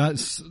day,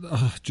 that's...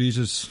 Oh,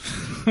 Jesus.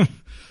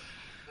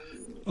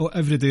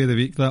 Every day of the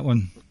week, that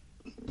one.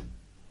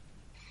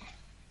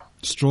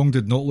 Strong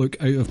did not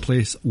look out of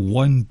place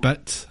one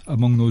bit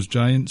among those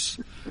giants.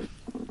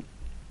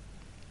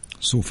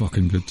 So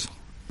fucking good.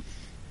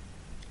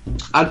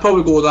 I'd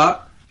probably go with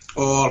that,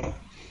 or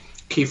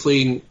Keith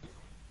Lee and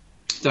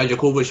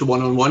Dijakovic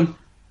one-on-one.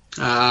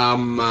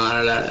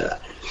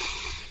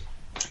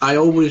 I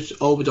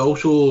would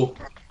also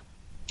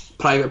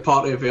Private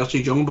Party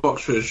versus Young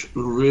Bucks was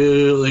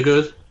really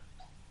good.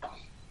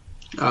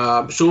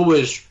 So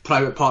was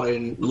Private Party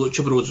and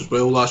Lucha Bros as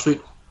well last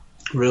week.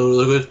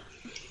 Really good.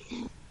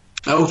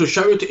 I also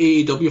shout out to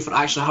AEW for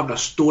actually having a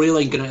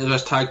storyline getting into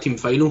this tag team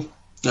final.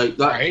 Like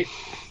that, right?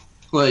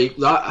 Like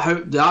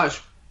that. That's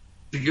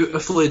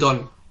beautifully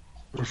done.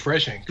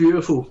 Refreshing.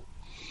 Beautiful.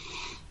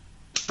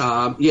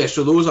 Yeah,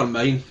 so those are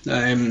mine.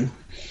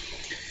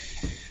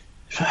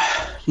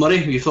 Murray,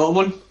 have you thought of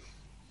one?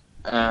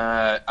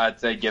 I'd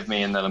say give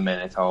me another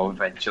minute. I'll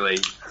eventually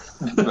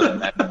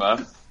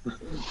remember.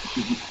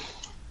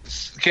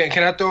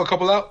 Can I throw a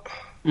couple out?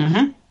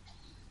 Mm-hmm.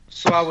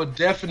 So I would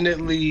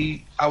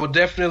definitely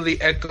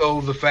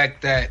echo the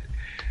fact that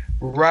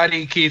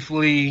Roddy, Keith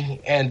Lee,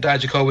 and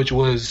Dijakovic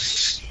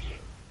was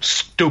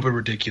stupid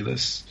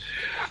ridiculous.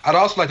 I'd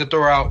also like to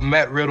throw out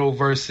Matt Riddle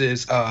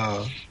versus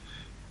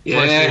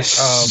yes.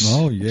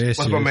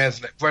 What's my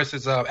man's name?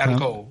 Versus Adam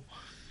Cole.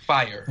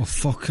 Fire. Oh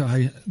fuck!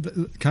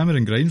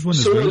 Cameron Grimes one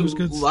as well was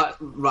good.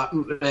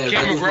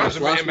 Cameron Grimes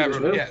and Matt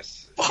Riddle.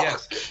 Yes.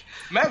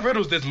 Matt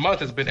Riddle's this month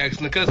has been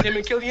excellent because him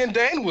and Killian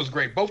Dane was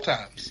great both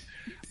times.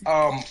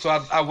 So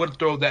I would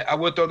throw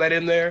that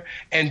in there,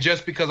 and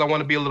just because I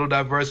want to be a little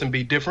diverse and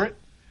be different,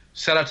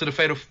 shout out to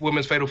the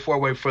women's Fatal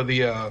 4-Way for the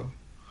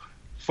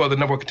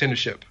number one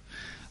contendership.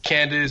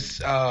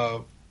 Candice,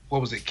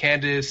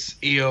 Candice,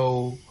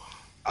 Io,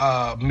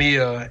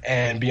 Mia,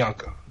 and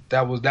Bianca.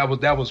 That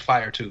was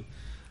fire too.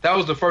 That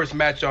was the first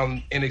match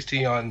on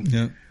NXT on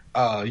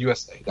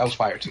USA. That was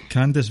fire too.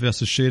 Candice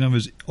versus Shayna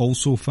was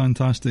also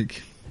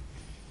fantastic.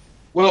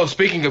 Well,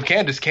 speaking of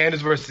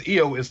Candice versus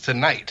Io is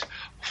tonight.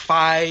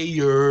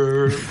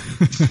 Fire.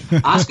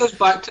 Asuka's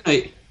back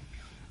tonight.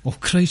 Oh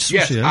Christ!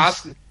 Yes,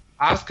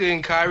 Asuka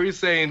and Kairi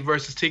Sane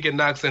versus Tegan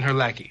Nox and her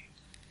lackey.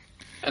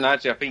 And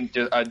actually, I think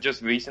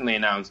just recently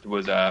announced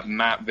was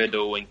Matt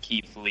Riddle and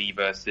Keith Lee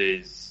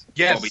versus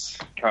Bobby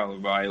Kyle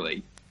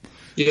O'Reilly.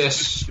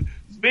 Yes.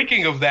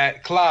 Speaking of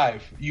that,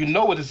 Clive, you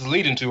know what this is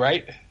leading to,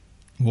 right?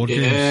 What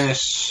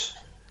yes.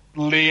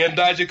 Lee and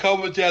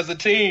Dijakovic as a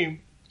team.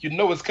 You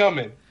know it's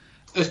coming.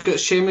 It's got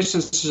Sheamus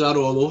and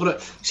Cesaro all over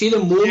it. See, the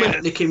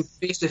moment they came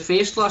face to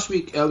face last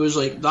week, I was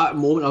like, that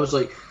moment, I was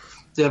like,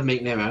 they're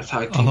making them a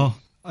tag team.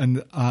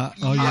 And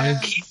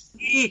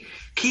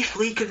Keith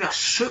Lee could be a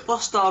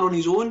superstar on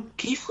his own.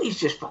 Keith Lee's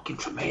just fucking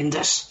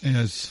tremendous. He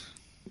is.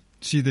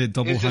 See the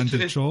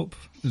double-handed chop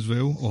as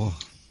well? Oh.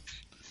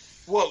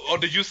 Well,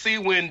 did you see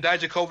when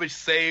Dijakovic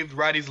saved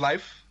Roddy's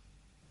life?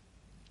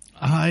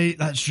 Aye,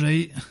 that's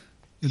right.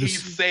 He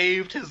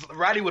saved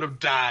Roddy would have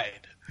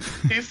died.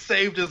 He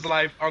saved his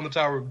life on the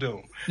Tower of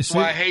Doom. So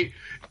I hate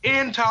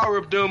in Tower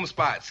of Doom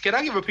spots. Can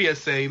I give a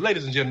PSA,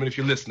 ladies and gentlemen, if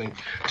you're listening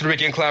to the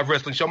Ricky and Clive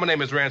Wrestling Show? My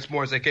name is Rance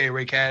Morris, aka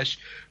Ray Cash.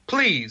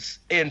 Please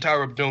end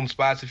Tower of Doom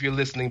spots. If you're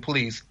listening,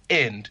 please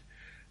end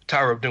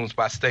Tower of Doom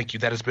spots. Thank you.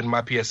 That has been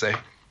my PSA.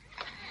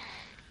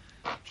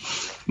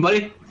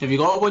 Murray, have you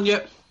got one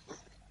yet?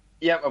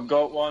 Yep, I've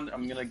got one.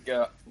 I'm gonna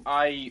go.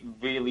 I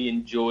really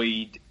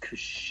enjoyed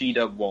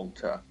Kushida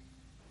Walter.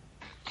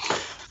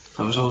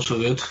 That was also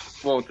good.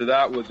 Walter,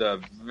 that was a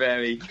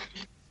very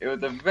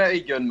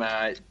good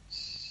match.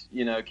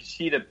 You know,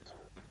 Kushida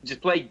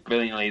just played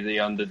brilliantly as the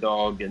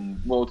underdog,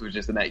 and Walter was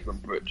just an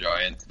excellent brute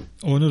giant.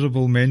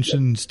 Honourable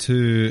mentions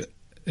to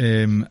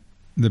the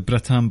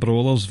Britain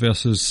Brawlers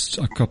versus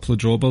a couple of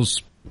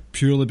jobbers,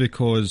 purely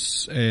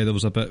because there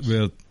was a bit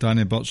where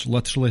Danny Burch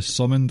literally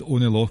summoned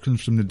Oney Lorcan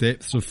from the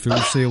depths of Full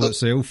Sail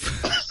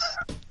itself.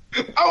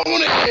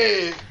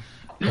 Oney!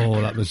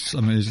 Oh, that was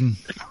amazing.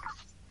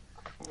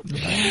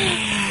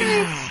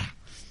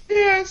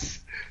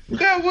 Yes,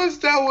 that was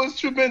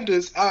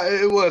tremendous.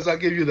 It was. I'll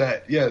give you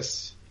that.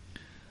 Yes.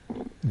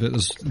 But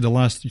there's the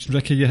last,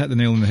 Ricky, you hit the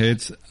nail on the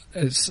head.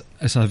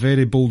 It's a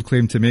very bold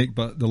claim to make,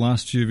 but the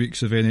last few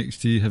weeks of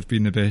NXT have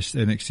been the best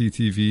NXT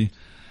TV,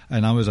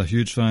 and I was a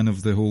huge fan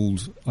of the whole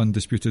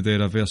Undisputed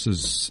Era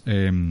versus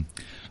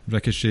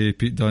Ricochet,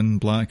 Pete Dunne,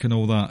 Black, and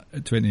all that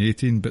at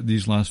 2018. But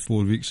these last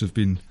 4 weeks have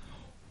been,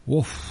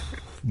 woof,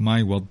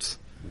 my word.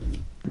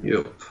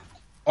 Yep.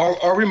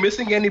 Are we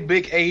missing any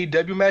big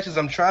AEW matches?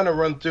 I'm trying to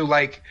run through.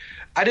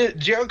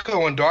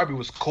 Jericho and Darby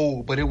was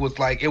cool, but it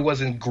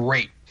wasn't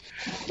great.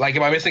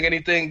 Am I missing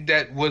anything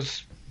that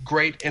was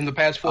great in the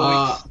past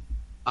 4 weeks?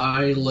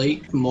 I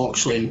liked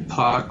Moxley and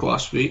Pac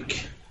last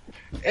week.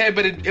 Yeah,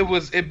 but it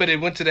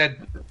went to that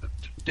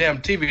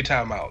damn TV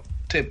timeout.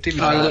 I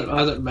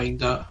didn't mind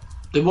that.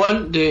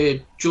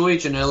 The Joey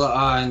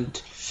Janela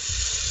and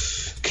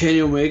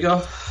Kenny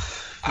Omega.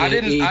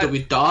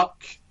 AEW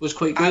Dark was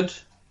quite good.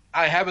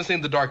 I haven't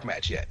seen the Dark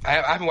match yet.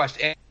 I haven't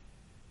watched any.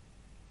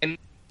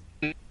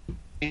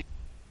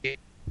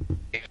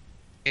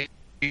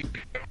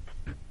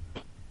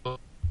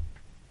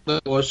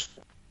 That was.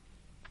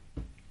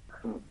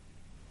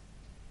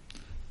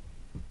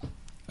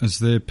 As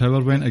the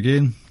power went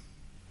again.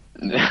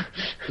 I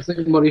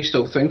think Murray's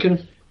still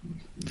thinking.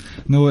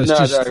 No, it's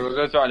just... Sorry, I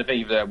was trying to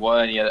think if there were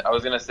any. I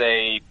was going to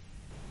say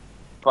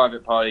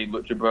Private Party,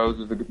 Lucha Bros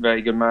was a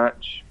very good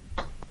match.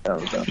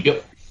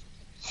 Yep.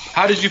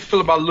 How did you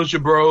feel about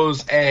Lucha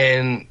Bros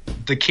and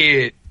The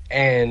Kid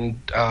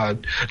and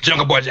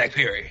Jungle Boy Jack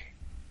Perry?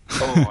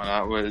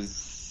 Oh,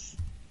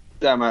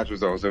 that match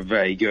was also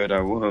very good,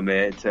 I will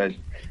admit.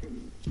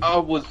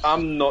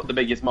 I'm not the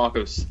biggest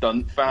Marco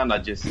Stunt fan. I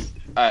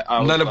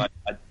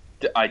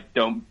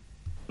don't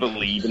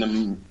believe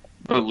him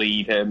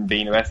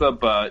being a wrestler,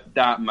 but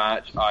that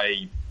match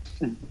I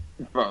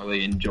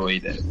thoroughly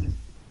enjoyed it.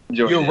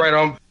 Right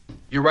on.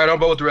 You're right on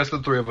both with the rest of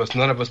the three of us.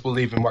 None of us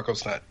believe in Marco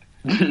Stunt.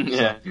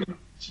 Yeah.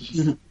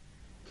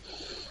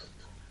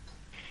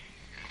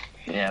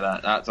 Yeah,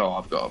 that's all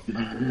I've got.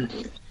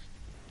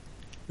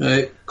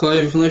 Right,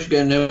 Clive, unless you're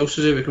getting else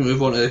to say, we can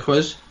move on to the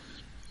quiz.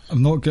 I've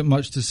not got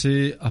much to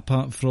say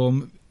apart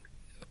from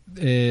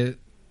we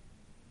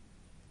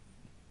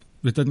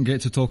didn't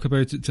get to talk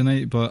about it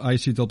tonight, but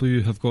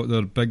ICW have got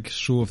their big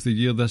show of the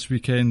year this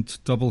weekend,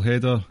 double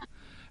header,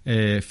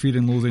 Fear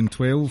and Loathing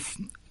 12,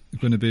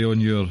 going to be on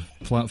your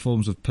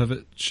platforms of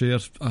Pivot, Share,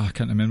 I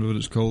can't remember what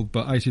it's called,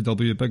 but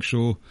ICW, big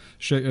show.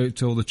 Shout out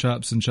to all the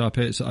chaps and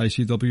chapettes at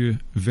ICW,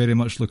 very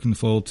much looking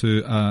forward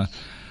to a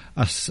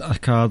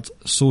card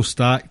so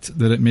stacked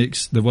that it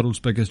makes the world's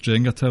biggest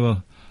Jenga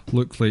tower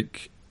look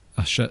like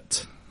a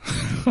shit.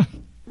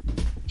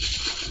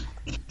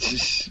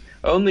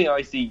 Only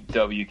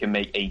ICW can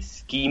make a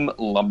Scheme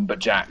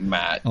Lumberjack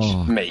match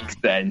make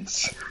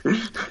sense.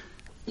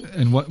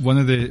 And one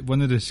of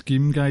the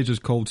Scheme guys is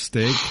called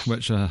Steg,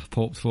 which I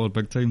popped for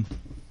big time.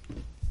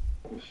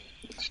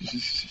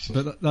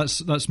 But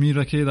that's me,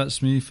 Ricky.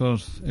 That's me for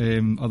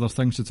other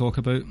things to talk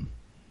about.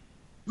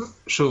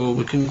 So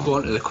we can go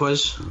on to the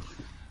quiz.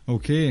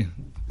 Okay,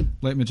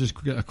 let me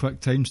just get a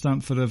quick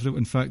timestamp for everyone.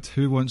 In fact,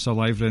 who wants a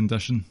live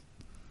rendition?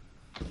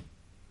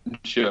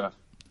 Sure.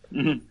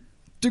 It's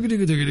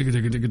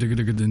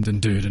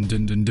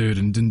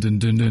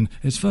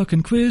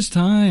fucking quiz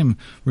time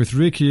with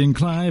Ricky and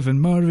Clive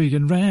and Murray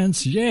and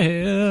Rance,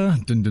 yeah. A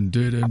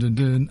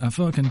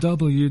fucking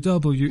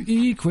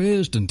WWE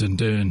quiz.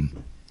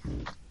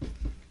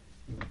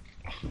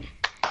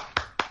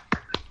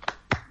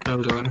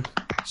 Well done.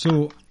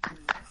 So,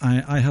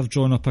 I have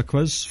drawn up a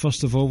quiz.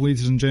 First of all,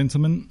 ladies and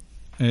gentlemen,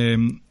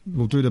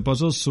 we'll do the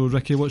buzzers. So,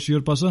 Ricky, what's your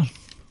buzzer?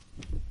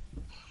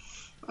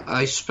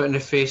 I spit in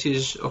the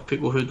faces of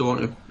people who don't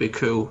want to be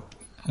cool.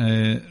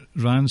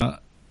 Rance,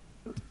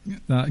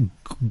 that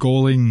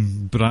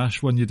galling,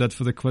 brash one you did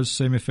for the quiz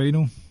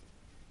semi-final.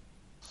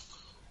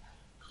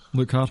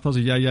 Luke Harper's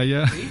a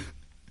yeah.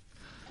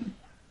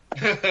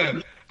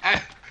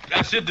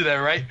 I should do that,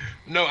 right?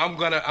 No,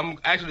 I'm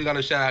actually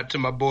gonna shout out to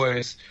my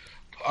boys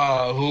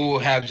who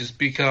have just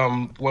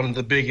become one of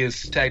the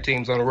biggest tag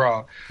teams on the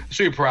Raw,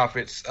 Street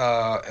Profits.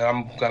 And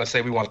I'm going to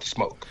say we want the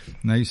smoke.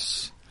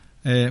 Nice.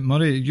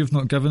 Murray, you've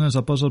not given us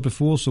a buzzer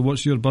before, so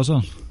what's your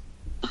buzzer?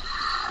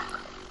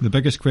 The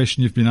biggest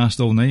question you've been asked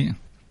all night.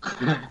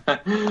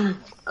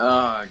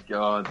 Oh,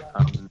 God.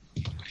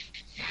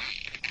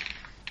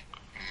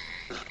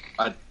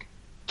 I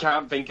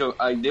can't think of...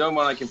 the only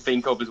one I can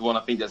think of is one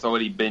I think that's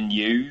already been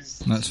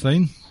used. That's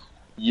fine.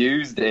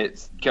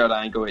 It's Kurt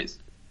Angle, it's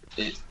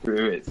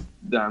true, it's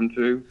damn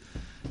true.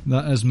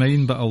 That is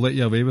mine, but I'll let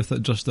you away with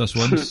it just this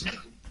once.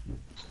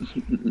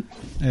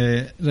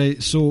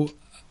 Right, so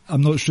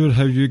I'm not sure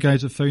how you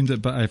guys have found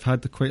it, but I've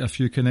had quite a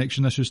few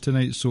connection issues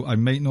tonight, so I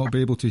might not be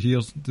able to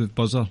hear the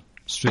buzzer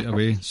straight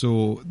away,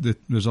 so the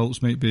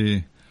results might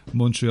be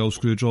Montreal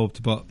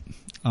Screwjobbed, but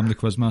I'm the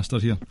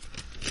quizmaster here.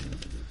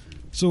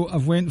 So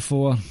I've went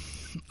for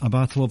a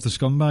Battle of the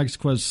Scumbags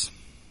quiz.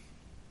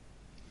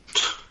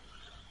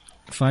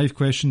 5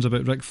 questions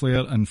about Ric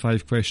Flair and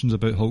 5 questions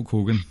about Hulk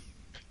Hogan.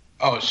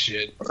 Oh,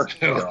 shit. Well,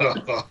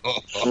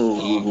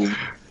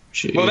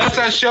 that's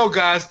our show,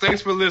 guys.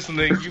 Thanks for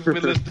listening. You've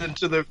been listening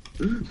to the...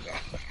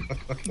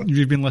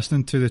 You've been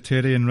listening to the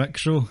Terry and Rick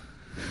show.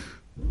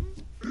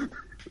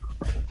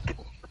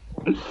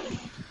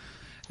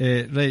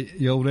 Right,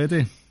 you all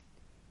ready?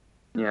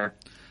 Yeah.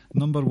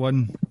 Number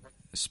 1,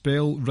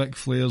 spell Ric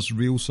Flair's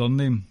real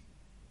surname.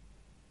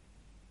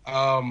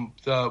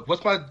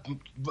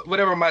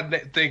 Whatever my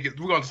thing is,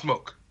 we're going to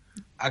smoke.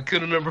 I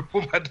couldn't remember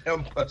what my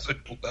damn buzzer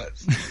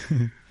was.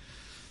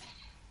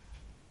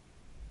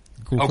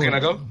 Can I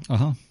go?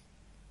 Uh-huh.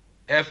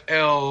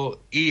 Fleihr.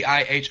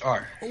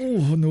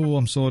 Oh, no,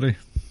 I'm sorry.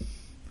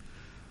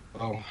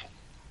 Oh.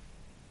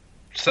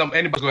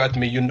 Anybody go after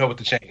me, you know what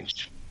to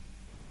change.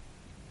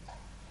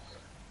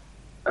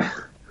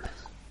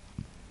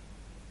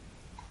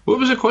 What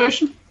was the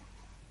question?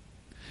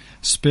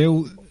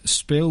 Spell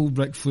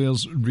Ric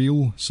Flair's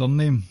real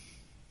surname.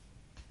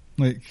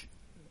 Like,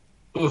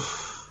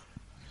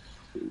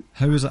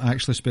 how is it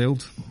actually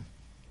spelled?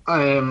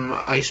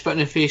 I spit in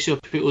the face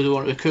of people who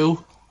want to be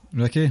cool.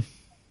 Ricky?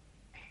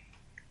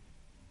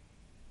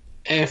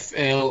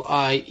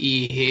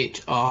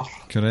 Fleihr.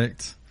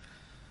 Correct.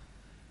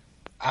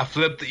 I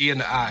flipped the E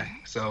and the I,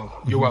 so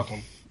you're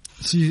welcome.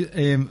 See,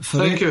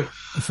 Thank you.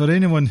 For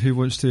anyone who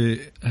wants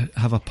to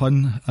have a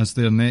pun as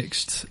their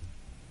next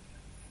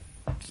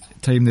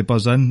time they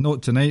buzz in,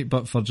 not tonight,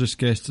 but for just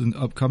guests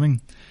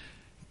upcoming,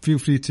 feel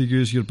free to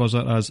use your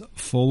buzzer as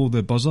follow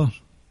the buzzer.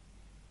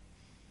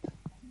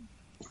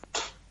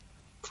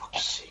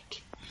 Fuck's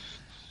sake.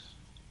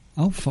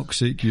 Oh, fuck's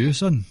sake, you,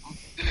 son.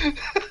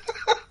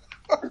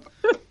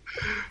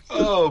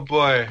 Oh,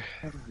 boy.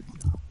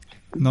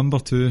 Number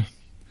 2,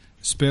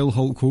 spell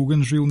Hulk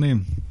Hogan's real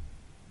name.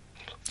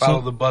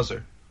 Follow the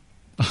buzzer.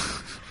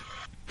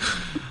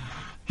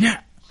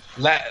 Yeah.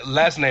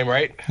 Last name,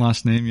 right?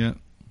 Last name, yeah.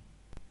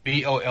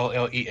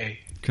 Bollea.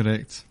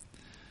 Correct.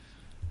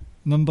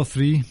 Number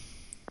 3,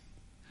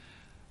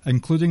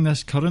 including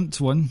this current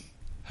one,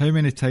 how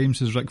many times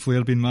has Ric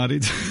Flair been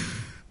married?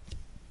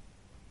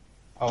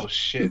 Oh,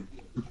 shit.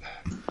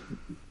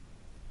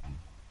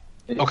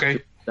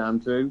 Okay. Damn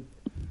true.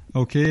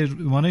 Okay,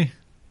 Money?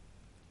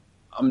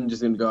 I'm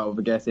just going to go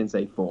over guess and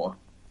say 4.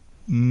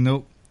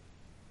 Nope.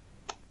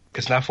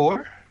 It's not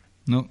 4?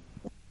 Nope.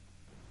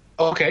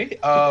 Okay,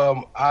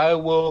 I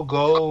will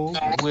go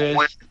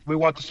with We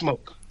Want the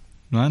Smoke.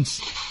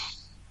 Rance?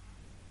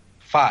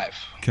 5.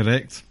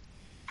 Correct.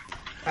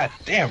 God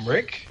damn,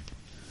 Rick.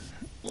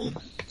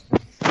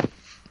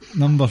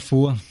 Number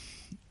 4,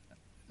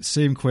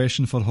 same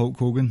question for Hulk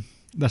Hogan.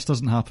 This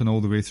doesn't happen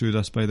all the way through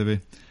this, by the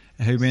way.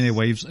 How many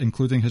wives,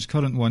 including his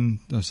current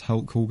one, does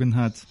Hulk Hogan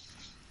had?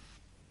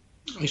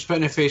 I spit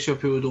in the face of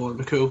people who don't want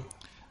to be cool.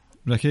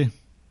 Ricky?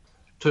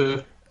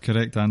 2.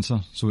 Correct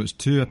answer. So it's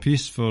 2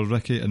 apiece for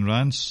Ricky and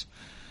Rance.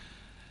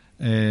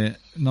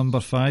 Number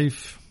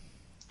 5.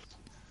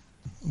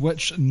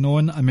 Which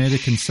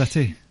non-American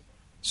city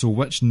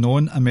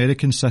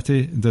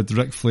did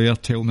Ric Flair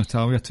tell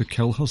Natalya to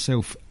kill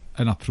herself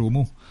in a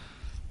promo?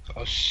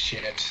 Oh,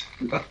 shit.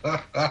 We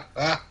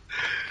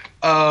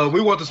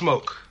Want the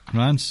Smoke.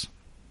 Rance?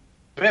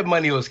 Bet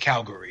money was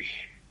Calgary.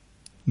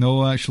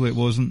 No, actually it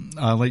wasn't.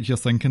 I like your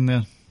thinking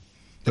there.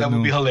 That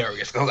would be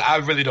hilarious, because I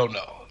really don't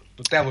know.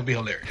 But that would be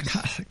hilarious.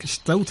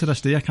 Still to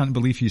this day, I can't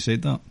believe you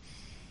said that.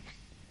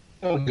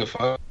 Oh, good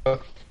fuck.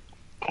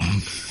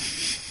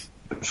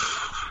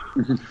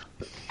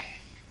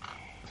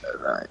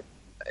 Right.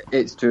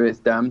 It's true, it's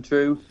damn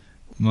true.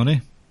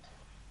 Money?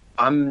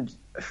 I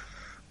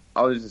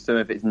was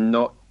assuming if it's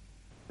not...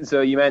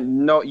 So you meant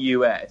not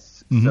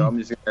US, so I'm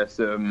just going to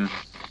assume...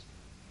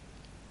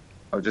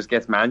 I'll just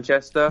guess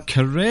Manchester.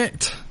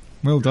 Correct.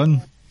 Well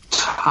done.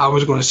 I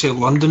was going to say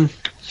London.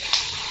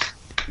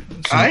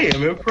 I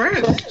am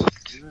impressed.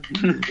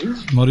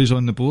 Murray's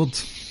on the board.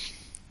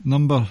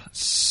 Number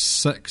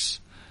 6.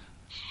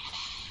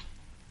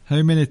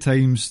 How many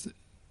times...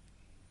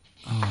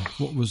 Oh,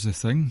 what was the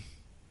thing?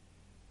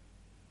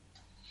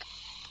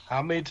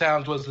 How many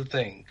times was the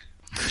thing?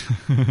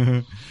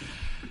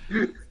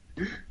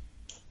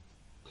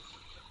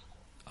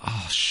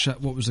 Oh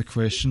shit! What was the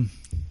question?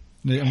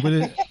 Right, I'm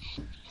going to,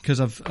 because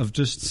I've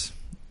just.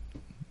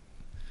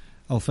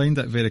 I'll find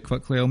it very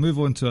quickly. I'll move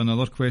on to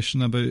another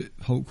question about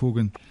Hulk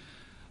Hogan.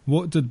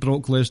 What did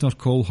Brock Lesnar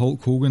call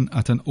Hulk Hogan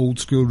at an old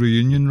school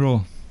reunion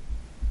Raw?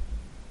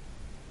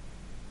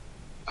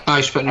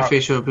 I spit in the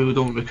face of people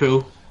don't be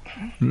cool.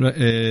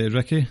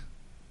 Ricky?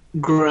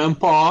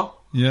 Grandpa.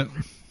 Yep.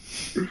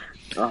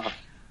 Oh,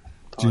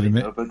 do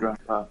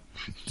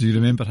you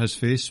remember his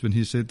face when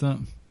he said that?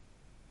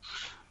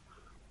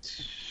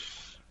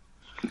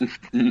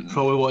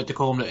 Probably wanted to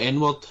call him the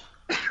N-word.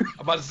 I'm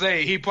about to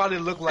say, he probably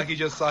looked like he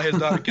just saw his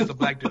daughter kiss a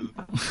black dude.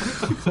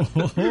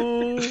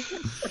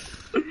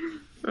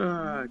 Oh,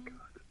 God.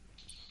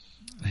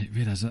 Right,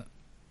 where is it?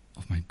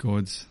 Oh my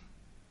God.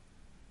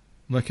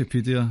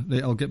 Wikipedia.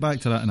 Right, I'll get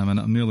back to that in a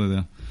minute. I'm nearly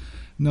there.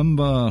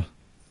 Number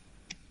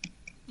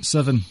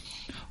 7.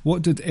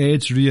 What did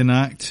Edge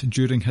reenact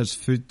during his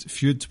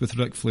feud with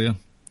Ric Flair?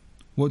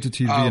 What did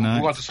he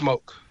reenact? We want to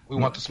smoke. We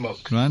want to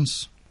smoke.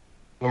 Rance?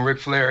 When Ric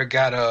Flair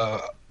got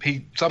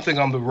something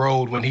on the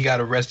road when he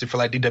got arrested for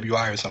like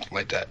DWI or something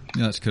like that.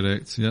 Yeah, that's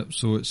correct. Yep.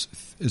 So is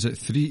it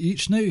 3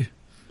 each now?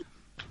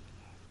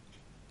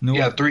 No.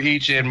 Yeah, 3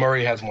 each, and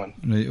Murray has 1.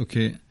 Right.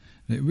 Okay.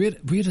 Right, where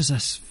is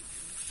this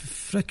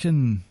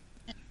frickin'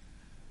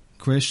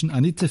 question? I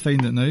need to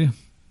find it now.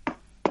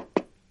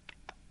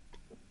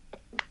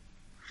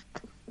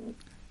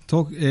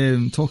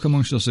 Talk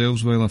amongst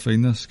yourselves while I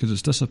find this, because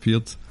it's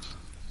disappeared.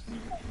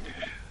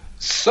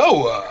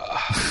 So,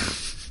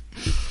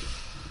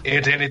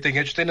 into anything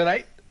interesting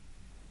tonight?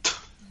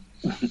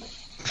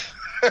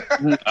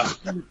 No,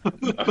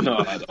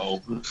 not at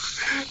all.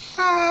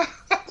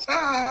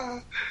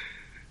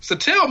 So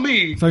tell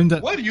me, Found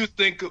it. What do you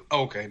think?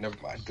 Okay, never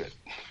mind. Good.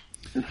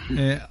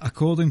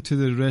 According to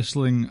the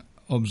Wrestling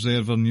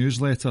Observer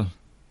newsletter,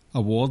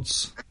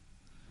 awards.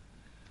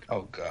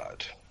 Oh,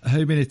 God. How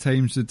many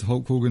times did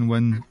Hulk Hogan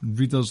win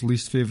readers'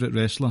 least favourite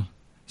wrestler?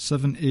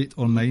 7, 8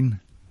 or 9?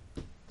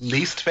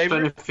 Least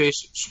favourite?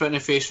 Spit in the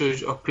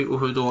faces of people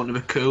who don't want to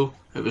be cool.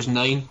 It was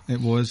 9.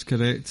 It was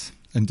correct.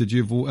 And did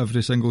you vote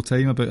every single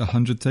time, about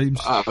 100 times?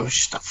 I was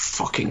just a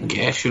fucking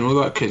guess, you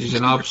know that, because he's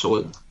an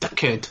absolute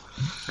dickhead.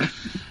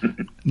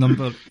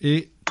 Number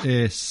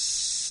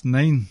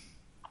 9.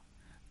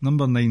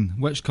 Number 9.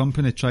 Which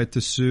company tried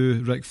to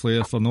sue Ric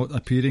Flair for not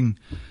appearing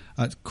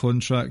at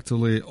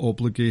contractually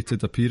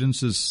obligated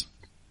appearances?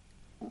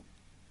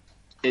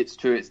 It's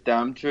true, it's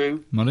damn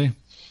true. Murray?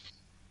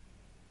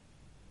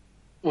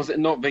 Was it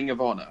not Ring of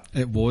Honor?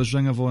 It was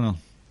Ring of Honor.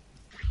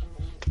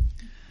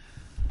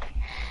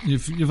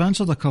 You've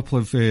answered a couple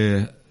of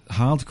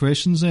hard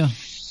questions there.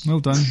 Well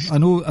done. I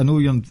know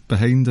you're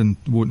behind and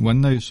won't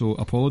win now, so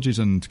apologies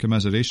and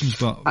commiserations.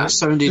 But that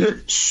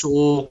sounded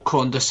so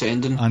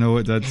condescending. I know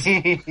it did.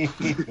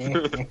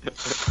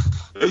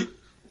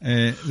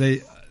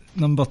 Right,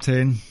 number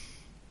 10.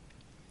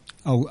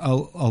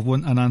 I'll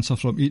want an answer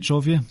from each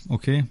of you.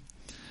 Okay.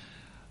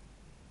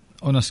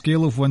 On a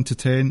scale of 1 to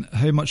 10,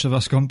 how much of a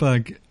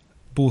scumbag,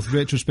 both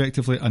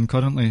retrospectively and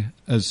currently,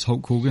 is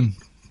Hulk Hogan?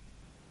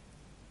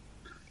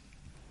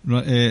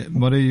 Right,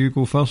 Murray, you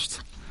go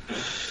first.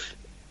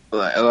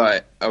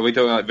 Like, are we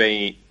talking like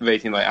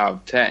rating like out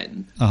of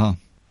 10? Uh-huh.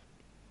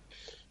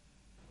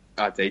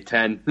 I'd say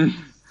 10.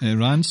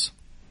 Rance?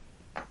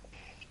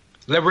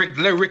 Let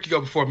Ricky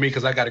go before me,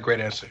 because I got a great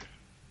answer.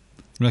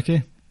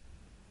 Ricky?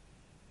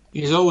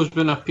 He's always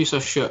been a piece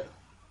of shit.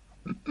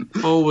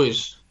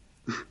 Always.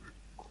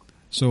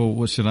 So,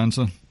 what's your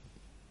answer?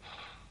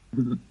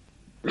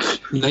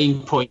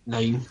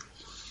 9.9.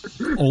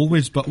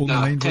 Always, but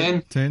only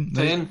 9. 10.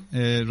 10.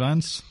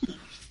 Rance?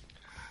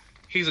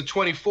 He's a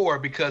 24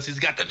 because he's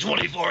got the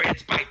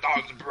 24-inch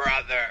Python's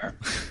brother.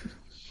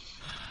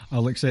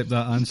 I'll accept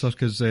that answer,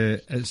 because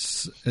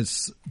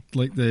it's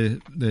like the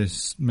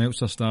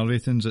Meltzer star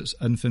ratings, it's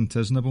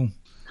infinitesimal.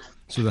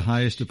 So the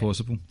highest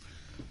possible.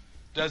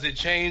 Does it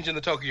change in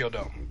the Tokyo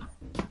Dome?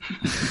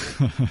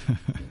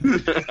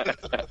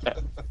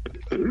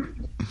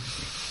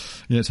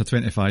 Yeah, it's a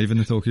 25 in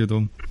the Tokyo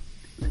Dome.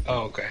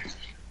 Oh, okay.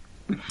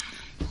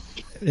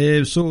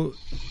 So,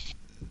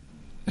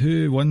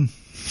 who won?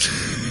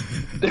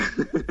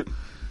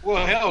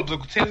 Well, hell, the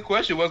 10th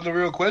question wasn't a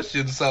real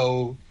question,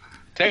 so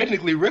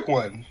technically Rick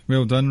won.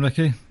 Well done,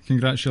 Ricky.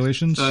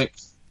 Congratulations. Right.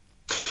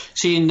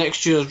 See you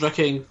next year's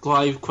Ricky and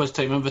Clive Quiz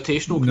Time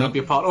Invitational. Can I be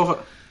a part of it?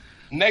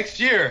 Next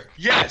year,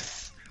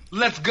 yes.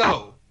 Let's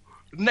go.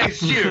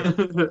 Next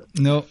year.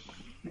 No.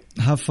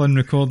 Have fun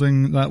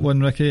recording that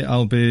one, Ricky.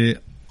 I'll be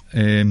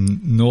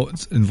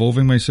not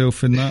involving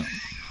myself in that.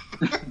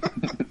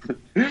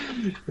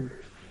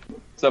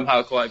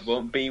 Somehow Clive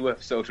won't be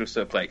with Social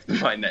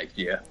Suplex by next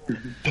year.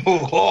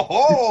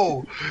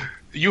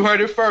 You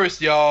heard it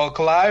first, y'all.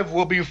 Clive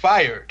will be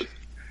fired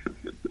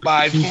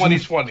by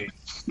 2020.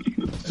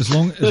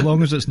 As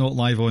long as it's not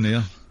live on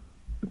air.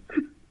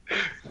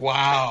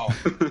 Wow.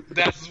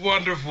 That's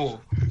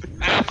wonderful.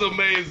 That's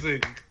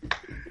amazing.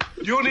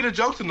 You don't need a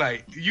joke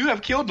tonight. You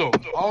have killed them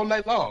all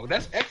night long.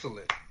 That's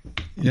excellent.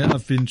 Yeah,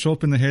 I've been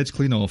chopping the heads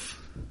clean off.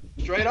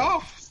 Straight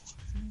off.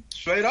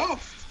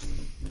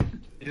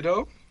 You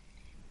know?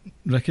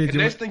 Ricky, the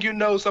next thing you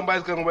know,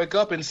 somebody's going to wake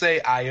up and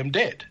say, I am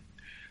dead.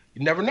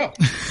 You never know.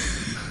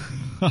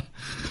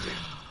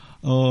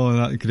 Oh,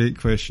 that's a great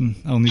question.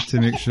 I'll need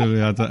to make sure we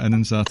add that in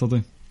on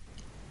Saturday.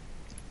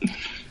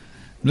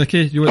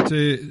 Ricky, you want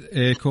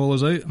to call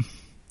us out?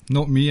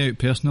 Not me out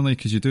personally,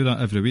 because you do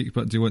that every week,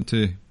 but do you want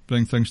to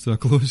bring things to a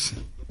close?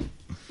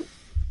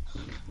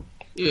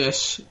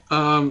 Yes.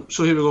 So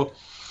here we go.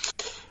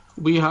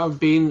 We have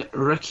been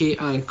Ricky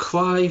and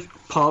Clive,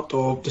 part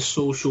of the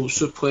Social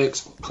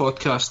Suplex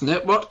Podcast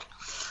Network.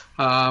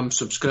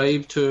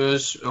 Subscribe to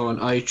us on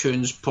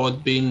iTunes,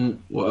 Podbean,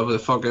 whatever the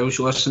fuck else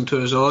you listen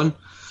to us on.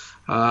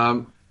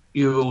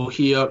 You will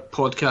hear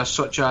podcasts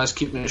such as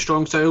Keeping It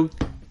Strong Style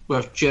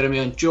with Jeremy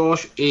and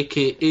Josh,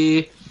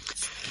 aka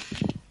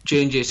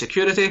J&J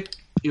Security.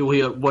 You'll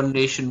hear One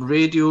Nation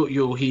Radio.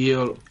 You'll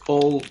hear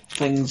All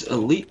Things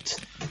Elite.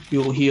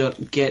 You'll hear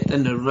Get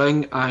in the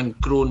Ring and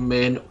Grown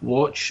Men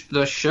Watch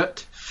This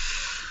Shit.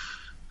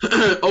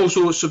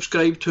 Also,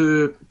 subscribe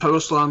to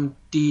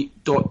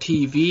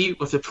PowerSlamD.tv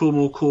with the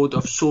promo code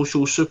of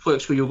Social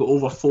Suplex, where you'll get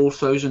over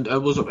 4,000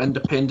 hours of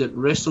independent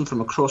wrestling from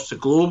across the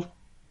globe.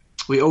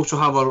 We also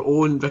have our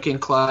own Ricky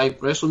and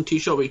Clive wrestling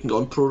t-shirt where you can go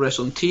on Pro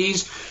Wrestling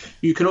Tees.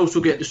 You can also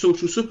get the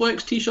Social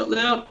Suplex t-shirt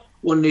there,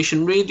 One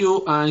Nation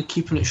Radio, and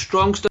Keeping It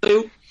Strong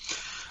Style.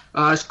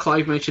 As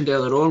Clive mentioned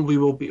earlier on, we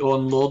will be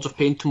on Lords of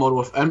Pain tomorrow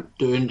with Imp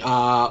doing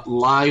a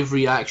live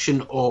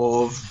reaction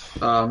of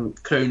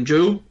Crown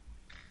Jewel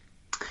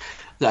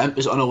that Imp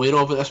is unaware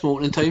of at this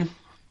moment in time.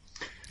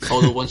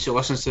 Although once he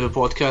listens to the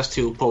podcast,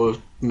 he'll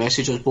probably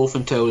message us both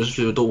and tell us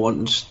we don't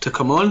want us to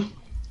come on.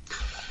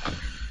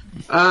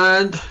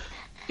 And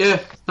yeah,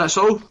 that's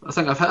all. I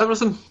think I've hit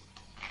everything.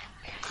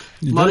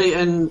 Murray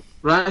and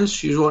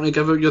Rance, you want to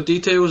give out your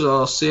details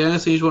or say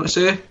anything you want to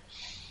say?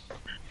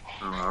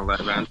 I'll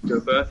let Rance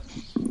go first.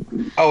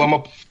 Oh, am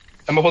I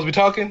supposed to be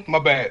talking? My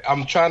bad.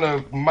 I'm trying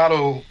to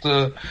model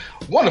the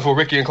wonderful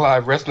Ricky and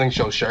Clive Wrestling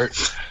Show shirt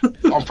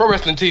on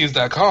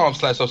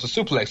ProWrestlingTees.com/Social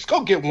Suplex.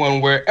 Go get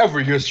one wherever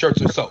your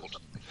shirts are sold.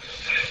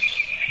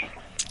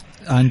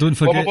 And don't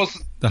forget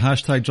the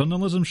hashtag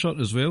journalism shirt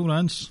as well,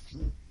 Rance.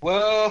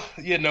 Well,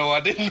 you know,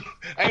 I didn't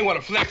want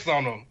to flex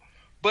on them,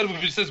 but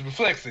since we're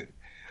flexing,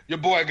 your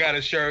boy got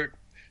a shirt.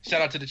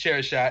 Shout out to the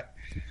Chair Shot.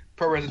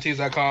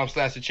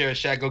 ProWrestlingTees.com/the Chair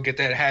Shot. Go get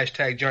that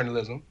hashtag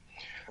journalism.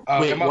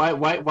 Wait,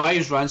 why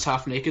is Rance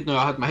half naked now?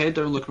 I had my head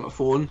down looking at my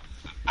phone.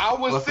 I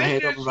was with my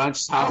head up,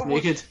 Rance half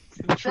naked.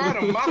 Trying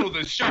to model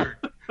the shirt,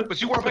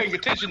 but you weren't paying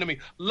attention to me.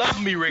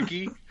 Love me,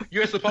 Ricky.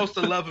 You're supposed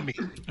to love me.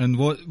 And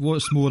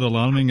what's more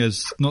alarming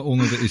is not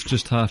only that he's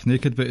just half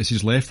naked, but it's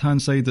his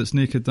left-hand side that's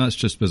naked. That's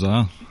just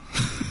bizarre.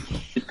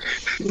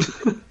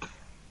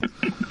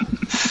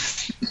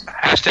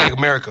 Hashtag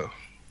America.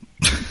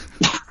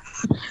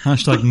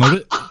 Hashtag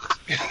Murray.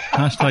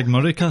 Hashtag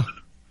Murica.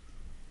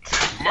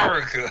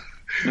 America.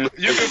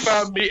 You can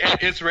find me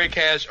at It's Ray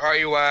Cash,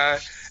 REY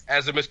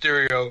as a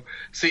Mysterio,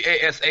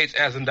 CASH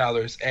as in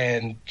dollars,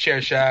 and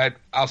Chair Shot,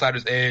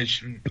 Outsider's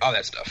Edge, all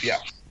that stuff. Yeah.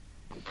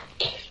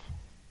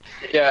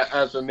 Yeah,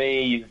 as for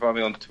me, you can find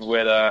me on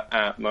Twitter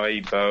at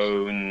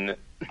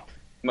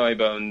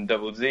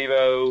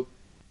MyBone00,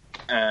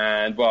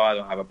 and while I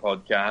don't have a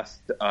podcast,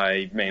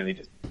 I mainly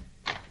just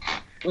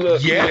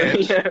look.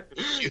 Yet.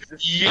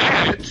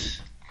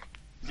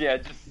 Yeah,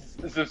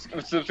 just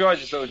subscribe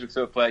to Social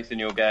Suplex and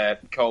you'll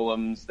get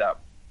columns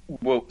that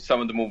some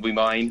of them will be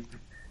mine.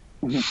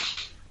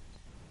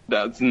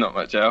 That's not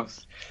much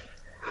else.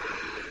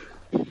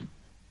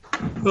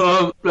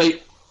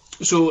 Right,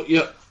 so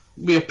yeah,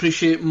 we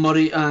appreciate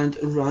Murray and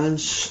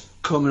Rance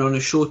coming on the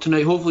show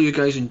tonight. Hopefully you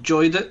guys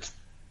enjoyed it.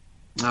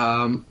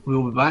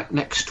 We'll be back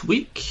next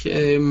week.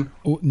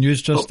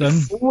 News just in.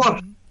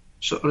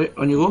 Sorry,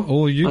 on you go.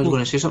 Oh, I was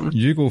going to say something.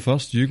 You go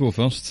first.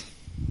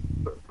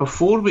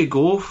 Before we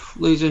go,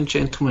 ladies and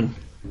gentlemen,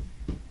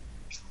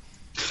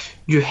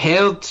 you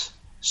heard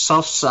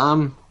Sir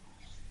Sam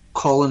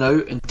calling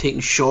out and taking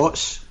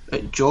shots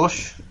at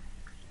Josh.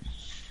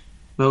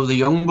 Well, the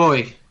young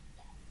boy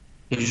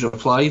has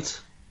replied.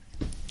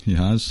 He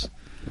has.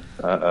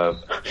 So,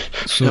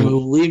 and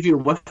we'll leave you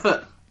with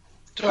it.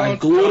 A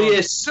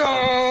glorious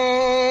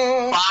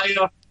fire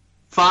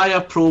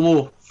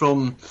promo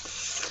from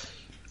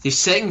the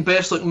second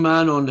best looking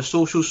man on the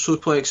Social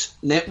Suplex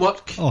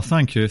Network. Oh,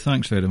 thank you.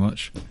 Thanks very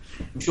much.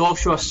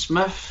 Joshua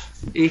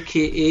Smith,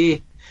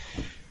 aka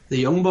the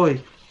young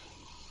boy.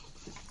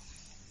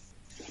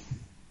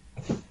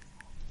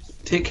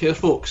 Take care,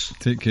 folks.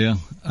 Take care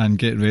and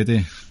get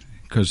ready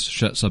because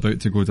shit's about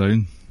to go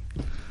down.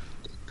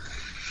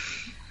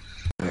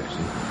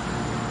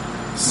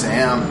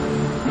 Sam.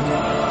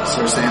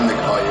 Sir Sam, they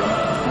call you.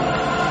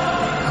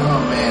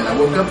 Oh man, I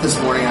woke up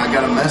this morning and I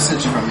got a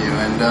message from you,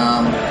 and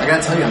I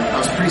gotta tell you, I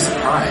was pretty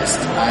surprised.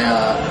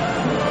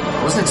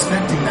 I wasn't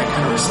expecting that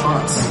kind of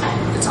response.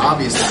 It's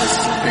obvious that this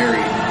is a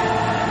very,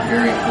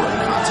 very important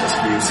contest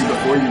for you. See,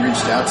 before you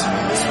reached out to me,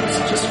 this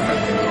was just a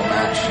friendly little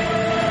match.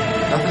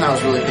 Nothing I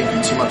was really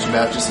thinking too much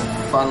about, just a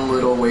fun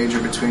little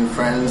wager between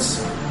friends.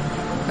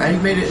 Now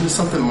you've made it into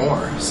something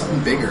more,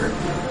 something bigger.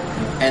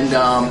 And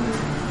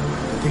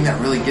the thing that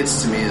really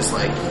gets to me is,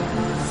 like,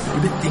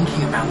 you've been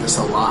thinking about this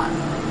a lot.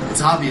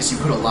 It's obvious you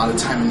put a lot of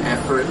time and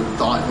effort and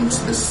thought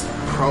into this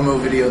promo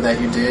video that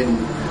you did,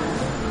 and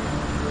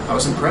I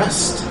was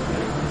impressed.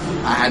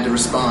 I had to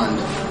respond.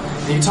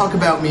 And you talk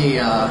about me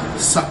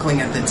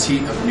suckling at the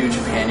teat of New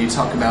Japan. You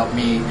talk about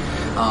me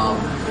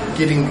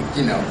getting,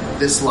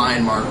 this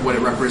lion mark, what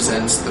it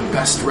represents, the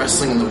best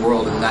wrestling in the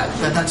world, and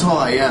that's all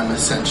I am,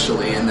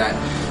 essentially, and that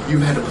you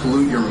had to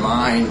pollute your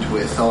mind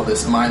with all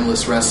this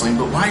mindless wrestling.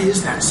 But why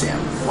is that, Sam?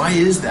 Why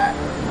is that?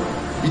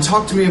 You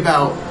talk to me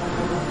about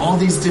all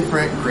these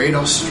different great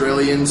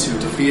Australians who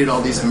defeated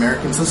all these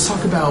Americans. Let's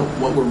talk about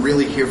what we're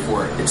really here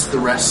for. It's the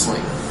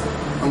wrestling.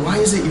 And why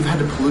is it you've had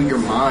to pollute your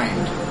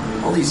mind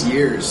all these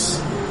years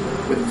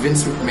with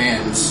Vince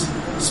McMahon's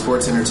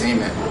sports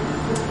entertainment?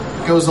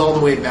 It goes all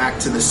the way back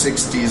to the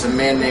 60s. A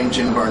man named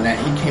Jim Barnett,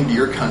 he came to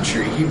your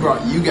country. He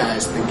brought you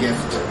guys the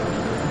gift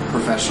of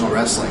professional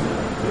wrestling.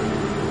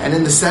 And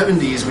in the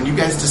 70s, when you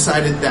guys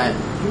decided that,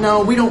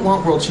 no, we don't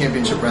want World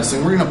Championship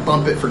Wrestling, we're going to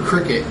bump it for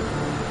cricket,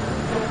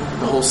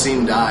 the whole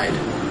scene died.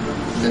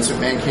 Vince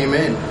McMahon came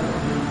in.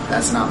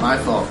 That's not my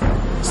fault.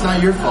 It's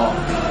not your fault.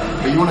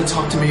 But you want to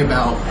talk to me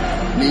about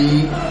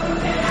me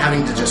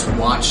having to just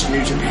watch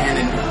New Japan,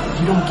 and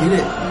you don't get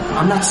it.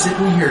 I'm not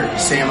sitting here,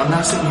 Sam, I'm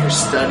not sitting here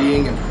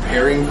studying and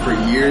preparing for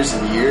years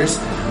and years.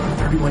 I'm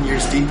 31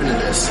 years deep into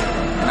this,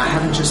 and I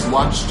haven't just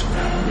watched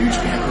New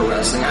Japan Pro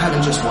Wrestling, I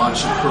haven't just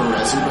watched pro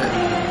wrestling, but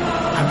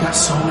I've got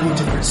so many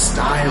different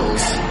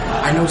styles.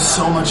 I know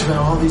so much about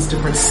all these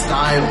different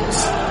styles.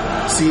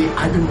 See,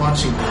 I've been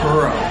watching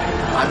Pro,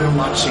 I've been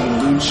watching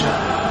Lucha,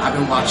 I've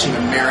been watching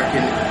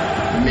American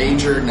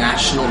major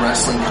national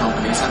wrestling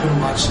companies. I've been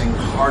watching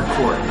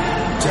hardcore,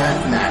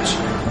 deathmatch,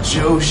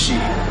 Joshi,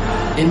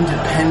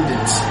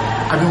 independent.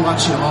 I've been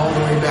watching all the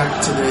way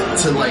back to the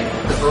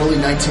early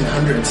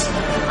 1900s.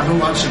 I've been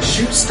watching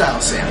shoot style,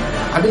 Sam.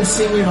 I've been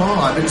seeing it all.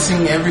 I've been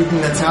seeing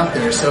everything that's out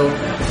there. So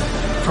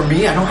for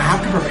me, I don't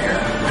have to prepare.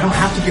 I don't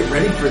have to get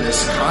ready for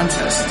this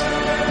contest.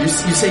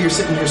 You say you're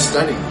sitting here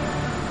studying.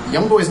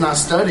 Young boy's not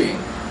studying.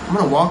 I'm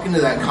going to walk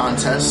into that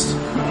contest,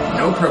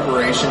 no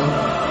preparation,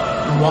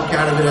 and walk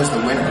out of it as the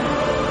winner.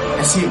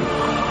 And see,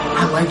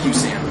 I like you,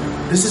 Sam.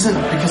 This isn't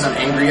because I'm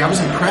angry. I was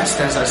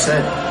impressed, as I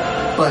said.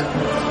 But,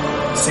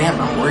 Sam,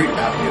 I'm worried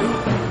about you.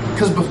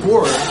 Because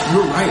before, you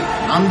were right.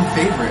 I'm the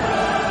favorite.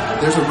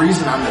 There's a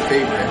reason I'm the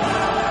favorite.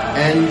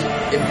 And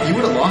if you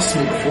would have lost to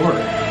me before,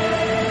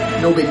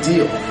 no big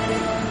deal.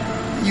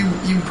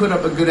 You put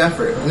up a good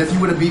effort. And if you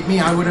would have beat me,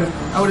 I would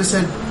have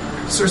said,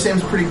 Sir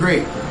Sam's pretty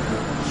great.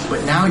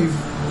 But now you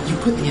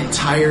put the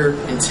entire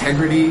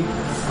integrity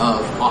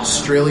of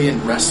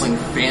Australian wrestling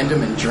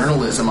fandom and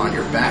journalism on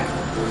your back.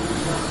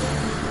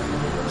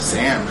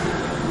 Sam,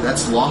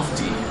 that's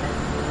lofty.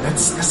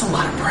 That's a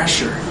lot of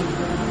pressure.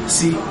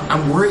 See,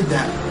 I'm worried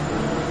that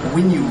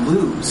when you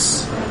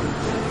lose,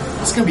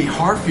 it's going to be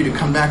hard for you to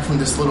come back from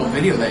this little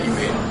video that you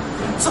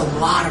made. It's a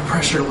lot of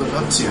pressure to live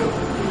up to.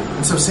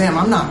 And so, Sam,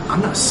 I'm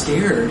not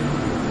scared.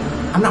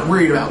 I'm not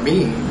worried about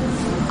me.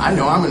 I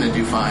know I'm going to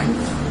do fine.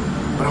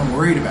 But I'm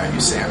worried about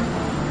you, Sam.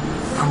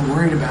 I'm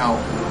worried about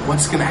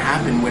what's going to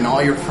happen when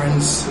all your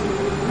friends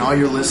and all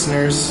your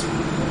listeners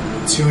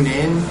tune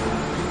in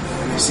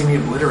and they see me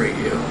obliterate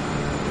you.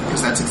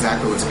 Because that's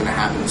exactly what's going to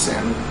happen,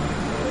 Sam.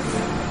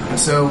 And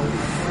so,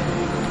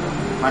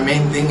 my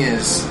main thing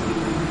is,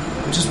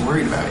 I'm just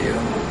worried about you.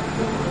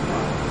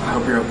 I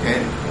hope you're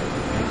okay.